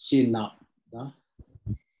နော်ရှင်းနောက်နော်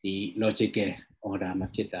ဒီ logical order မှာ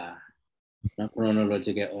ဖြစ်တာ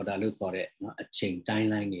chronological order လို့ခေါ်တဲ့เนาะအချိန်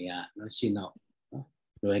timeline တွေကเนาะရှင်းတော့เนาะ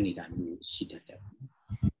လွဲနေတာမျိုးရှိတတ်တယ်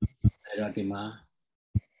အဲ့တော့ဒီမှာ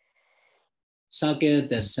circle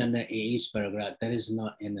the sentence in each paragraph that is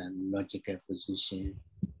not in a logical position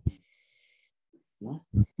เนาะ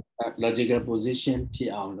logical position ဖြ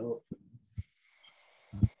စ်အောင်လို့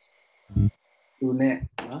သူနဲ့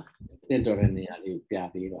เนาะတက်တော်တဲ့နေရာလေးကိုပြ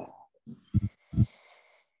ပေးပါ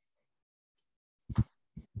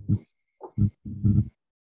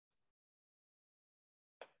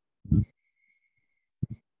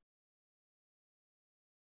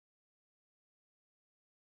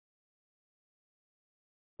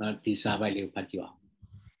ဒီစာပိုက်လေးကိုဖတ်ကြည့်အောင်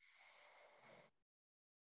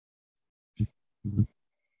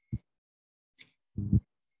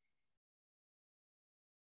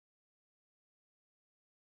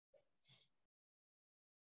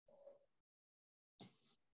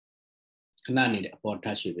ခဏနေတဲ့အပေါ်ထ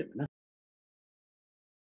ပ်ရွှေ့ပြမယ်နော်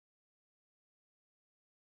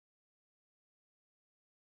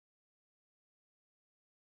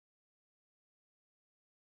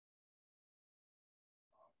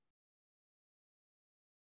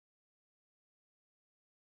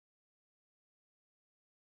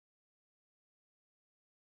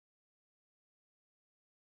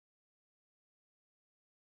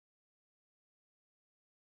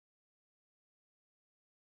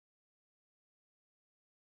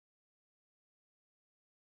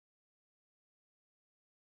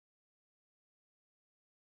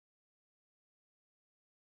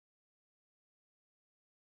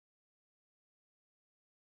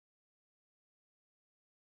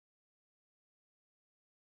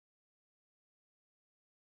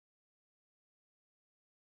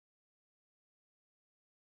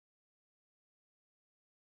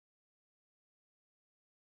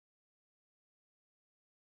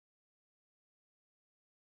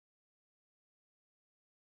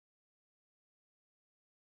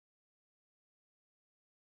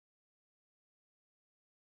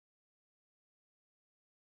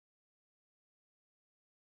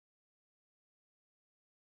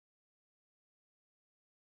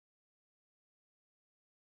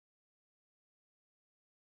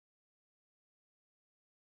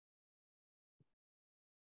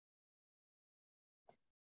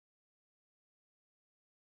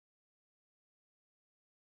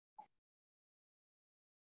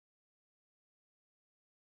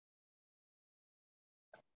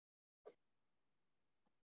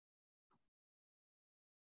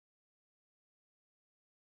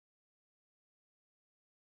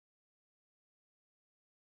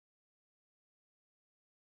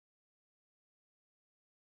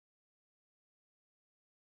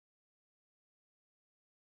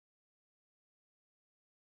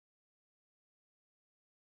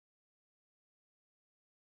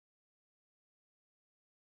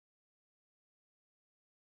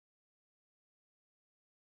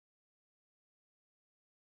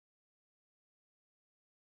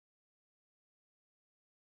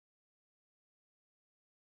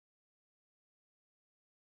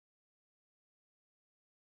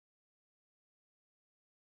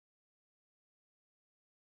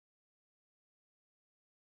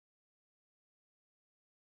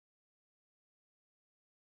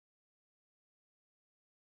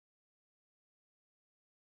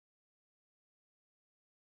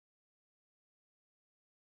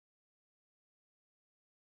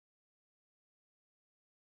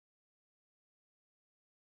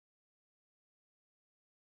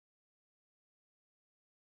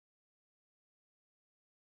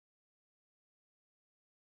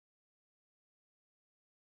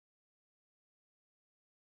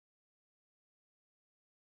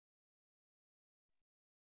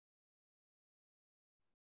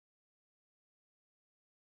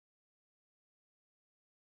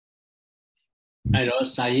အဲ့တော့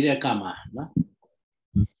စာရေးတဲ့အခါမှာเนาะ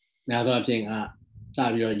များသောအားဖြင့်ကစ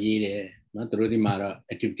ပြီးတော့ရေးတယ်เนาะသူတို့ဒီမှာတော့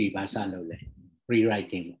activity ဘာစလုပ်လဲ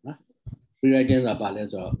rewriting ပေါ့เนาะ rewriting ဆိုတာဘာလဲ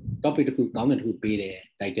ဆိုတော့ topic တစ်ခုကောင်းတဲ့တစ်ခုပေးတယ်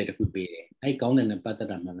title တစ်ခုပေးတယ်အဲ့ကောင်းတဲ့နဲ့ပတ်သက်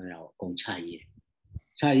တာမှန်မှန်တော့အကုန်ချရေး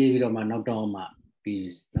ပြီးတော့မှနောက်တော့မှဒီ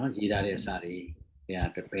เนาะရေးထားတဲ့စာတွေဘယ်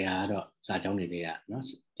ဟာတော့စာကြောင်းတွေတွေကเนาะ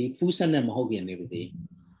ဒီ full set နဲ့မဟုတ်ခင်နေပါသေး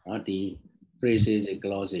เนาะဒီ phrases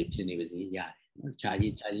clauses ဖြစ်နေပါသေးရတယ်เนาะချ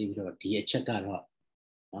ရေးပြီးတော့ဒီအချက်ကတော့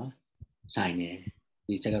เนาะဆိုင်တယ်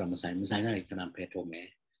ဒီချက်ကတော့မဆိုင်တာတွေခဏဖယ်ထုတ်မယ်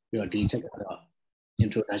ပြီးတော့ဒီချက်ကတော့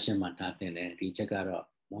introduction မှာထားတင်တယ်ဒီချက်ကတော့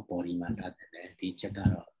เนาะ body မှာထားတင်တယ်ဒီချက်က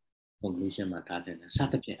တော့ conclusion မှာထားတင်တယ်စ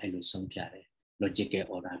သဖြင့်အဲ့လိုဆုံးဖြတ်တယ် logical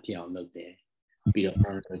order ဖြစ်အောင်လုပ်တယ်ပြီးတော့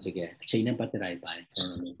chronological အချိန်နဲ့ပတ်သက်တာတွေပါတယ်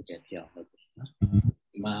chronological ဖြစ်အောင်လုပ်တယ်နော်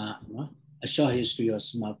ဒီမှာနော် a short history of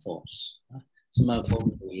smartphones နော် smartphone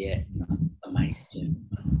တွေရဲ့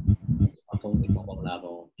ပုံတွေပေါ်လာ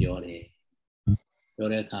ပုံပြောတယ်ပြော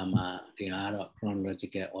တဲ့အခါမှာဒီဟာကတော့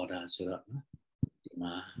chronological order ဆိုတော့နော်ဒီ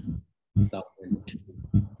မှာ2002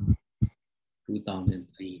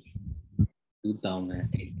 2003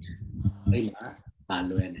 2008အဲ့မှာပါ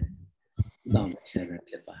လွယ်နေ2007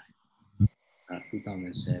ဖြစ်ပါတယ်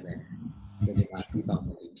2007ဒီမှာ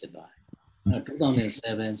2008ဖြစ်သွားတယ်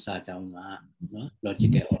2007စာကြောင်းကနော်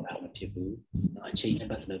logical order မဖြစ်ဘူးနော်အချိန်နဲ့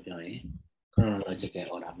ပတ်သက်လို့ပြောရင် chronological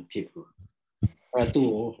order မဖြစ်ဘူးအဲ့တော့သူ့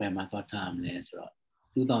ကိုဘယ်မှာသွားထားမလဲဆိုတော့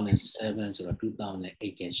2007ဆိုတော့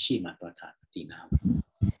2008ကရှေ့မှာသွားထားဒီနာ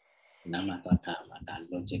မှာသွားထားမှာဒါ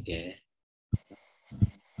logical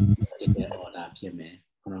order ဖြစ်မယ်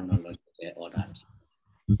chronological order ဖြစ်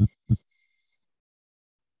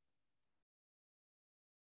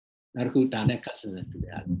နောက်တစ်ခုဒါနဲ့ customer တူတ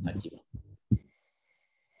ယ်အားလုံးဖတ်ကြည့်ပါ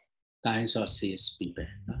kinds of sales people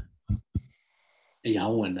နော်အယော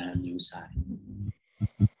င်းဝန်ထမ်းမျိုးစား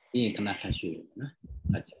ပြီးရင်ခဏခတ်ရွှေ့နော်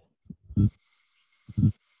ဖတ်ကြည့်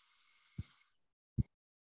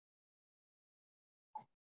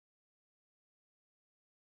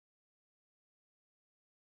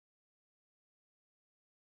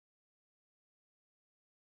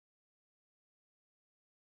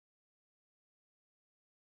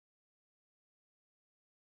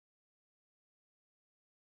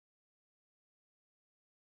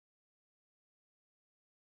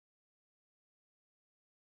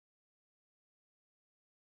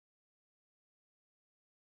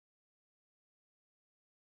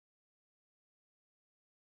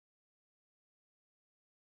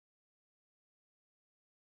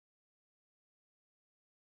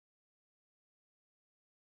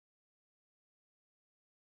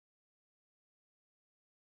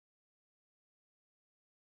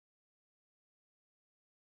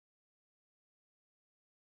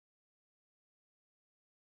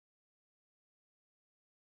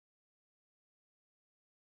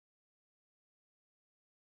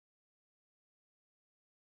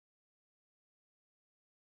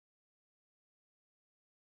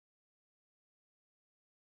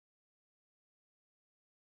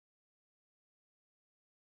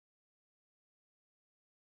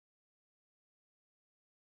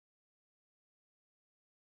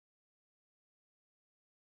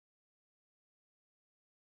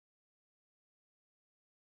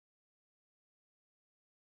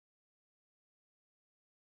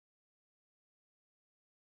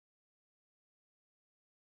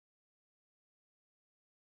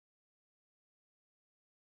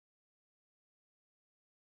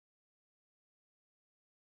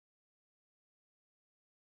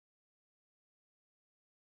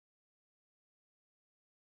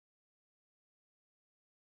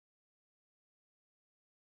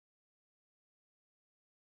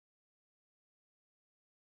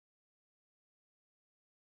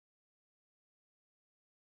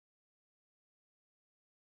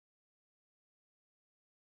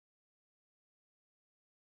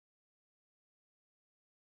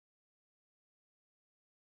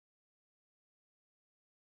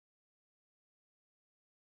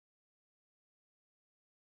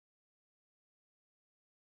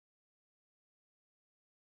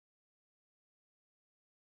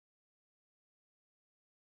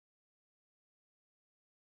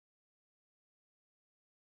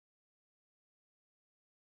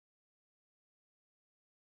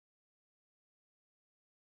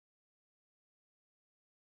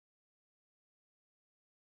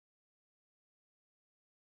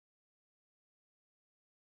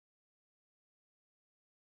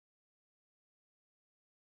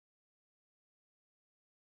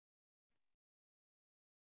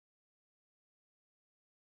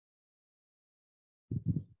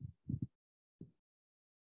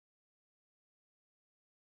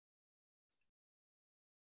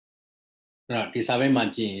အဲ့တော့ဒီစာပေမှာ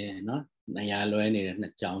ကြည့်ရင်နော်နေရာလွဲနေတဲ့နှ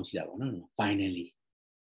စ်ကြောင်းရှိတာပေါ့နော် finally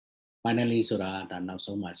ဆိုတာဒါနောက်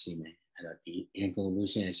ဆုံးမှရှိမယ်အဲ့တော့ဒီ in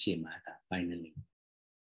conclusion ရှေ့မှာဒါ finally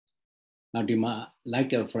နောက်ဒီမှာ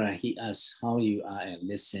like a friend he asks how you are and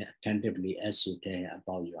listen attentively as you tell him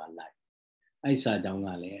about your life အဲ့စာကြောင်းက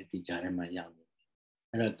လည်းဒီကြားထဲမှာရောက်နေ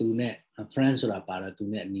အဲ့တော့သူနဲ့ friend ဆိုတာပါတော့သူ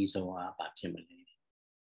နဲ့အနီးဆုံးကဘာဖြစ်မလဲ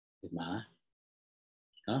ဒီမှာ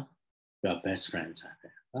နော် your best friend ဆိုတာ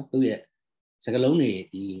နော်သူရဲ့စကားလုံးတွေ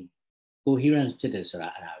ဒီ coherence ဖြစ်တယ်ဆိုတာ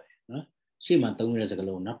အဲ့ဒါပဲနော်ရှေ့မှာသုံးတဲ့စကား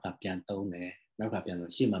လုံးနောက်ကပြန်သုံးတယ်နောက်ကပြန်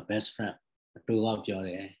လို့ရှေ့မှာ best friend အတူကပြောတ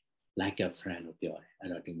ယ် like a friend လို့ပြောတယ်အဲ့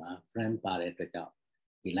တော့ဒီမှာ friend ပါတဲ့အတွက်ကြောင့်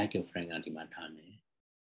ဒီ like a friend ကဒီမှာထားမယ်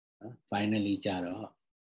နော် finally ကြတော့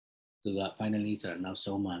သူက finally ဆိုတာနောက်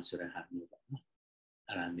ဆုံးမှဆိုတဲ့ဟာမျိုးပေါ့နော်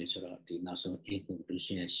အဲ့ဒါမျိုးဆိုတော့ဒီနောက်ဆုံး in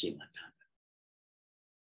conclusion ရဲ့ရှေ့မှာထား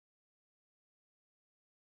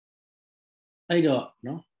I don't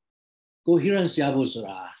know. Coherence yabo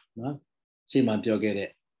sura, no? See my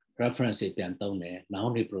get reference it and down there,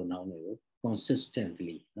 noun pronoun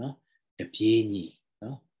consistently, no? The pieni,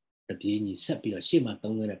 no? The pieni set be a shima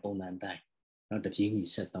down there upon and die. Not the pieni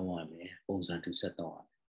set down on me, bones and to set on.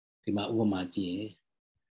 The ma woman g,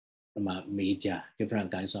 ma major,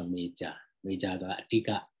 different kinds of major, the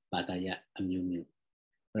tika, bataya, amu.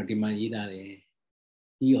 But the man either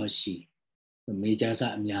he or she, the majors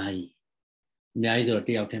are myai. Myai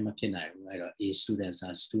day of him a pinai, a students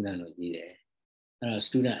are student or either. A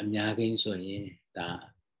student a myagin so that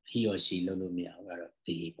he or she lolumia or a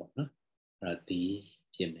tea, or a tea,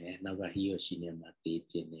 Jimmy, now he or she named a tea,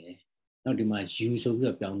 Jimmy. Now the man use of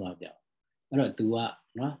your young love. Or do what,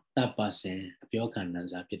 no? That person, a pure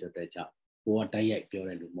cannons are pit of the job. What I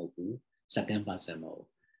pure mogu, second person more.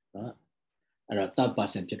 Or a third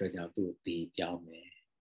person pit of job to the young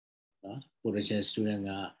man. Potential student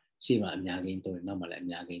are she ma myagin to normal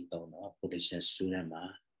myagin to no potential student ma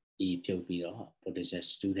e pure potential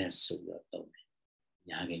students so to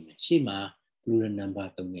myagin she ma plural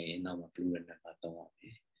number to now plural number to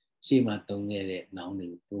she ma to now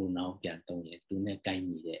new pronoun pian to to ne kai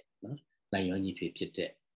ni de no like yon yi phit de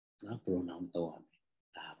no pronoun to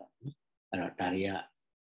da ba no da ri ya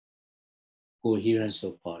coherence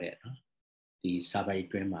so for it no di sabai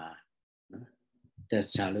twin ma no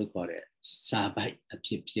test chalu for it sabai a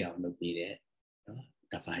phit phit lo pi de no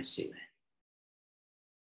device be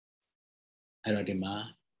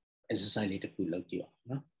aerodema exercise li taku lo ji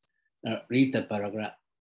no read the paragraph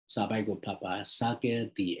sabai go papa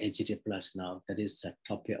sake the adjective plus noun that is the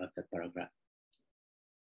topic of the paragraph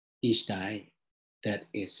each time that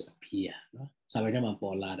is appear no sabai ma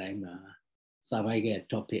por la dai ma sabai ke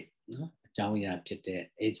topic no chao ya phit de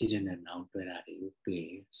adjective and noun twa da de twi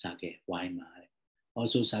sake why ma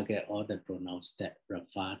also sake all the pronouns that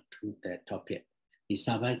refer to the topic the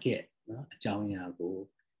sabai ke no chao ya ko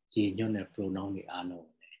ji nyot ne pronoun ni a long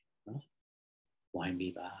no why me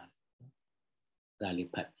ba da li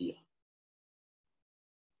phat ji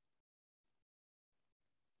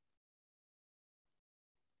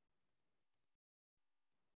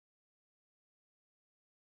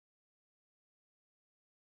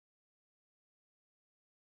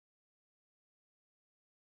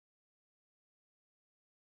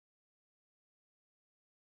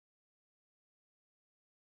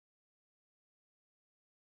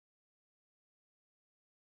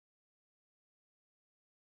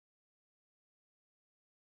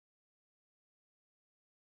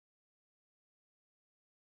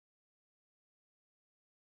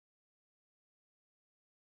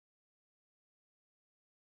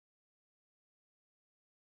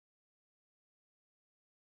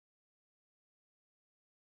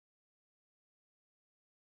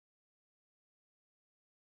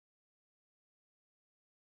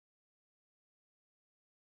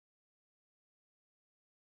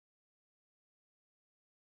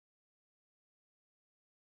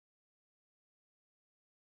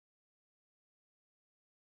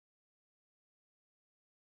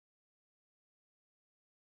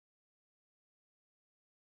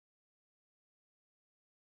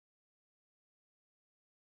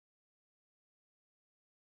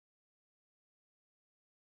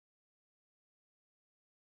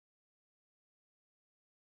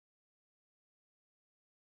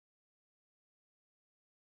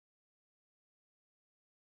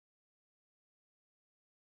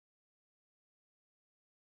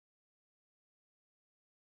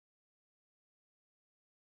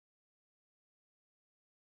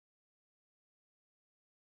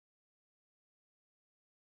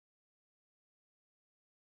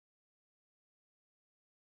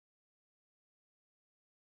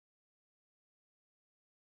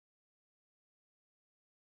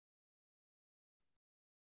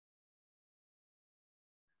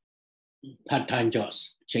part-time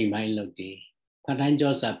jobs change my look day part-time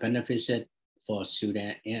jobs are beneficial for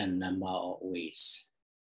students in a number of ways.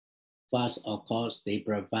 First, of course, they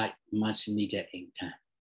provide much needed income.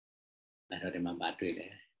 I don't remember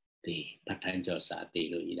the part-time jobs are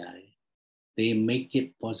they make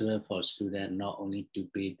it possible for students not only to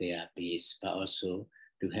pay their bills, but also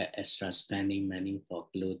to have extra spending money for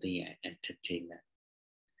clothing and entertainment.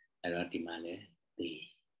 I don't remember the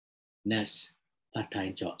next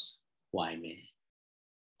part-time jobs. Why me?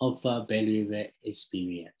 Offer valuable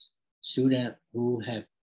experience. Students who have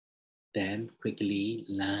them quickly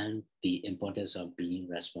learn the importance of being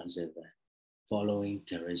responsible, following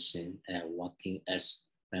direction, and working as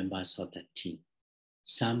members of the team.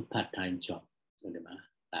 Some part-time job,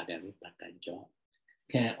 part-time job,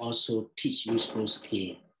 can also teach useful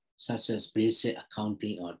skills such as basic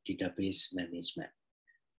accounting or database management.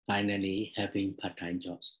 Finally, having part-time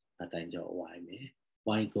jobs. Part-time job,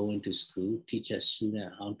 why going to school, teach a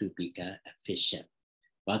student how to become efficient.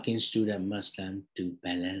 Working students must learn to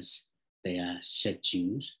balance their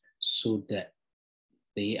schedules so that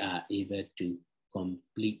they are able to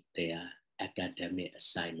complete their academic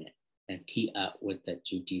assignment and keep up with the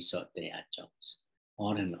duties of their jobs.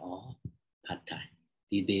 All in all, part-time.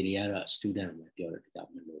 The area student will be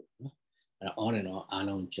all in all,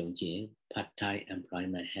 part-time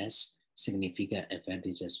employment has significant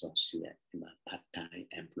advantages for students in part-time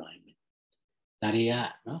employment. That is,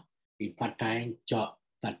 part-time job,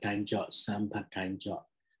 some part-time job,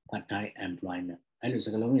 part-time employment. I look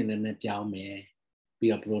at the long tell me, be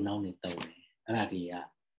a pronoun in the way. That is,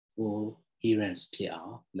 hearings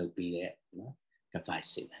PR, look be there,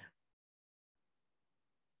 device it.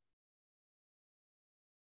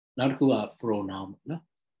 Not who are pronoun, no?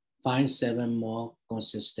 Find 7 more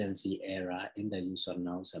consistency error in the use of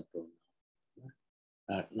nouns and pronoun.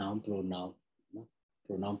 Noun, pronoun,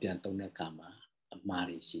 pronoun piantone kama,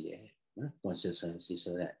 mari si consistency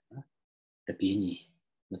so that the pini,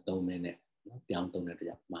 the domine, piantone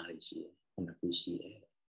mari si, on the pussy,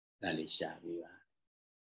 Alicia Viva.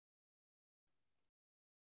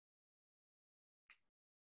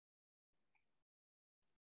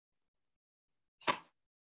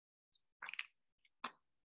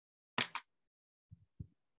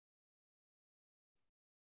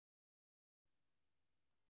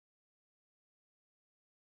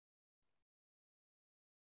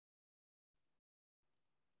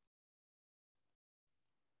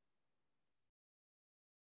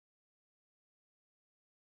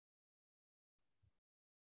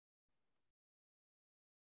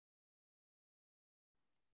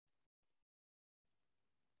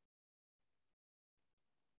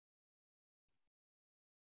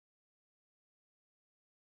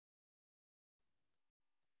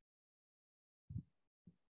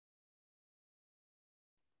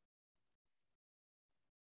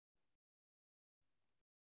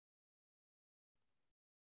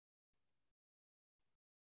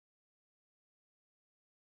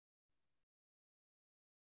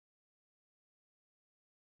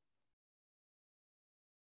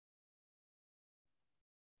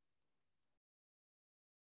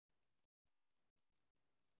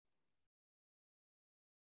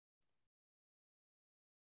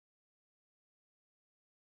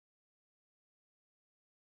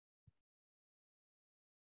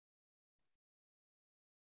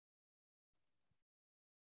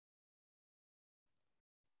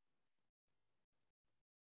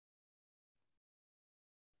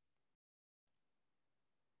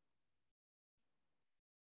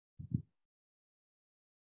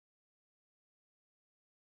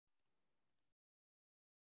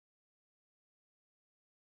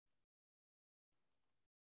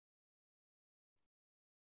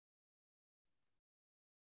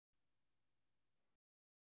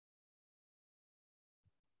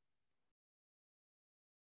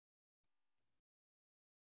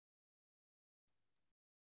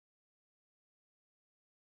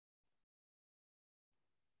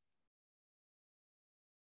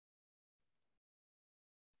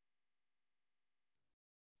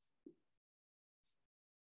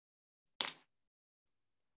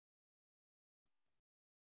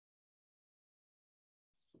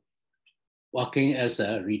 Working as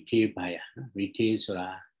a retail buyer, retail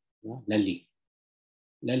lally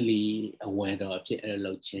aware of the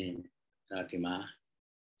low chain, Ratima,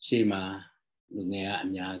 Shema, Lunea,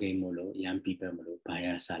 Amyagi Molo, young people,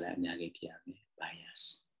 buyers, Sala, Amyagi Piami,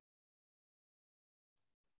 buyers.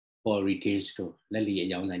 For retail store, lally a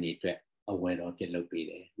young lady aware of the low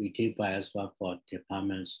bidder. Retail buyers work for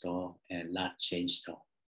department store and large chain store.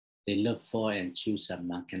 They look for and choose some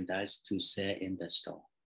merchandise to sell in the store.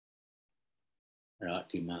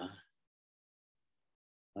 Ratima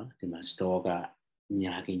store got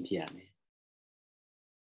Nyakin Piami.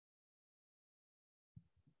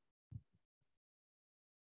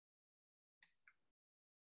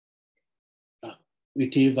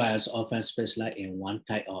 Retail buyers often specialize in one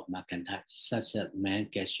type of merchandise, such as men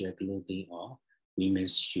casual clothing or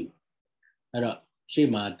women's shoe.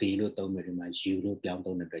 Shema Dilo Tomerima, Euro Piang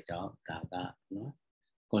on the Beja, Gaga, no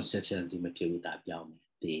consistency material that Yame.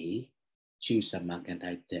 They choose a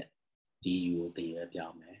merchandise that DU they were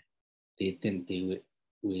Yame. They think they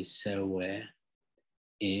will sell where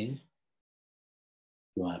in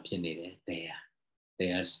your opinion there.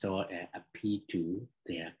 Their store and appeal to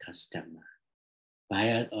their customer.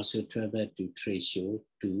 Buyers also travel to trade show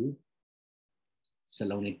to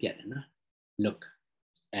Salon Piana. Look,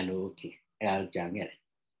 LOK, L Jangere.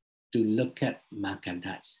 to look at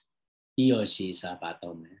merchandise. He or she is about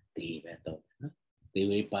they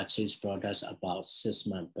will purchase products about 6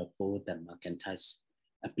 months before the merchandise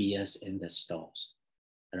appears in the stores.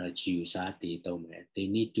 They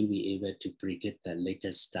need to be able to predict the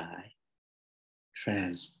latest style,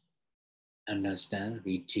 trends, understand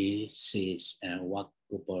retail sales, and work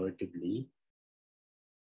cooperatively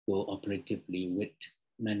with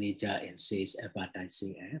manager in sales,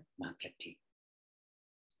 advertising, and marketing.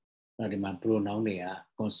 Now, the pronoun are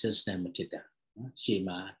consistent with that.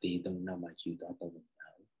 Shema, they don't know much you don't know.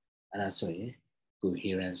 And that's why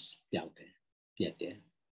coherence out there.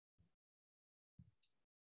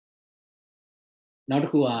 Now, the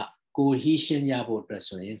cohesion yabo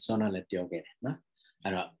dress way, so now let you get it.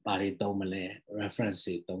 Bari domale, reference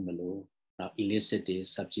domalo, now illicit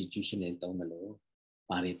substitution in domalo,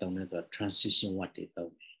 bari domalo, transition what they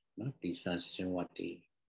don't. The transition what they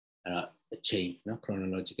change,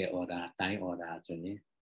 chronological order, time order,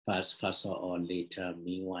 first or later,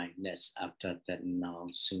 meanwhile, next, after that, now,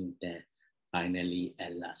 soon, then, finally,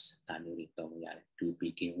 at last, to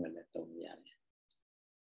begin with the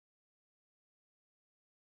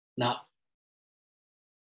Now,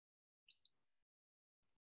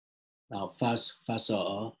 first of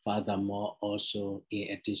all, furthermore, also, in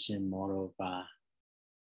addition, moreover,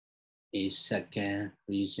 a second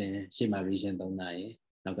reason, Shema reason don't know.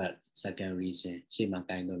 Now got second reason, Shema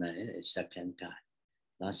kind don't know, a second guy.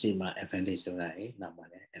 Now Shema advantage don't know, now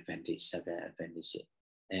advantage, second advantage,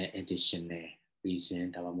 additional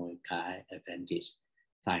reason, Tawamo kai advantage,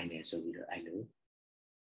 finance over the I know.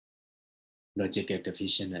 Logical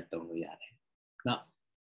deficient at don't know. Now,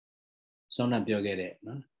 so now you get it,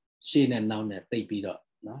 no? She and now that they beat up,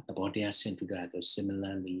 no? The body has sent to that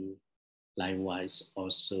similarly. Likewise,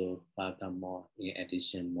 also, furthermore, in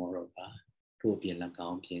addition, moreover, to be an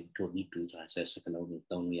account to be to access a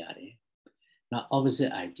now,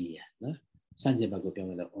 opposite idea. No? On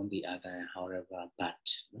the other, however, but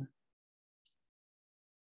no?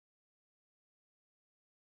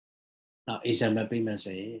 Now, example payments,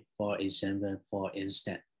 for example, for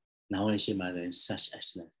instance, now I see my such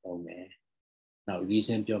as now,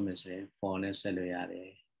 reason payments for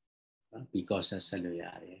necessary because of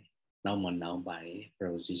salary. Now by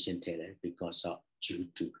proposition tailor because of due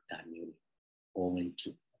to Tamil, owing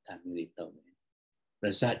to Tamil domain.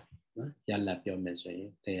 Result, Yalla your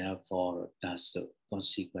measure, therefore, thus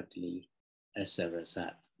consequently, as a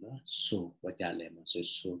result, so what Yalema so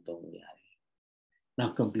don't. Now,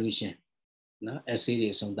 conclusion, a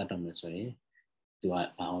series on that measure to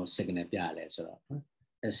our second piale, so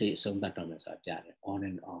a series on that measure, on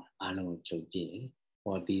and on, alone choking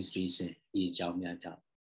for these reasons, each of me.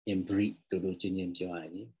 In brief,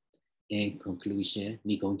 in conclusion,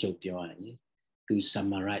 to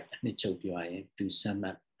summarize, to sum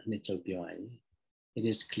up, it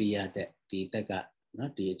is clear that the Taga,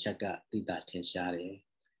 not the Chaka, the Datenshare,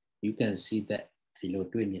 you can see that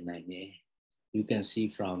you can see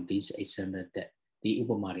from this example that the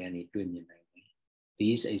Upamariani 29.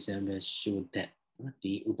 These examples show that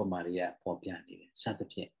the Upamaria Popiani,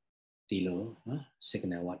 Satapian, the low,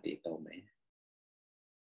 signal what they told me.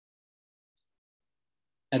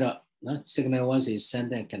 Signal was a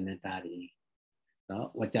sentence canetari.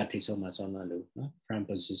 What that is so much on a loop, from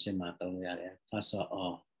position matter, first of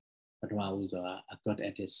all, but I got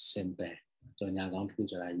at this simple. So now going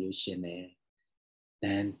to use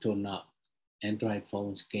then to not Android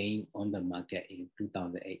phones came on the market in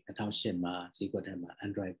 2008.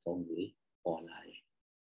 Android phone or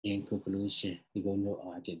in conclusion, you go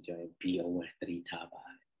know I can join be over 3 taba.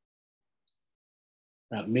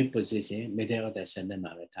 Mid position, middle of the sentence.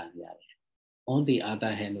 On the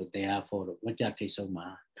other hand, therefore, what that is so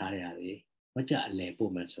ma, Tariari, what that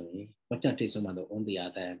label masoni, what that is on the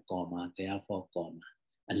other hand, comma, therefore, comma,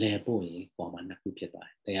 a label, comma, nakupita,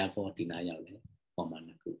 therefore, denial, comma,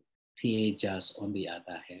 naku. Teenagers, on the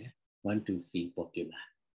other hand, want to feel popular.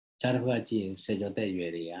 Charavaji, Sejote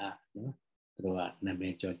Yuria, no, through a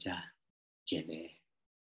Namejoja, Jene.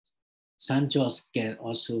 Sanjos can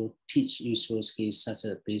also teach useful skills such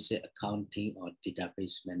as basic accounting or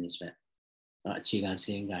database management. Chigan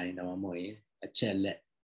saying guy, no more, a chellet,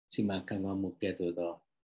 Simakanga Muketo,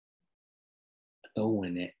 don't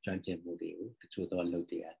win it, John Jebudi, to the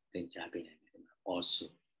Ludia, then Jabin also.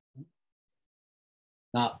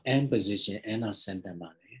 Now, end position, end of center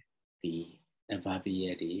money, the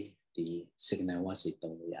FRBA, the signal was it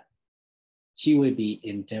don't yet. She will be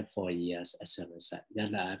in debt for years as a result.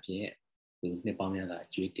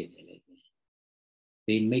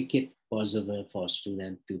 They make it possible for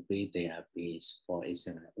students to pay their fees for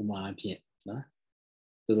example.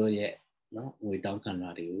 no we don't can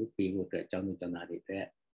not do people that don't know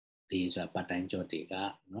that these are potential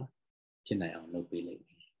data no trên này on no be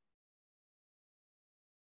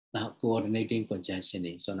now coordinating conjunction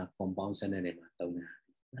is on a compound scenario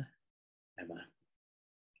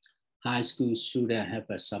high school students have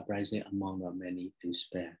a surprising amount of money to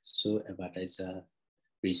spare so advertiser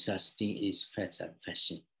research team is fast and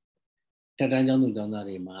fashion တတန်းကျောင်းသူကျောင်းသား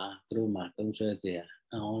တွေမှာသူတို့မှာသုံးဆွဲစရာ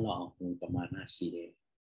အအောင်လောက်အောင်ပမာဏရှိတယ်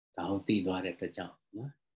ဒါကိုသိသွားတဲ့အတွက်ကြောင့်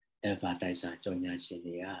နော် advertiser ကြော်ညာရှင်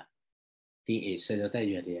တွေကဒီအစရတဲ့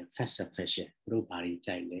ရွယ်တွေ fast fashion သူတို့ဘာတွေ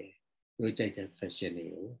ကြိုက်လဲသူတို့ကြိုက်တဲ့ fashion တွေ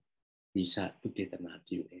ကို research ပြုတေသနာ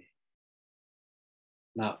ပြုတယ်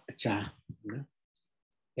နောက်အခြားနော်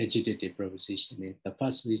agitated proposition the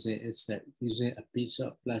first reason is that using a piece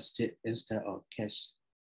of plastic instead of cash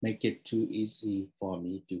make it too easy for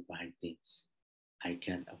me to buy things I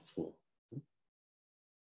can afford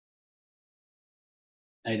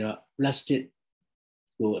အဲ့တော့ plastic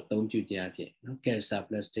ကိုအသုံးပြုကြအဖြစ်နော် cash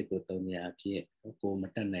plastic ကိုသုံးကြအဖြစ်ကိုမ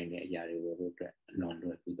တက်နိုင်တဲ့အရာတွေကိုတို့အတွက်အလွန်လွ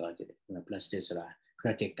ယ်ကူသွားကြတယ် plastic ဆိုတာ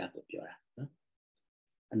credit card ကိုပြောတာနော်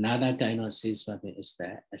another kind of sales pattern is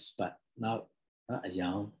that expert now အ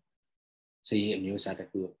ယောင်စေရအမျိုးအစားတစ်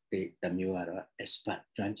ခုတစ်မျိုးကတော့ expert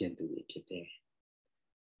ကျွမ်းကျင်သူတွေဖြစ်တယ်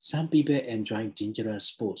Some people enjoy dangerous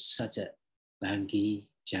sports such as bungee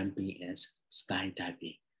jumping and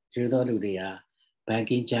skydiving ဒီလိုလူတွေက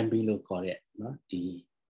bungee jumping လို့ခေါ်တဲ့နော်ဒီ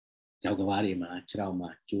ကြောက်ကဘာတွေမှာခြေထောက်မှာ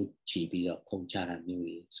ကျိုးချီပြီးတော့ခုန်ချတာမျိုး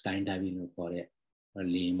တွေ skydiving လို့ခေါ်တဲ့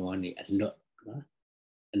လေမောနေအလွတ်နော်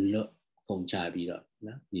အလွတ်ခုန်ချပြီးတော့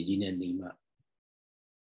နော်မြေကြီးနဲ့နေမှ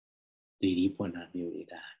ဒီဖွင့်တာမျိုးတွေ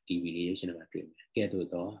ဒါ TV လေးရုပ်ရှင်တွေမှာတွေ့မယ်ကဲသို့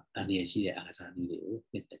တော့အန္တရာယ်ရှိတဲ့အားစားနည်းတွေကို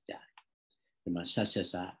နှစ်သက်ကြတယ်ဒီမှာဆက်ဆက်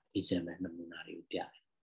စား example နမူနာတွေကိုပြတယ်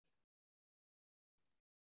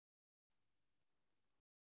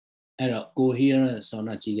အဲ့တော့ coherence ဆောင်း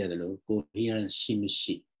တာကြည့်ရတယ်လို့ coherence ရှိမ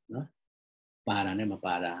ရှိနော်ပါတာနဲ့မ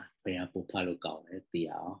ပါတာဘယ်ဟာပို့ဖတ်လို့ကောင်းလဲသိ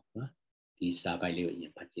အောင်နော်ဒီစာပိုက်လေးကိုအရ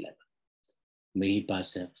င်ဖတ်ကြည့်လိုက်ပါ male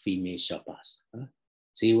person female shoppers နော်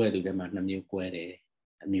ဈေးဝယ်သူတွေမှာနှစ်မျိုး꿰တယ်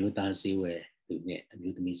အမျိုးသားဈေးဝယ်သူနဲ့အ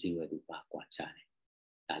မျိုးသမီးဈေးဝယ်သူပါကွာခြားတယ်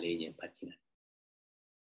ဒါလေးရင်ဖတ်ကြည့်လိုက်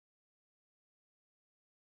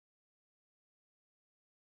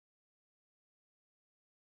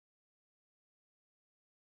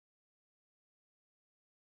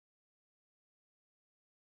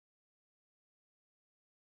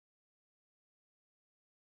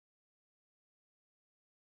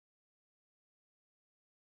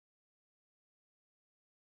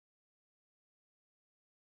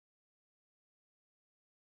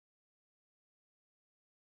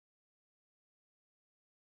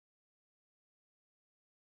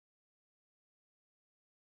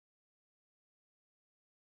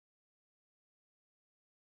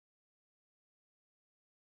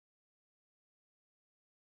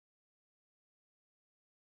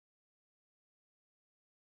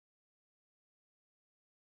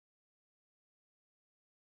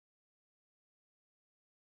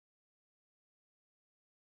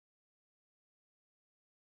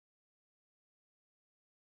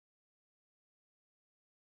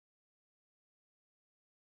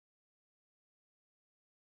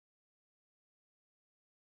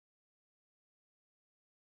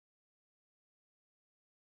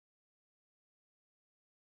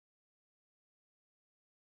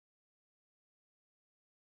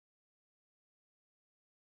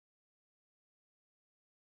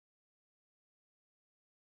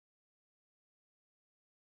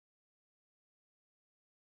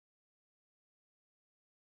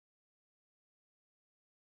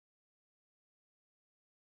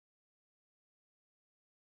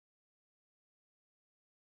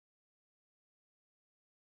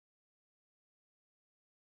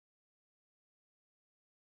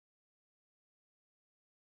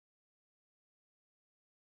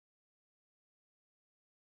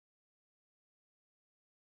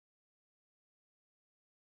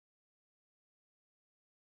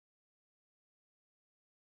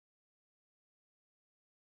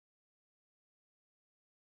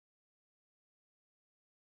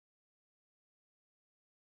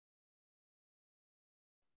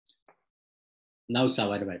နောက်စာ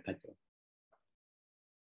ဝိုင်းတစ်ပိုက်ဖတ်ကြ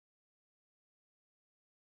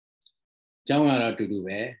ကျောင်းကတော့အတူတူ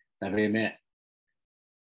ပဲဒါပေမဲ့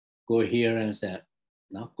coherence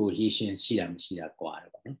နော် cohesion ရှိတာမရှိတာကွာတ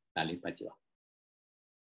ယ်ပေါ့နော်ဒါလေးဖတ်ကြပါ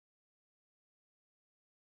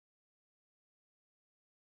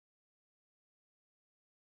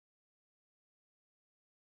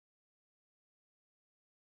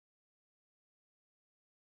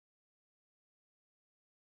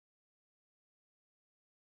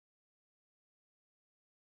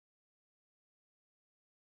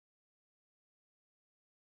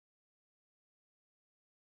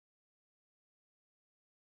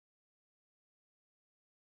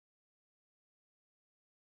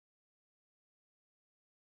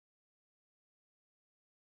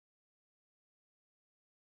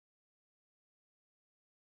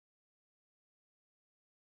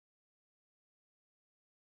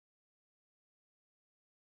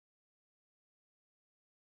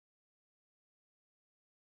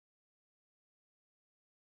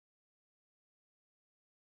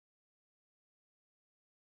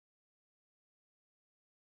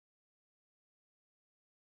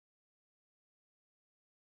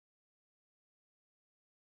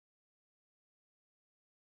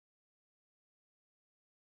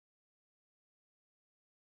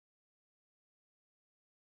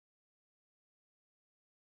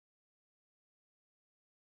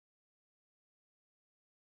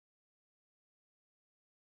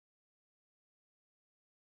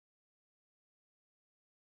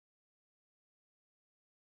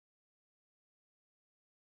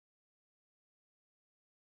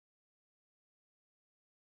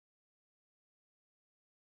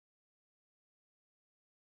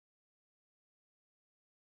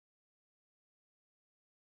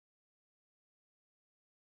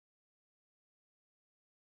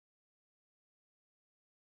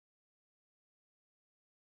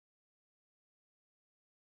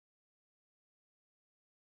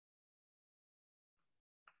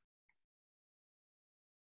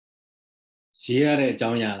ရေးရတဲ့အကြော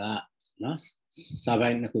င်းအရာကနော်စာပို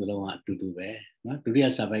က်နှစ်ခုလုံးကအတူတူပဲနော်ဒုတိယ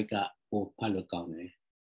စာပိုက်ကပိုဖတ်လို့ကောင်းတယ်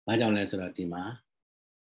။ဘာကြောင့်လဲဆိုတော့ဒီမှာ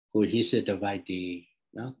cohesive device တွေ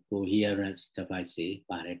နော် coherence device တွေ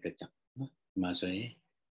ပါတဲ့အတွက်ကြောင့်နော်ဒီမှာဆိုရင်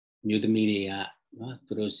မြို့သမီးတွေကနော်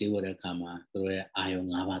သူတို့ဈေးဝယ်တဲ့အခါမှာသူတို့ရဲ့အာယုံ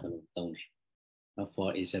၅ပါးသလုံးသုံးတယ်နော် for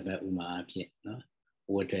example ဥမာအဖြစ်နော်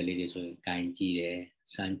ဝတ်ထည်လေးတွေဆိုရင်ကင်ကြည့်တယ်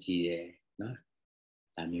စမ်းကြည့်တယ်နော်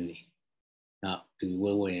ဒါမျိုးတွေနောက်ဒီ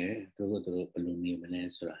ဝဲရသူတို့ဘယ်လိုနေမလဲ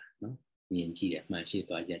ဆိုတာနော်မြင်ကြည့်တယ်မှန်ရှိ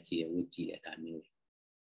သွားကြကြည့်တယ်ဝတ်ကြည့်တယ်ဒါမျိုးတွေ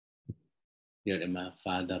ပြီးတော့ဒီမှာ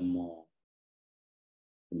furthermore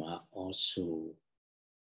ဒီမှာ also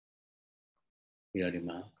ပြီးတော့ဒီ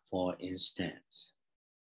မှာ for instance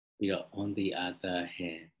ပြီးတော့ on the other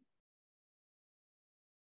hand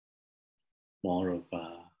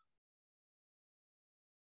moreover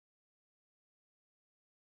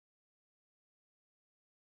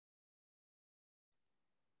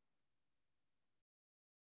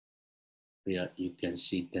ပြီးတော့ you can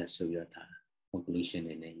see that ဆိုပြီးတော့ဒါ conclusion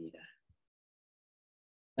နဲ့ရေးတာ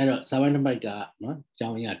အဲ့တော့စာပိုက်တစ်ပိုက်ကနော်အကြော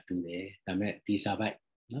င်းအရာတူတယ်ဒါပေမဲ့ဒီစာပိုက်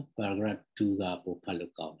နော် paragraph 2ကပိုဖတ်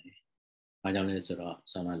လို့ကောင်းတယ်။ဘာကြောင့်လဲဆိုတော့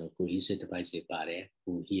ဆောင်းလာလို့ cohesive device တွေပါတယ်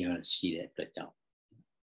coherence ရှိတဲ့အတွက်ကြောင့်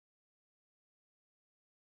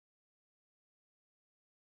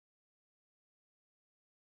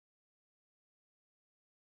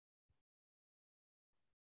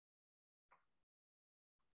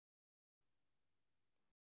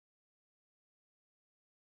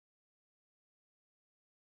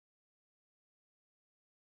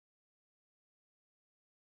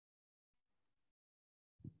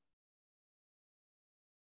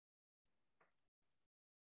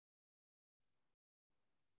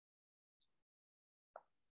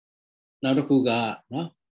နောက်တစ်ခုကနော်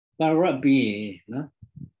paragraph ပြီးရင်နော်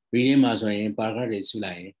reading မှာဆိုရင် paragraph တွေစု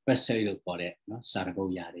လိုက်ရင် passage လို့ခေါ်တဲ့နော်စာတပု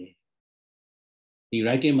တ်ရတယ်ဒီ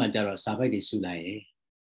writing မှာကျတော့စာပိုက်တွေစုလိုက်ရင်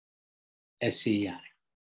essay ရတယ်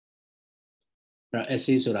အဲ့တော့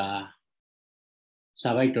essay ဆိုတာ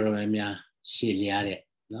စာပိုက်တော်တော်များများရှည်လျားတဲ့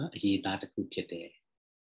နော်အရေးအသားတစ်ခုဖြစ်တယ်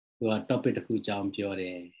သူက topic တစ်ခုအကြောင်းပြောတ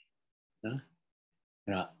ယ်နော်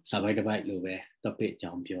အဲ့တော့စာပိုက်တစ်ပိုက်လိုပဲ topic အ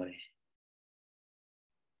ကြောင်းပြောတယ်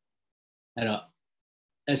အဲ့တော့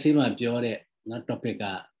essay မှာပြောတဲ့နော် topic က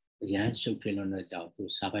အရန်ရှုပ်ထွေးလို့ကြောင့်သူ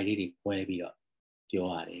စာပိုက်လေးတွေ꿰ပြီးတော့ပြော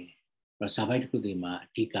ရတယ်အဲ့တော့စာပိုက်တစ်ခုဒီမှာအ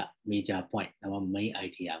ဓိက major point ဒါမှ main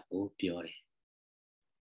idea ကိုပြောတယ်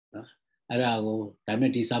နော်အဲ့ဒါကိုဒါပေ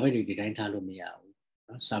မဲ့ဒီစာပိုက်တွေဒီတိုင်းထားလို့မရဘူး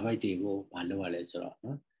နော်စာပိုက်တွေကိုမလုပ်ရလဲဆိုတော့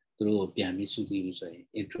နော်သူတို့ကိုပြန်ပြီးစုစည်းပြီးဆိုရင်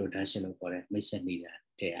introduction လို့ခေါ်တဲ့မိတ်ဆက်နေတာ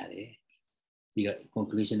ထည့်ရတယ်ပြီးတော့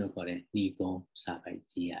conclusion လို့ခေါ်တဲ့ညီကုန်းစာပိုက်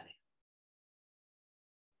ကြည့်ရတယ်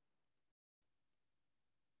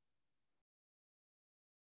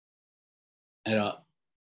အဲ့တော့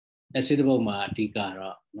essay တစ်ပုဒ်မှာအဓိကတော့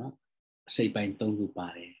နော်အစိပ်ပိုင်း၃ခုပါ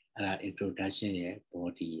တယ်အဲ့ဒါ introduction ရယ်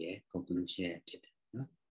body ရယ် conclusion ရယ်ဖြစ်တယ်နော်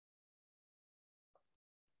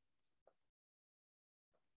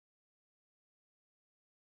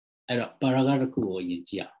အဲ့တော့ paragraph တစ်ခုကိုအရင်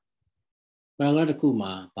ကြည့်အောင် paragraph တစ်ခု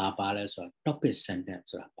မှာဘာပါလဲဆိုတော့ topic sentence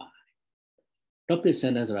ဆိုတာပါတယ် topic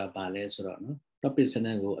sentence ဆိုတာပါလဲဆိုတော့နော် topic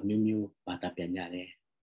sentence ကိုအမျိုးမျိုးဘာသာပြန်ကြတယ်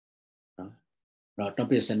နော်အဲ့တော့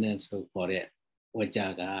topic sentence ကိုခေါ်တဲ့ဝါကြ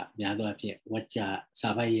ကများသောအားဖြင့်ဝါကြစာ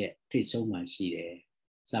ပိုက်ရဲ့ထိတ်ဆုံးမှရှိတယ်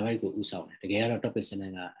စာပိုက်ကိုဥဆောင်တယ်တကယ်ကတော့ topic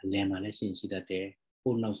sentence ကအလယ်မှာလည်းရှိတတ်တယ်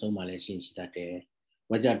ပို့နောက်ဆုံးမှာလည်းရှိတတ်တယ်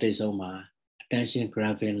ဝါကြထိတ်ဆုံးမှာ attention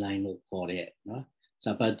grabbing line လို့ခေါ်တဲ့နော်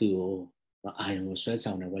စာပတ်သူကိုအာရုံကိုဆွဲ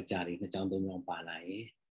ဆောင်တဲ့ဝါကြတွေနှစ်ကြောင်းသုံးကြောင်းပါလာရင်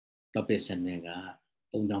topic sentence က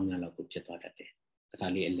သုံးကြောင်းများလောက်ကိုဖြစ်သွားတတ်တယ်တခါ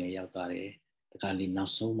လေးအလယ်ရောက်သွားတယ်တခါလေးနော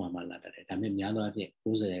က်ဆုံးမှလာတတ်တယ်ဒါပေမဲ့များသောအားဖြင့်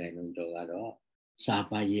90%ကျော်ကတော့စာ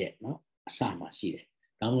ပိုက်ရဲ့နော်အစမှာရှိတယ်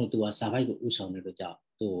ဒါမှမဟုတ်သူကစာပိုက်ကိုဥဆောင်တဲ့အတွက်ကြောင့်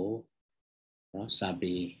သူ့ကိုနော်စာ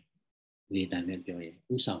ပေလေတံနဲ့ပြောရင်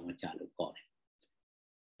ဥဆောင်ဝါကြလို့ခေါ်တယ်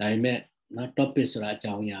ဒါပေမဲ့နော် topic ဆိုတာအ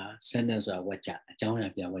ကြောင်းအရာ sentence ဆိုတာဝါကြအကြောင်းအရာ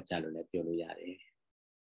ပြဝါကြလို့လည်းပြောလို့ရတယ်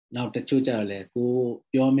နောက်တချို့ကျတော့လေကို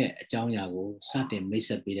ပြောမဲ့အကြောင်းအရာကိုစတင်မိတ်ဆ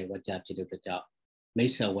က်ပေးတဲ့ဝါကြဖြစ်တဲ့အတွက်ကြောင့်မိ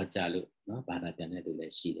တ်ဆက်ဝါကြလို့နော်ဘာသာပြန်တဲ့လူလ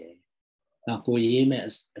ည်းရှိတယ်နောက်ကိုရေးမဲ့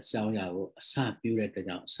အကြောင်းအရာကိုအစပြုတဲ့အတွက်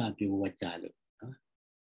ကြောင့်အစပြုဝါကြလို့နော်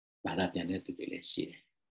ဘာသာပြန်တဲ့သူတွေလည်းရှိတယ်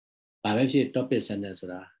။ဘာပဲဖြစ် topic sentence ဆို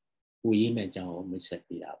တာကိုရေးမဲ့အကြောင်းကိုမိတ်ဆက်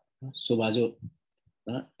ပေးတာပေါ့နော်။ဆိုပါစို့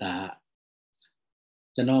နော်ဒါ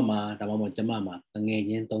ကျွန်တော်မှာဒါမှမဟုတ်ကျမမှာငွေ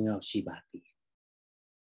ချင်း3ယောက်ရှိပါသည်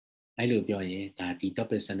။အဲ့လိုပြောရင်ဒါဒီ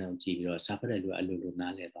topic sentence ကိုကြည့်ပြီးတော့စာဖတ်တဲ့လူကအလိုလို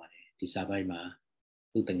နားလည်သွားတယ်။ဒီစာပိုက်မှာ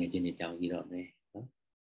သူ့ငွေချင်းတွေကြောင်းကြည့်တော့မယ်နော်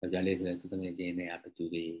။ယောက်ျားလေးဆိုလည်းသူ့ငွေချင်းနဲ့အပတူ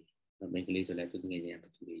တွေမိန်းကလေးဆိုလည်းသူ့ငွေချင်းအပ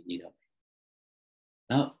တူတွေကြည့်တော့မယ်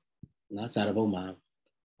။နောက်စာတပုတ်မှာ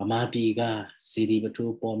ဗမာပြည်ကစီဒီပ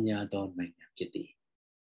ထိုးပေါ်များသောနိုင်ငံဖြစ်သည်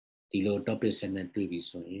ဒီလို topic ဆက်နဲ့တွေ့ပြီ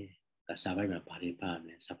ဆိုရင်စာပိုက်မှာဘာတွေဖတ်ရမ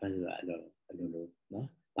လဲစာပိုက်ကအလိုနော်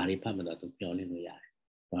ဘာတွေဖတ်မှတော့သူပြောင်းလဲလို့ရတယ်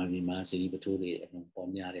။ဘာဒီမှာစီရီပထိုးတွေအလုံးပေါ်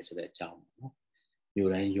များတယ်ဆိုတဲ့အကြောင်းနော်။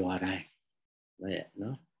မြို့တိုင်းရွာတိုင်း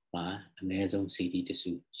နော်မှာအနည်းဆုံး CD တ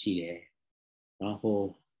စုရှိတယ်။နော်ဟို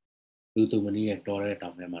လူသူမနီးရဲ့တော်တဲ့တော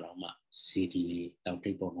င်ထဲမှာတော့မှ CD လေးတောင်တိ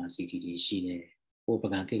တ်ပေါ်မှာ CD တွေရှိတယ်။ဟိုပ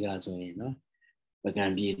ကံခေတ်ကဆိုရင်နော်ပကံ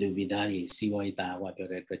ပြည်လူပြည်သားတွေစီဝါရေးတာဝပြော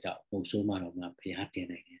တဲ့အတွက်ကြောင့်ပုံဆိုးမှတော့မှဖျားတင်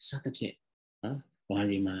နိုင်တယ်စသဖြင့်နော်ဘာ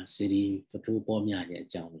ဒီမှာစီဒီပထိုးပေါ်များတဲ့အ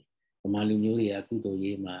ကြောင်းလေးဗမာလူမျိုးတွေကကုသိုလ်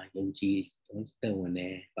ရေးမှာယုံကြည်သက်ဝင်တ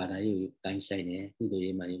ယ်ဘာသာရေးကိုတိုင်းဆိုင်တယ်ကုသိုလ်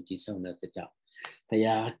ရေးမှာယုံကြည်ဆောင်တဲ့အတွက်ကြောင့်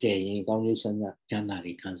ဖျားတည်ရင်ကောင်းကျိုးဆန်းချမ်းသာ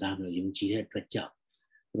တွေခံစားလို့ယုံကြည်တဲ့အတွက်ကြောင့်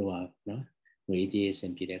ဘုရားနော်ငွေကြေးအဆ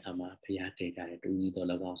င်ပြေတဲ့အခါမှာဖျားတည်ကြတယ်တူကြီးတော်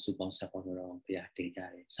လည်းကောင်းစုပေါင်းဆက်ပေါင်းတော့ဖျားတည်ကြ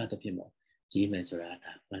တယ်စသဖြင့်ပေါ့ကြီးမယ်ဆိုတာ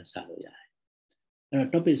ဒါမှန်ဆလို့ရတယ်အဲ့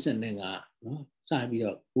တော့ topic set နဲ့ကနော်စပြီး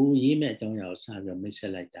တော့ကိုရေးမဲ့အကြောင်းအရာကိုစပြီးတော့မိတ်ဆ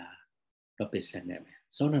က်လိုက်တာ topic set နဲ့ပဲ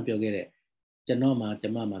စောနပြောခဲ့တဲ့ကျွန်မမှာ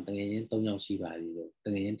တကယ်ရင်3ယောက်ရှိပါပြီလို့တ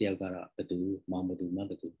ကယ်ရင်တယောက်ကတော့ဘသူမောင်ဘသူမ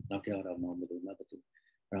ဘသူနောက်တစ်ယောက်တော့မောင်ဘသူမဘသူ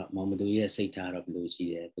အဲ့တော့မောင်ဘသူရဲ့စိတ်ထားတော့ဘယ်လိုရှိ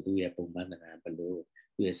တယ်ဘသူရဲ့ပုံမှန်တရားဘယ်လို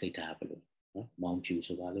သူ့ရဲ့စိတ်ထားဘယ်လိုနော်မောင်ဖြူ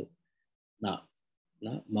ဆိုပါလို့နော်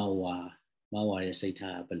မောင်ဝါရဲ့စိတ်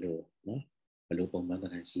ထားဘယ်လိုနော်ဘယ်လိုပုံမှန်တ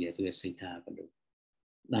ရားရှိတယ်သူ့ရဲ့စိတ်ထားဘယ်လို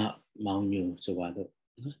နောက်မောင်ညူဆိုပါတော့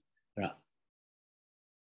နော်အဲ့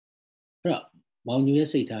တော့မောင်ညူရဲ့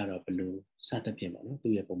စိတ်ထားတော့ဘယ်လိုစသဖြင့်ပေါ့နော်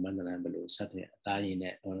သူ့ရဲ့ပုံမှန်တရားဘယ်လိုစသဖြင့်အသားရည်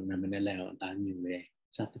နဲ့နာမည်နဲ့လိုက်အောင်အသားညူရဲ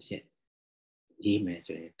စသဖြင့်ရေးမယ်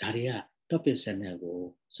ဆိုရင်ဒါတွေက topic channel ကို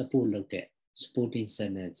support လုပ်တဲ့ supporting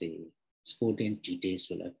channel စီ supporting details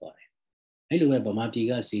ဆိုလည်းခေါ်တယ်အဲ့လိုပဲဗမာပြည်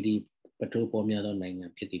က CD ပထိုးပေါ်များသောနိုင်ငံ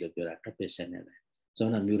ဖြစ်တယ်လို့ပြောတာ topic channel ပဲဆို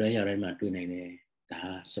တော့မြို့တိုင်းရောက်တိုင်းမှာတွေ့နိုင်တယ်ဒါ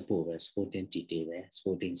support ပဲ supporting detail ပဲ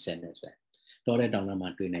supporting channel ပဲတော်တဲ့တောင်မှာ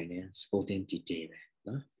တွေ့နိုင်တယ် supporting detail ပဲ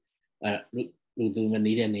နော်လူသူမ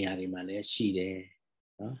နေတဲ့နေရာတွေမှာလည်းရှိတယ်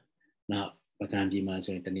နော်နောက်ပကံပြည်မှာ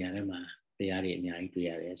ဆိုရင်တနေရာထဲမှာတရားတွေအများကြီးတွေ့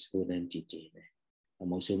ရတယ် supporting detail ပဲ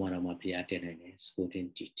မဟုတ်ဆိုမှတော့မှဖျားတက်နိုင်တယ် supporting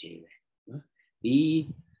detail ပဲနော်ဒီ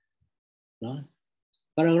နော်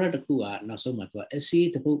paragraph တစ်ခုကနောက်ဆုံးမှာသူက essay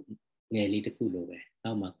တစ်ပုဒ်ငယ်လေးတစ်ခုလိုပဲ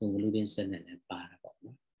နောက်မှာ concluding sentence နဲ့ပါတာပေါ့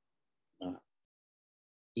နော်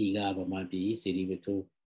ဤကဗမာပြည်စီရီဝတ္ထု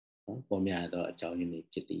နော်ပေါ်များတော့အကြောင်းရင်းတွေ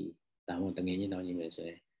ဖြစ်သည်ဒါမှမဟုတ်တငယ်ချင်းတောင်းရင်းပဲဆို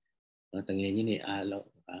ရင်နော်တငယ်ချင်းတွေအားလုံး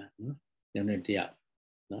ပါနော်ညနေတယောက်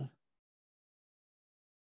နော်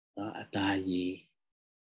အတားကြီး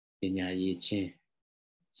ပညာရေးချင်း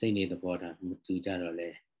စိတ်နေသဘောထားမတူကြတော့လေ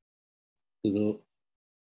သူတို့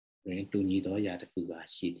တွင်တူညီသောအရာတစ်ခုက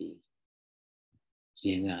ရှိသည်ယ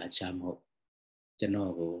င်းကအချမ်းမဟုတ်ကျွန်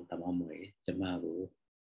တော်ကိုတမောမွေကျမကို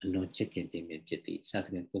အလွန်ချစ်ခင်တင်မြင်ဖြစ်သည်စသ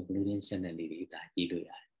ဖြင့် concluding sentence လေးတွေဒါရေးလို့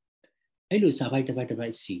ရတယ်အဲ့လိုစာပိုက်တစ်ပို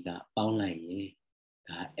က်စီကပေါင်းလိုက်ရင်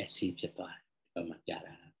ဒါ essay ဖြစ်သွားတယ်ဒီမှာပြ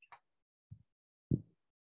တာ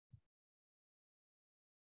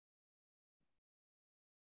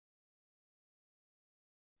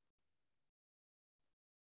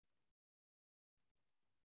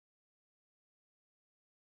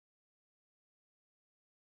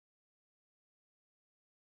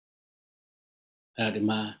အဲ့ဒီ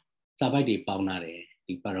မှာစာပိုက်တွေပေါင်းလာတယ်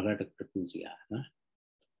ဒီ paragraph တစ်ခုစီอ่ะနော်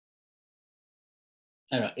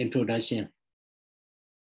အဲ့တော့ introduction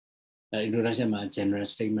မှာ general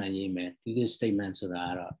statement ရေးမယ် thesis statement ဆိုတာက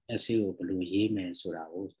တော့ essay ကိုဘယ်လိုရေးမယ်ဆိုတာ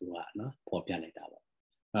ကိုသူကနော်ဖော်ပြလိုက်တာပေါ့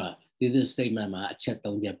thesis statement မှာအချက်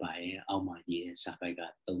3ချက်ပါရင်အောက်မှာရေးတဲ့စာပိုက်က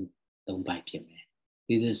3ပိုက်ဖြစ်မယ်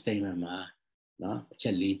thesis statement မှာနော်အချ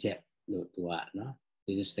က်4ချက်လို့သူကနော်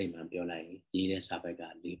thesis statement ပြောလိုက်ရင်ရေးတဲ့စာပိုက်က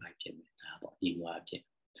4ပိုက်ဖြစ်မယ်ဒါပေါ့ဒီလိုအဖြစ်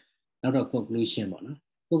နောက်တော့ conclusion ပေါ့နော်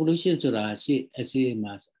conclusion ဆိုတာရှေ့ essay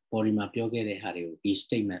မှာ body မှာပြောခဲ့တဲ့ဟာတွေကိုဒီ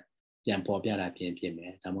statement ပြန်ပေါ်ပြတာဖြစ်မ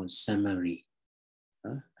ယ်ဒါမှမဟုတ် summary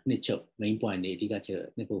နော်အနှစ်ချုပ် main point တွေအဓိကချက်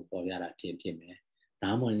နှစ်ဖို့ပေါ်ပြတာဖြစ်မယ်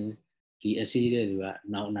ဒါမှမဟုတ်ဒီ essay တွေက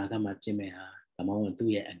နောက်အနာဂတ်မှာဖြစ်မယ်ဟာဒါမှမဟုတ်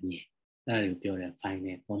သူ့ရဲ့အမြင်အဲ့ဒါကိုပြောတဲ့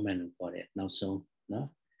final comment လို့ခေါ်တဲ့နောက်ဆုံးနော်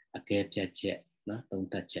အကဲဖြတ်ချက်နော်သုံး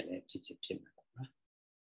သပ်ချက်လည်းဖြစ်မှာပေါ့နော်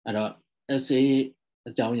အဲ့တော့ essay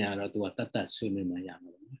အကြောင်းအရာတော့သူကတတ်ဆွေးနွေးမှရ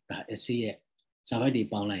မှာပေါ့နော်ဒါ essay ရဲ့စာပိုက်တွေ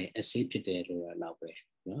ပေါင်းလိုက်ရင် essay ဖြစ်တယ်လို့တော့ပဲ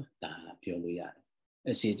နော်ဒါပြောလို့ရတယ်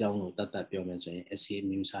essay အကြောင်းကိုတတ်ပြောမယ်ဆိုရင် essay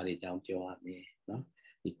မျိုးစားတွေအကြောင်းပြောရမယ်နော်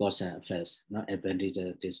ဒီ cause and effects နော် advantages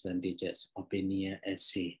disadvantages opinion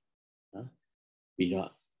essay နော်ပြီးတော့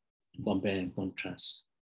compare and contrast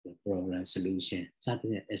problem solution စသ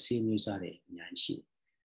ဖြင့် essay မျိုးစားတွေအများကြီးရှိ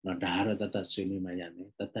နော်ဒါကတော့တတ်ဆွေးနွေးမှရမယ်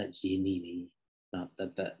တတ်ရေးနည်းတွေနော်တ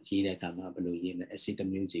တ်ရေးတဲ့အခါမှာဘယ်လိုရေးမလဲ essay တစ်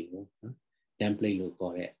မျိုးစီကိုနော် template လို့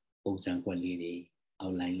ခေါ်တဲ့ပုံစံကွက်လေးတွေ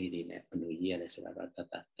outline လေးတွေနဲ့ဘယ်လိုရေးရလဲဆိုတာတော့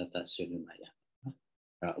တတ်ဆွေးနွေးမှရမယ်နော်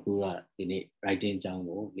အဲ့တော့အခုကဒီနေ့ writing အကြောင်း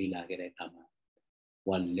ကိုလေ့လာခဲ့တဲ့အခါမှာ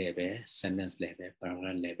one level sentence level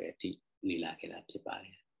paragraph level အထိလေ့လာခဲ့တာဖြစ်ပါတ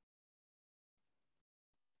ယ်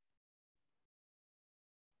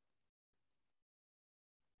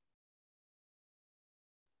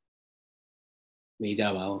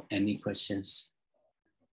မေးကြပါဦး any questions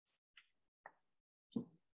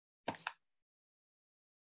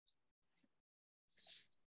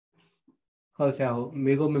ဟုတ်ဆရာဟို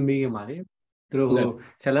မေးကိုမမေးခင်ပါလေသူတို့ဟို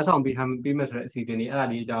ဆရာလက်ဆောင်ပေးမယ်ဆိုတဲ့အစီအစဉ်လေးအဲ့ဒါ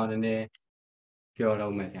လေးအကြောင်းနည်းန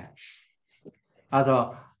ည်းပြောတော့မယ်ဆရာအဲ့တော့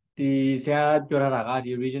ဒီဆရာပြောထားတာ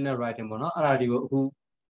ကဒီ regional writing ပေါ့နော်အဲ့ဒါဒီကို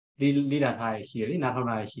အခုလေ့လာထားရရှိတယ်လေနားထောင်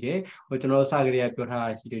ထားရရှိတယ်ဟိုကျွန်တော်စကားလေးပြောထား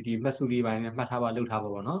ရရှိတယ်ဒီမှတ်စုလေးပိုင်းနဲ့မှတ်ထားပါလုပ်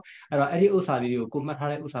ထားပါပေါ့နော်အဲ့တော့အဲ့ဒီဥစ္စာလေးတွေကိုကိုမှတ်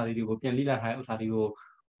ထားတဲ့ဥစ္စာလေးတွေကိုပြန်လေ့လာထားတဲ့ဥစ္စာလေးကို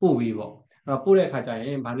ပို့ပြီးပေါ့အဲ့တော့ပို့တဲ့အခါကျရ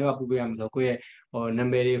င်ဘာလို့ပို့ပေးရမလဲဆိုကိုယ့်ရဲ့ဟိုနာ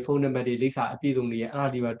မည်တွေဖုန်းနံပါတ်တွေလိပ်စာအပြည့်စုံတွေ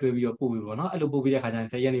အဲ့ဒါဒီပါတွဲပြီးတော့ပို့ပြီးပေါ့နော်အဲ့လိုပို့ပေးတဲ့အခါကျရင်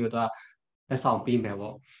10ရက်နေပြီးတော့လက်ဆောင်ပေး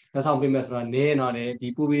မယ်ပေါ့လက်ဆောင်ပေးမယ်ဆိုတော့နည်းတော့လေဒီ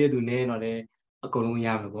ပို့ပေးတဲ့သူနည်းတော့လေအကုန်လုံးရ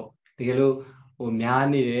မယ်ပေါ့တကယ်လို့ဟိုများ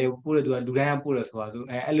နေတယ်ပို့တဲ့သူကလူတိုင်းကပို့တယ်ဆိုတာ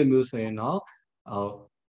ဆိုအဲ့လိုမျိုးဆိုရင်တော့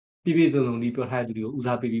ဟိုပြည့်စုံဒီပြောထားတဲ့သူတွေ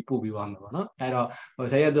ကိုဦးစားပေးပြီးပို့ပေးသွားမှာပေါ့နော်အဲ့တော့ဟို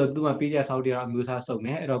10ရက်တော့သူ့မှာပေးတဲ့စာအုပ်တွေကအမျိုးအစားစုံ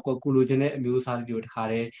တယ်အဲ့တော့ကိုလိုချင်တဲ့အမျိုးအစားတွေကိုတစ်ခါ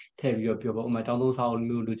တည်းထည့်ပြီးတော့ပြောပေါ့ဥပမာကျော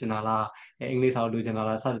င်းသုံးစာအုပ်မျိုးလိုချင်တာလားအင်္ဂလိပ်စာအုပ်လိုချင်တာ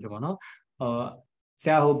လားစသဖြင့်ပေါ့နော်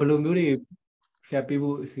ဆရာဟိုဘယ်လိုမျိုးတွေဆရာပေး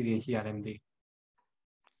ဖို့အစီအစဉ်ရှိရလဲမသိ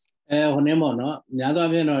ဟိုနေ့ပေါ့နော်များ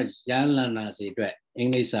သောအားဖြင့်တော့ရန်လန်နာစီအတွက်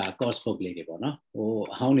အင်္ဂလိပ်စာ course book လေးတွေပေါ့နော်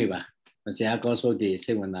ဟိုအဟောင်းတွေပါဆရာ course book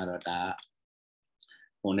တွေစိတ်ဝင်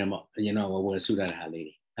စားတော့ဒါဟိုနေ့ပေါ့အရင်တော့ဝယ်စုရတဲ့ဟာ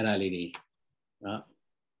လေးတွေအဲ့ဒါလေး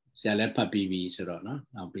တွေနော်ဆရာလည်းဖတ်ပြီးပြီ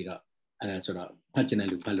ဆိုတော့နော်နောက်ပြီးတော့အဲ့ဒါဆိုတော့ဖတ်ချင်တဲ့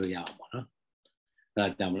လူဖတ်လို့ရအောင်ပေါ့နော်အဲ့ဒါ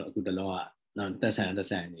ကြောင့်မလို့အခုတလောကနော်သက်ဆို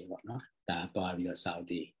င်နေပေါ့နော်ဒါသွားပြီးတော့စာအုပ်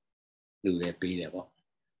တွေလူတွေပေးတယ်ပေါ့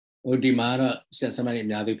ဟိုဒီမှာတော့ဆက်စမတွေ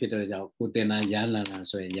အများကြီးဖြစ်တဲ့ကြောင့်ကိုတင်နာရန်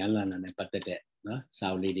လန်နာဆိုရင်ရန်လန်နာနဲ့ပတ်သက်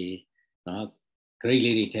တဲ့နော်စာအုပ်လေးတွေနော် grade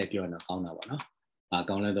လေးတွေထည့်ပြောတော့ကောင်းတာပေါ့နော်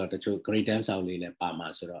ကောင်းလဲတော့တချို့ grade 10စာအုပ်လေးလည်းပါမှာ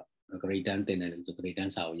ဆိုတော့ grade 10တင်တယ်ဆို grade 10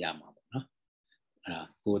စာအုပ်ရမှာပေါ့နော်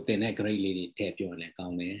အဲ့ကိုတင်တဲ့ grade လေးတွေထည့်ပြောရင်ကော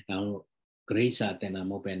င်းတယ်ဒါလို့ grade စာ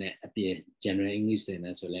တင်တာမဟုတ်ပဲနဲ့အပြင် general english တင်တ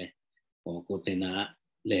ယ်ဆိုလဲဟိုကိုတင်တာ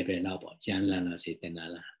level လောက်ပေါ့ရန်လန်နာစီတင်တာ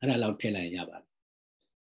လားအဲ့ဒါလောက်ထည့်လိုက်ရပါတယ်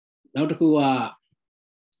နောက်တစ်ခု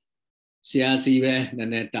ကဆရာစီပဲနည်း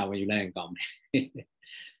နည်းတာဝန်ယူလိုက်ရင်ကောင်းတယ်။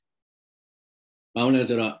ဘာလို့လဲ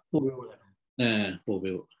ဆိုတော့ပို့ပေးဖို့ပို့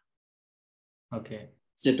ပေးဖို့โอเ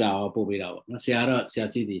คစစ်တာရောပို့ပေးတာပေါ့နော်ဆရာတော့ဆရာ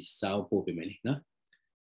စီဒီစာကိုပို့ပေး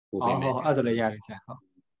မယ်လေနော်ပို့ပေးမယ်အဲ့ဒါလည်းရတယ်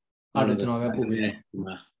ဆရာဟုတ်အဲ့ဒါကျွန်တော်ပဲပို့ပေး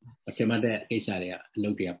တယ်ဒီမှာအထက်မှတ်တဲ့ကိစ္စတွေက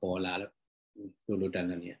အလုပ်တွေကပေါ်လာလို့လိုတန်း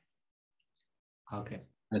နေရဟုတ်ကဲ့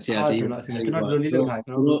ဆရာစီကျွန်တော်ဒီလိုလေးလုပ်ထားကျွ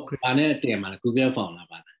န်တော်ဘာနဲ့တင်မှာလဲ Google Form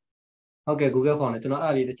လားပါလားဟုတ်ကဲ့ Google Form နဲ့ကျွန်တော်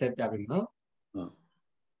အဲ့ဒါလေးတစ်ချက်ပြပေး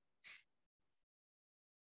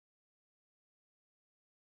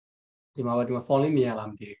မယ်နော်ဟုတ်ဒီမှာ form လေးမြင်ရ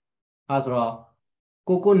လားမသိဘူးအဲ့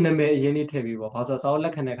ဆိုတော့ကိုနာမည်အရင်လေးထည့်ပြီးပေါ့ဘာလို့ဆိုတော့စာအုပ်လ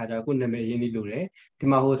က်ခံတဲ့ခါကျတော့ကိုနာမည်အရင်လေးလိုတယ်ဒီ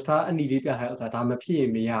မှာဟို star အနီလေးပြထားတဲ့ဥစ္စာဒါမဖြစ်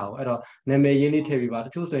ရင်မရအောင်အဲ့တော့နာမည်ရင်းလေးထည့်ပြီးပါတ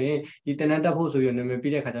ချို့ဆိုရင်ဒီတနန်းတက်ဖို့ဆိုရင်နာမည်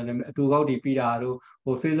ပြီးတဲ့ခါကျတော့နာမည်အတူကောက်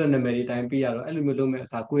တွေပြီးတာတို့ဟို Facebook နာမည်တွေတိုင်းပြီးရတော့အဲ့လိုမျိုးလုပ်မဲ့အ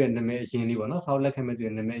စားကိုယ့်ရဲ့နာမည်အရင်လေးပေါ့နော်စာအုပ်လက်ခံမဲ့သူ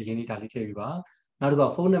ရဲ့နာမည်အရင်လေးဒါလေးထည့်ပြီးပါနောက်တစ်ခါ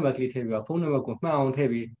ဖုန်းနံပါတ်ကလေးထည့်ပြီးပါဖုန်းနံပါတ်ကိုမှတ်အောင်ထည့်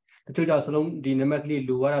ပြီးတချို့ကြောင့်စလုံးဒီနံပါတ်ကလေး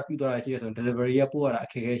လိုရတာပြုသွားတာရှိရဆိုရင် delivery ကပို့ရတာအခ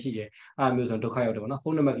က်အခဲရှိတယ်အဲ့မျိုးဆိုဒုက္ခရောက်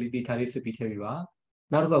တယ်ပေါ့နော်ဖုန်းနံပါတ်ကလေးတိထားလေးစစ်ပြီးထ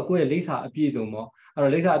ည့်ပြီးပါနောက်တစ်ခါကိုယ့်ရဲ့လိပ်စာအပြည့်စုံပေါ့အဲ့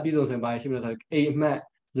တော့လိပ်စာအပြည့်စုံဆိုရင်ဘာရှိမလဲဆိုတော့အိမ်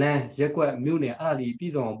အမှတ်လမ်းရက်ကွက်မြို့နယ်အဲ့ဒါလေးပြ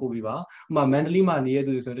ည်စုံအောင်ပို့ပြီးပါဥပမာမန္တလေးမှာနေ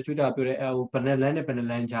တဲ့သူဆိုရင်တချို့ကြပြောတဲ့ဟိုဘယ်နှလန်းနဲ့ဘယ်နှ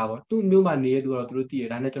လန်းကြားပေါ့သူ့မြို့မှာနေတဲ့သူကတော့သူတို့သိရ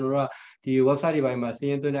ဒါနဲ့ကျွန်တော်တို့ကဒီ website တွေပိုင်းမှာ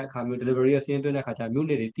စီးရင်သွင်းတဲ့အခါမျိုး delivery ရဲ့စီးရင်သွင်းတဲ့အခါကျ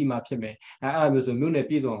မြို့နယ်တွေတိမှဖြစ်မယ်အဲ့ဒါမျိုးဆိုမြို့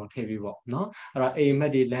နယ်ပြည်စုံအောင်ထည့်ပြီးပေါ့နော်အဲ့တော့အိမ်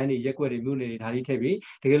အမှတ်တွေလမ်းတွေရက်ကွက်တွေမြို့နယ်တွေဒါလေးထ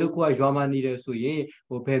ည့်ပြီးတကယ်လို့ကိုကရွာမှာနေတယ်ဆိုရင်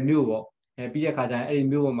ဟိုဘယ်မြို့ပေါ့ပြီးတဲ့အခါကျရင်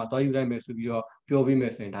အဲ့ဒီမြို့ပေါ်မှာတွားယူလိုက်မယ်ဆိုပြီးတော့ပြောပြီး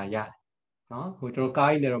မယ်ဆိုရင်ဒါရတယ်နော်ဟို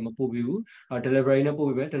ကျွန်တော်ကားကြီးနဲ့တော့မပို့ပြီးဘူး delivery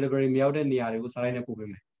နဲ့ပို့ပြီးမယ် delivery မရောက်တဲ့နေရာတွေကိုစာလိုက်နဲ့ပို့ပေး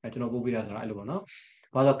မယ်ကျွန်တော်ပို့ပေးတာဆိုတာအဲ့လိုပေါ့နော်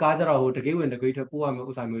ဘာလို့ကားကြတော့ဟိုတကိတ်ဝင်တကိတ်ထပို့ရမယ်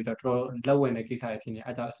ဥစ္စာမျိုးကြတော့တော်လက်ဝင်တဲ့ကိစ္စ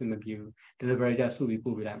တွေဖြစ်နေအဲ့ဒါအဆင်မပြေဘူး delivery ကြစုပြီး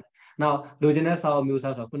ပို့ပေးလိုက်မယ်နောက်လိုချင်တဲ့စာအုပ်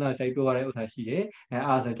မျိုးစားဆိုခုနကဆိုင်ပြောရတဲ့ဥစ္စာရှိတယ်အဲ့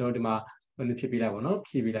ဒါဆိုကျွန်တော်ဒီမှာဘယ်လိုဖြစ်ပေး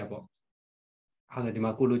လိုက်ပေါ့နော်ဖြည့်ပေးလိုက်ပေါ့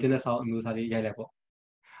အဲ့ဒါဒီမှာကိုလိုချင်တဲ့စာအုပ်မျိုးစားလေးရိုက်လိုက်ပေါ့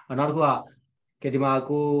နောက်တစ်ခုကဒီမှာ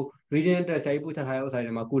ကို region အတွက်ဆိုင်ပို့ချထားတဲ့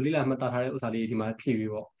ဥစ္စာတွေမှာကိုလိလာမှတ်သားထားတဲ့ဥစ္စာလေးဒီမှာဖြ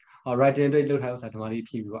ည့်ပြီးပေါ့writing အတွက်လုပ်ထားတဲ့ဥစ္စာဒီမှာလေး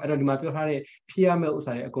ဖြည့်ပြီးပေါ့အဲ့တော့ဒီမှာပြောထားတဲ့ဖြည့်ရမယ့်ဥစ္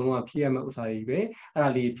စာတွေအကုန်လုံးကဖြည့်ရမယ့်ဥစ္စာတွေပဲအဲ့ဒါ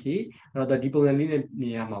လေးဖြည့်အဲ့တော့ဒီပုံစံလေးနဲ့မြ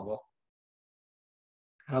င်ရမှာပေါ့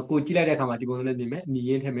အဲ့ကိုကြည့်လိုက်တဲ့အခါမှာဒီပုံစံနဲ့မြင်မယ်ညီ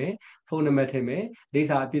ရင်းထည့်မယ်ဖုန်းနံပါတ်ထည့်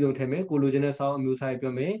မယ်လိပ်စာအပြည့်စုံထည့်မယ်ကိုလိုချင်တဲ့စာအုပ်အမျိုးအစား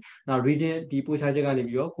ပြောမယ်နောက် reading ဒီပို့ချချက်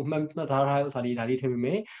ကနေပြီးတော့ကိုမှတ်ထားတဲ့ဥစ္စာလေးဒါလေးထည့်ပေး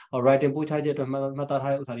မယ် writing ပို့ချချက်အတွက်မှတ်သား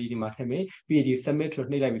ထားတဲ့ဥစ္စာလေးဒီမှာထည့်မယ်ပြီးရင်ဒီ submit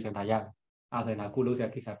ကိုနှိပ်လိုက်ပြီဆိုရင်ဒါရတယ်အဲ့ဆိုရင်ဒါကိုလို့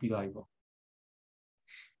ဆရာကိစ္စပြီးသွား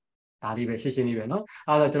ပြီပေါ့ဒါလေးပဲရှင်းရှင်းလေးပဲเนา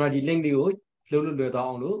ะအဲ့တော့ကျွန်တော်ဒီ link လေးကို လို့လွယ်သွား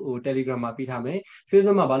အောင်လို့ဟို Telegram မှာပြီးထားမယ်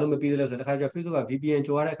Facebook မှာဘာလို့မပြီးသလဲဆိုတော့တခါကျ Facebook က VPN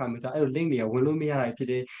ကျော်ရတဲ့အခါမှာကျအဲ့လို link တွေကဝင်လို့မ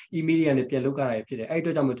ရတာဖြစ်တယ် email တွေကနေပြန်လုပ်ကြတာဖြစ်တယ်အဲ့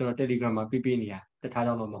အတွက်ကြောင့်မို့ကျွန်တော် Telegram မှာပြီးနေတာတခြား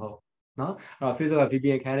ကြောင့်တော့မဟုတ်နော်အဲ့တော့ Facebook က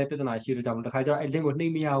VPN ခံရတဲ့ပြဿနာရှိလို့ကြောင့်မို့တခါကျအဲ့ link ကိုနှိ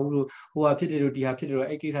ပ်မရဘူးလို့ဟိုဟာဖြစ်တယ်လို့ဒီဟာဖြစ်တယ်လို့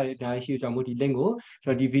အဲ့ကိစ္စတွေအများကြီးရှိလို့ကြောင့်မို့ဒီ link ကိုကျွ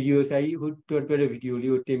န်တော်ဒီ video ဆရာကြီးအခုတွေ့တဲ့ video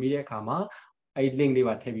လေးကိုတင်ပြီးတဲ့အခါမှာအဲ့ link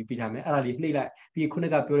လေးပါထည့်ပြီးထားမယ်အဲ့ဒါလေးနှိပ်လိုက်ပြီးခုန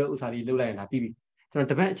ကပြောတဲ့ဥစ္စာလေးလုပ်လိုက်ရင်ဒါပြီးပြီကျွန်တော်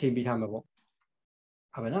တစ်ပတ်အချိန်ပေးထား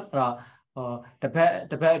မှာပေါ့ဟုတ်ပါနော်အဲ့တော့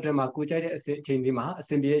တစ်ပတ်အတွင်းမှာကိုကြိုက်တဲ့အချိန်လေးမှာအ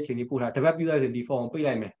ဆင်ပြေတဲ့အချိန်လေးပို့ထားတစ်ပတ်ပြီးသွားရင်ဒီ form ပိတ်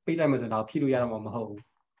လိုက်မယ်ဆိုတော့ဒါဖြည့်လို့ရတော့မှာမဟုတ်ဘူး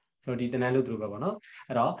ကျွန်တော်ဒီတ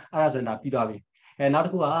န်းလို့သူတို့ပဲပေါ့နော်အဲ့တော့အဲ့ဒါဆိုရင်ဒါပြီးသွားပြီနောက်တ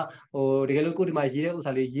စ်ခုကဟိုတကယ်လို့ကိုဒီမှာရေးတဲ့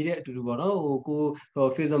ဥစ္စာလေးရေးတဲ့အတူတူပေါ့နော်ဟိုကို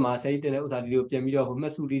Facebook မှာဆက်တင်တဲ့ဥစ္စာလေးကိုပြန်ပြီးတော့ဟိုမှတ်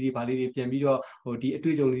စုလေးတွေဗာလေးတွေပြန်ပြီးတော့ဟိုဒီအ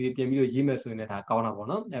တွေ့အကြုံလေးတွေပြန်ပြီးတော့ရေးမယ်ဆိုရင်လည်းဒါကော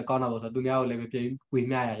င်းတာပေါ့နော်ကောင်းတာပေါ့ဆိုတော့သူများကိုလ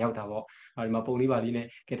ည်းပဲပြန်ဝေမျှရရောက်တာပေါ့ဒီမှာပုံလေးပါလေး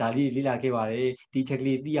နဲ့ကဲဒါလေးလေ့လာခဲ့ပါတယ်ဒီချက်က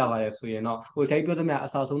လေးသိရပါတယ်ဆိုရင်တော့ဟိုဆက်ပြောသမျှအ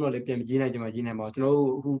စားဆုံးတော့လည်းပြန်ရေးနိုင်ကြမှာရေးနိုင်ပါ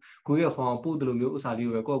ကျွန်တော်တို့အခု Google Form ပို့တယ်လို့မျိုးဥစ္စာလေး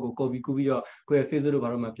ကိုပဲကိုယ့်ကို copy ကူးပြီးတော့ကိုယ့်ရဲ့ Facebook တို့ဘာ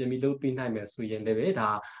လို့မှပြန်ပြီးလုပ်ပေးနိုင်မယ်ဆိုရင်လ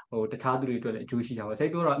ည်းပဲဒါဟိုတခြားသူတွေအတွက်လည်းအကျိုးရှိတာပေါ့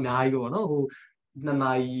ဆက်ပြောတော့အများကြီးပဲပေါ့နော်ဟို2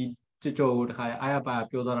 နာရီကြော်တခါအားရပါ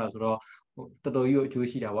ပြောသွားတာဆိုတော့တော်တော်ကြီးကိုအကျိုး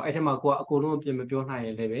ရှိတာပေါ့အဲ့ထက်မှာကိုကအကုန်လုံးပြင်မပြောနိုင်ရ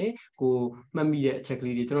င်လည်းပဲကိုမှတ်မိတဲ့အချက်က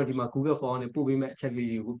လေးတွေကျွန်တော်ဒီမှာ Google Form နဲ့ပို့ပေးမဲ့အချက်ကလေး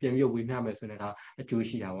တွေကိုပြန်ပြီးဝေမျှမယ်ဆိုရင်ဒါအကျိုး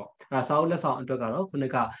ရှိတာပေါ့အဲ့ဒါစာအုပ်လက်ဆောင်အတွက်ကတော့ခု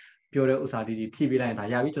နကပြောတဲ့ဥစ္စာလေးတွေဖြည့်ပေးလိုက်ရင်ဒါ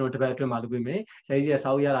ရပြီကျွန်တော်တစ်ပတ်အတွင်းမှာလုပ်ပေးမယ်ဆရာကြီးကစာ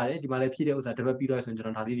အုပ်ရလာတယ်ဒီမှာလည်းဖြည့်တဲ့ဥစ္စာတစ်ပတ်ပြီးတော့ဆိုရင်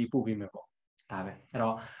ကျွန်တော်ဒါလေးတွေပို့ပေးမယ်ပေါ့ဒါပဲအဲ့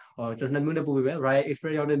တော့ကျွန်တော်2မျိုးနဲ့ပို့ပေးမယ် Riot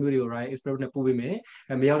Express ရောက်တဲ့မျိုးတွေကို Riot Express နဲ့ပို့ပေး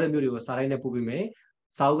မယ်မရောက်တဲ့မျိုးတွေကိုစာတိုင်းနဲ့ပို့ပေးမယ်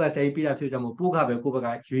စာအုပ်ကဆရာကြီးပြတာဖြစ်ကြမို့ပို့ခပဲကိုယ့်ဘက်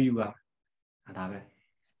ကရွေးယူရဒါပဲ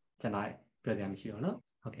ကျွန်တော်ပြောပြမ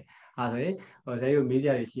ရှိတော့နော်ဟုတ်ကဲ့အဲဆိုရင်ဆရာကြီးကို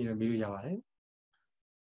မေးကြရရှိရင်မေးလို့ရပါ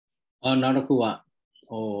တယ်နောက်တစ်ခုက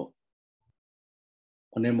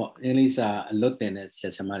ဟိုနည်းပေါ့အင်္ဂလိပ်စာအလွတ်တင်တဲ့ဆ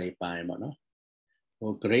က်စမတွေပါတယ်ပေါ့နော်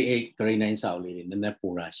ဟို grade 8 grade 9စာအုပ်လေးတွေနည်းနည်း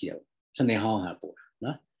ပို့တာရှိတယ်ပေါ့စနေဟော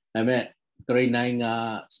င်းဟာပို့တာနော်ဒါပေမဲ့ grade 9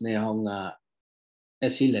ကစနေဟောင်းက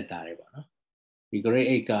essay letter တွေပေါ့နော်ဒီ grade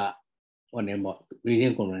 8ကဟိုနည်းပေါ့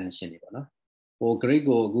reading comprehension တွေပေါ့နော်ဟို grade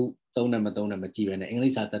ကိုအခုသုံးတယ်မသုံးတယ်မကြည့်ပဲနဲ့အင်္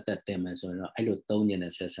ဂလိပ်စာတက်တင်မယ်ဆိုရင်တော့အဲ့လိုသုံးနေ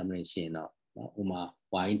တဲ့ဆက်စမတွေရှိရင်တော့နော်ဥမာ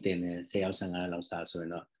ဝိုင်းတင်တယ်10ရောက်15လောက်စာဆို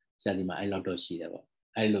ရင်တော့ဆရာဒီမှာအဲ့လောက်တော့ရှိ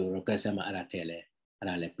တယ်ပေါ့အဲ့လို request မှာအဲ့ဒါထည့်လဲ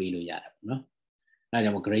အဲ့ဒါလည်းပေးလို့ရတယ်ပေါ့နော်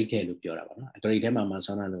အဲ့ဒါကြောင့် grade ထည့်လို့ပြောတာပေါ့နော် grade ထဲ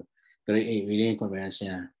မှာမှဆောင်းတာလို့ grade 8 reading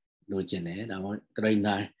comprehension လိုချင်တယ်ဒါမှမဟုတ် grade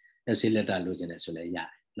 9 essay letter လိုချင်တယ်ဆိုလည်းရ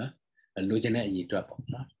တယ်နော်လိုချင်တဲ့အရေးအတွက်ပေါ့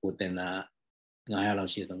နော်ကိုတင်တာ9ရောက်လောက်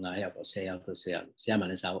ရှိတော့9ရောက်ပေါ့10ရောက်ဆို10ရောက်ဆရာမှ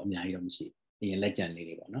လည်းစာဖို့အများကြီးတော့မရှိဘူးအရင်လက်ကျန်လေး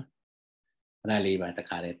တွေပေါ့နော်အဲ့ဒါလေးပါတစ်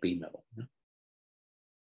ခါတည်းပြီး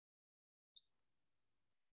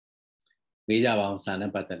မှာပေါ့နော်မေးကြပါ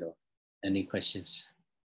အောင်စာနဲ့ပတ်သက်လို့ any questions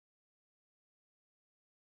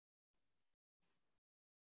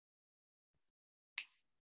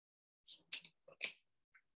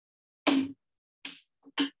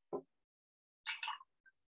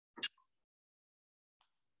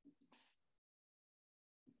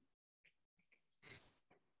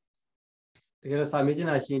တကယ်လို့စာ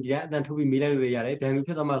မေးချင်တာရှိရင်ဒီကအတန်ထုတ်ပြီးမေးလိုက်လို့ရတယ်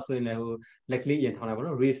ဗျံပြီးဖြစ်သွားမှဆိုရင်လည်းဟို let's လေးရင်ထောင်း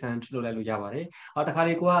လိုက်ပါတော့ resend လုပ်လိုက်လို့ရပါတယ်အော်တခါ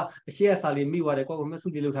လေးကိုကအရှိရစာလေးမိသွားတယ်ကိုကမှတ်စု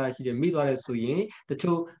လေးလုပ်ထားတာရှိတယ်မိသွားတယ်ဆိုရင်တ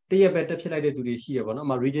ချို့တရက်ပဲတက်ဖြစ်လိုက်တဲ့သူတွေရှိရပါတော့အ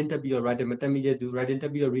မ reading တက်ပြီးတော့ writing မတက်မိတဲ့သူ writing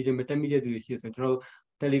တက်ပြီးတော့ reading မတက်မိတဲ့သူတွေရှိဆိုရင်ကျွန်တော်တို့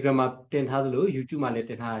Telegram မှာတင်ထားသလို YouTube မှာလ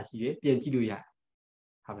ည်းတင်ထားတာရှိတယ်ပြန်ကြည့်လို့ရတယ်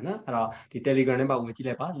ဟုတ်ပါနော်အဲ့တော့ဒီ Telegram ထဲမှာဝင်ကြ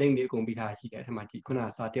ည့်လိုက်ပါ link တွေအကုန်ပေးထားရှိတယ်အဲ့ထက်မှာကြည့်ခုနက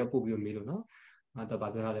စာတယောက်ပို့ပြီးတော့မေးလို့နော်အဲ့တော့ဗာ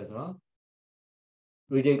ပြောထားတယ်ဆိုတော့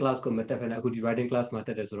reading class ကိုမတက်ဖ ೇನೆ အခုဒီ writing class မှာတ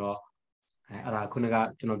က်တယ်ဆိုတော့အဲ့ဒါခုန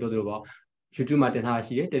ကကျွန်တော်ပြောသလိုပေါ့ YouTube မှာတင်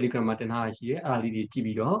ထားတာရှိတယ် Telegram မှာတင်ထားတာရှိတယ်အဲ့ဒါလေးတွေကြ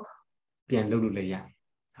ည့်ပြီးတော့ပြန်လုပ်လို့လည်းရ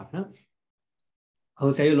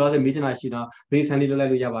တယ်ဟုတ်နော်ဟိုဆယ်ရလောတဲ့မေးချင်တာရှိတော့ resend လေးလုပ်လို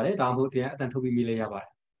က်လို့ရပါတယ်ဒါမှမဟုတ်ပြန်အတန်ထုတ်ပြီးမေးလည်းရပါတယ်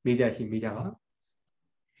မေးကြရှိ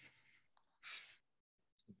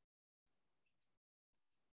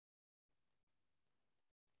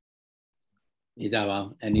မေးကြပါမေးကြပါ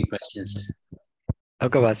any questions ဟု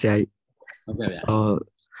တ်ကဲ့ပါဆရာကြီးဟုတ်ကဲ့ဗျာ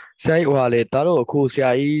ဆရာကြီးဟိုဟာလေဒါတော့အခုဆရာ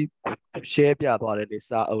ကြီး share ပြသွား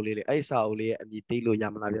တယ်လေစာအုပ်လေးလေအဲ့စာအုပ်လေးရဲ့အမည်သိလို့ရ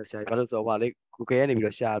မလားဗျာဆရာကြီးဘာလို့ဆိုတော့ဟိုဟာလေ Google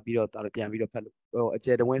ကနေပြီးတော့ရှာပြီးတော့ဒါတော့ပြန်ပြီးတော့ဖတ်လို့ဟို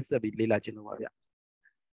အကျယ်တဝင်းဆက်ပြီးလေ့လာခြင်းလို့ပါဗျာ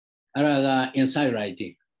အဲ့ဒါက inside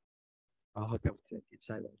writing ဟုတ်ကဲ့ဆရာ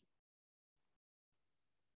inside writing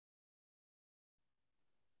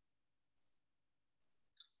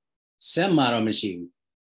ဆက်မှာတော့မရှိ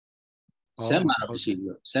ဘူးဆက်မှာတော့မ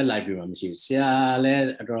ရှိဘူးဆက်လိုက်ပြီးတော့မရှိဘူးဆရာလည်း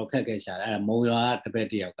အတော်ခက်ခဲရှာတယ်အဲ့ဒါမုံရွာတပည့်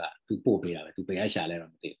တယောက်ကသူပို့ပေးတာပဲသူဘယ်က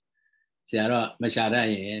ရှာလဲတော့မသိဘူးဆရာတော့မရှာ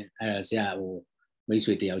တတ်ရင်အဲ့ဒါဆရာ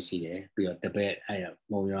ဟိုမိတ်ဆွေတယောက်ရှိတယ်ပြီးတော့တပည့်အဲ့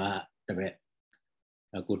မုံရွာတပ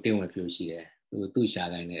ည့်ကိုတင်းဝင်ဖြိုးရှိတယ်သူ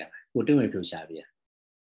ရှာခိုင်းနေတာကိုတင်းဝင်ဖြိုး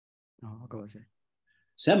ရှာပြဟုတ်ကဲ့ဆရာ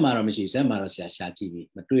ဆက်မှာတော့မရှိဆက်မှာတော့ဆရာရှာကြည့်ပြီ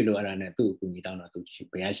မတွေ့လို့အဲ့ဒါနဲ့သူ့အကူကြီးတောင်းတော့သူ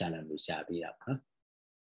ဘယ်ရရှာလဲလို့ရှာပေးတာပေါ့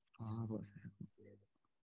နော်ဟုတ်ဆရာ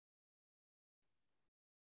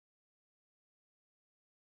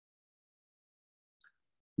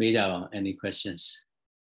မေးကြပါဦး any questions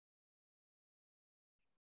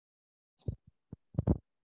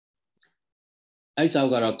အဲ့ဆော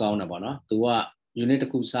က်ကတော့ကောင်းတယ်ပေါ့နော်သူက unit တ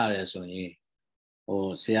စ်ခုစတယ်ဆိုရင်ဟို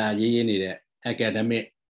ဆရာရေးနေတဲ့ academic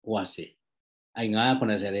ဟိုစီအဲ့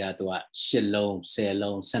980တွေကသူက10လုံး10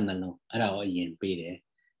လုံး12လုံးအဲ့ဒါကိုအရင်ပေးတယ်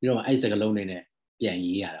ပြီးတော့အဲ့စကလုံးတွေနဲ့ပြန်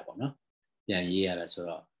ရေးရတာပေါ့နော်ပြန်ရေးရတာဆို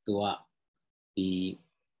တော့သူကဒီ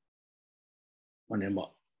ဟိုနေပေါ့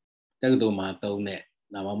တက္ကသိုလ်မှာသုံးတဲ့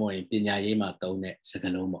နာမမဟုတ်ရင်ပညာရေးမှာသုံးတဲ့စက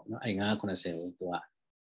လုံးပေါ့နော်အဲ့980ကိုသူက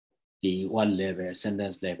ဒီ what level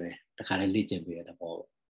sentence level တခါလေးလေ့ကျင့်ပေးရတဲ့ပေါ့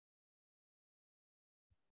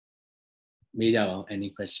မေးကြပါဦး any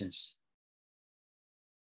questions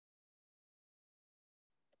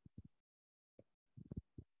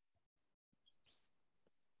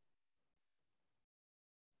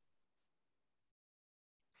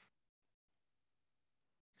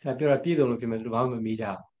ဆရာပြောတာပြည့်စုံလို့ဖြစ်မယ်သူတို့ဘာမှမမေးကြ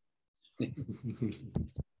ဘူး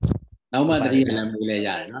နောက်မှတတိယလည်းမေးလဲရ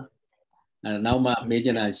တယ်နော်အဲနောက်မှမေးချ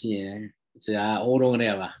င်တာရှိရင်ဆရာအိုးတော့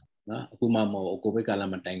နဲ့ပါနော်အခုမှမဟုတ်ကိုဗစ်ကာလ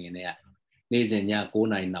မတိုင်ခင်တည်းကနေ့စဉ်ည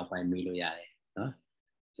9:00 နာရီနောက်ပိုင်းမေးလို့ရတယ်နော်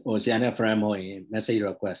ဟိုဆရာနဲ့ friend မဟုတ်ရင် message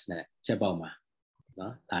request နဲ့ချက်ပေါက်မှာ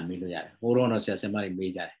နော်ဒါမေးလို့ရတယ်ဟိုတော့ဆရာဆရာမတွေ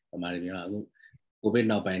မေးကြတယ်ပမာတွေပြောအခုကိုဗစ်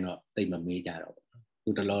နောက်ပိုင်းတော့တိတ်မမေးကြတော့ဘူးအခု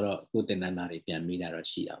တလောတော့ကိုတင်နန်းသားတွေပြန်မေးတာတော့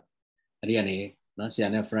ရှိအောင်အဲ့ဒီကနေနော်ဆရာ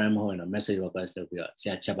နဲ့ friend မဟုတ်ရင်တော့ message request လုပ်ပြီးတော့ဆ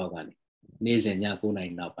ရာချက်ပေါက်ကနေနေ့စဉ်ည9:00 နာ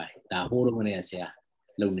ရီနောက်ပိုင်းဒါဟိုတော့နဲ့ဆရာ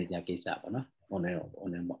လုပ်နေကြကိစ္စပေါ့နော် online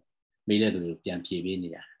ပေါ့မေးတဲ့သူတွေပြန်ဖြေပေးနေ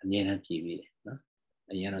တာအမြဲတမ်းဖြေပေးတယ်နော်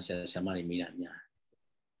အရင်ကတော့ဆရာမတွေမေးတာများ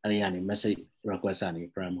အဲ့ဒီကနေ message request ကနေ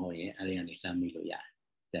friend မဟုတ်ရင်အဲ့ဒီကနေလှမ်းမေးလို့ရ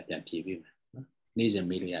တယ်ပြန်ဖြေပေးမယ်နော်နေ့စဉ်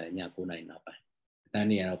မေးလို့ရတယ်ည9:00 နာရီနောက်ပိုင်းအတန်း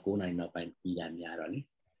နေရတော့9:00 နာရီနောက်ပိုင်းပြီးတာများတော့လေ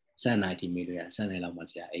7:00 နာရီထိမေးလို့ရတယ်7:00 နာရီလောက်မှ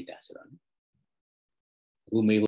ဆရာအိတ်တာဆိုတော့အခုမေး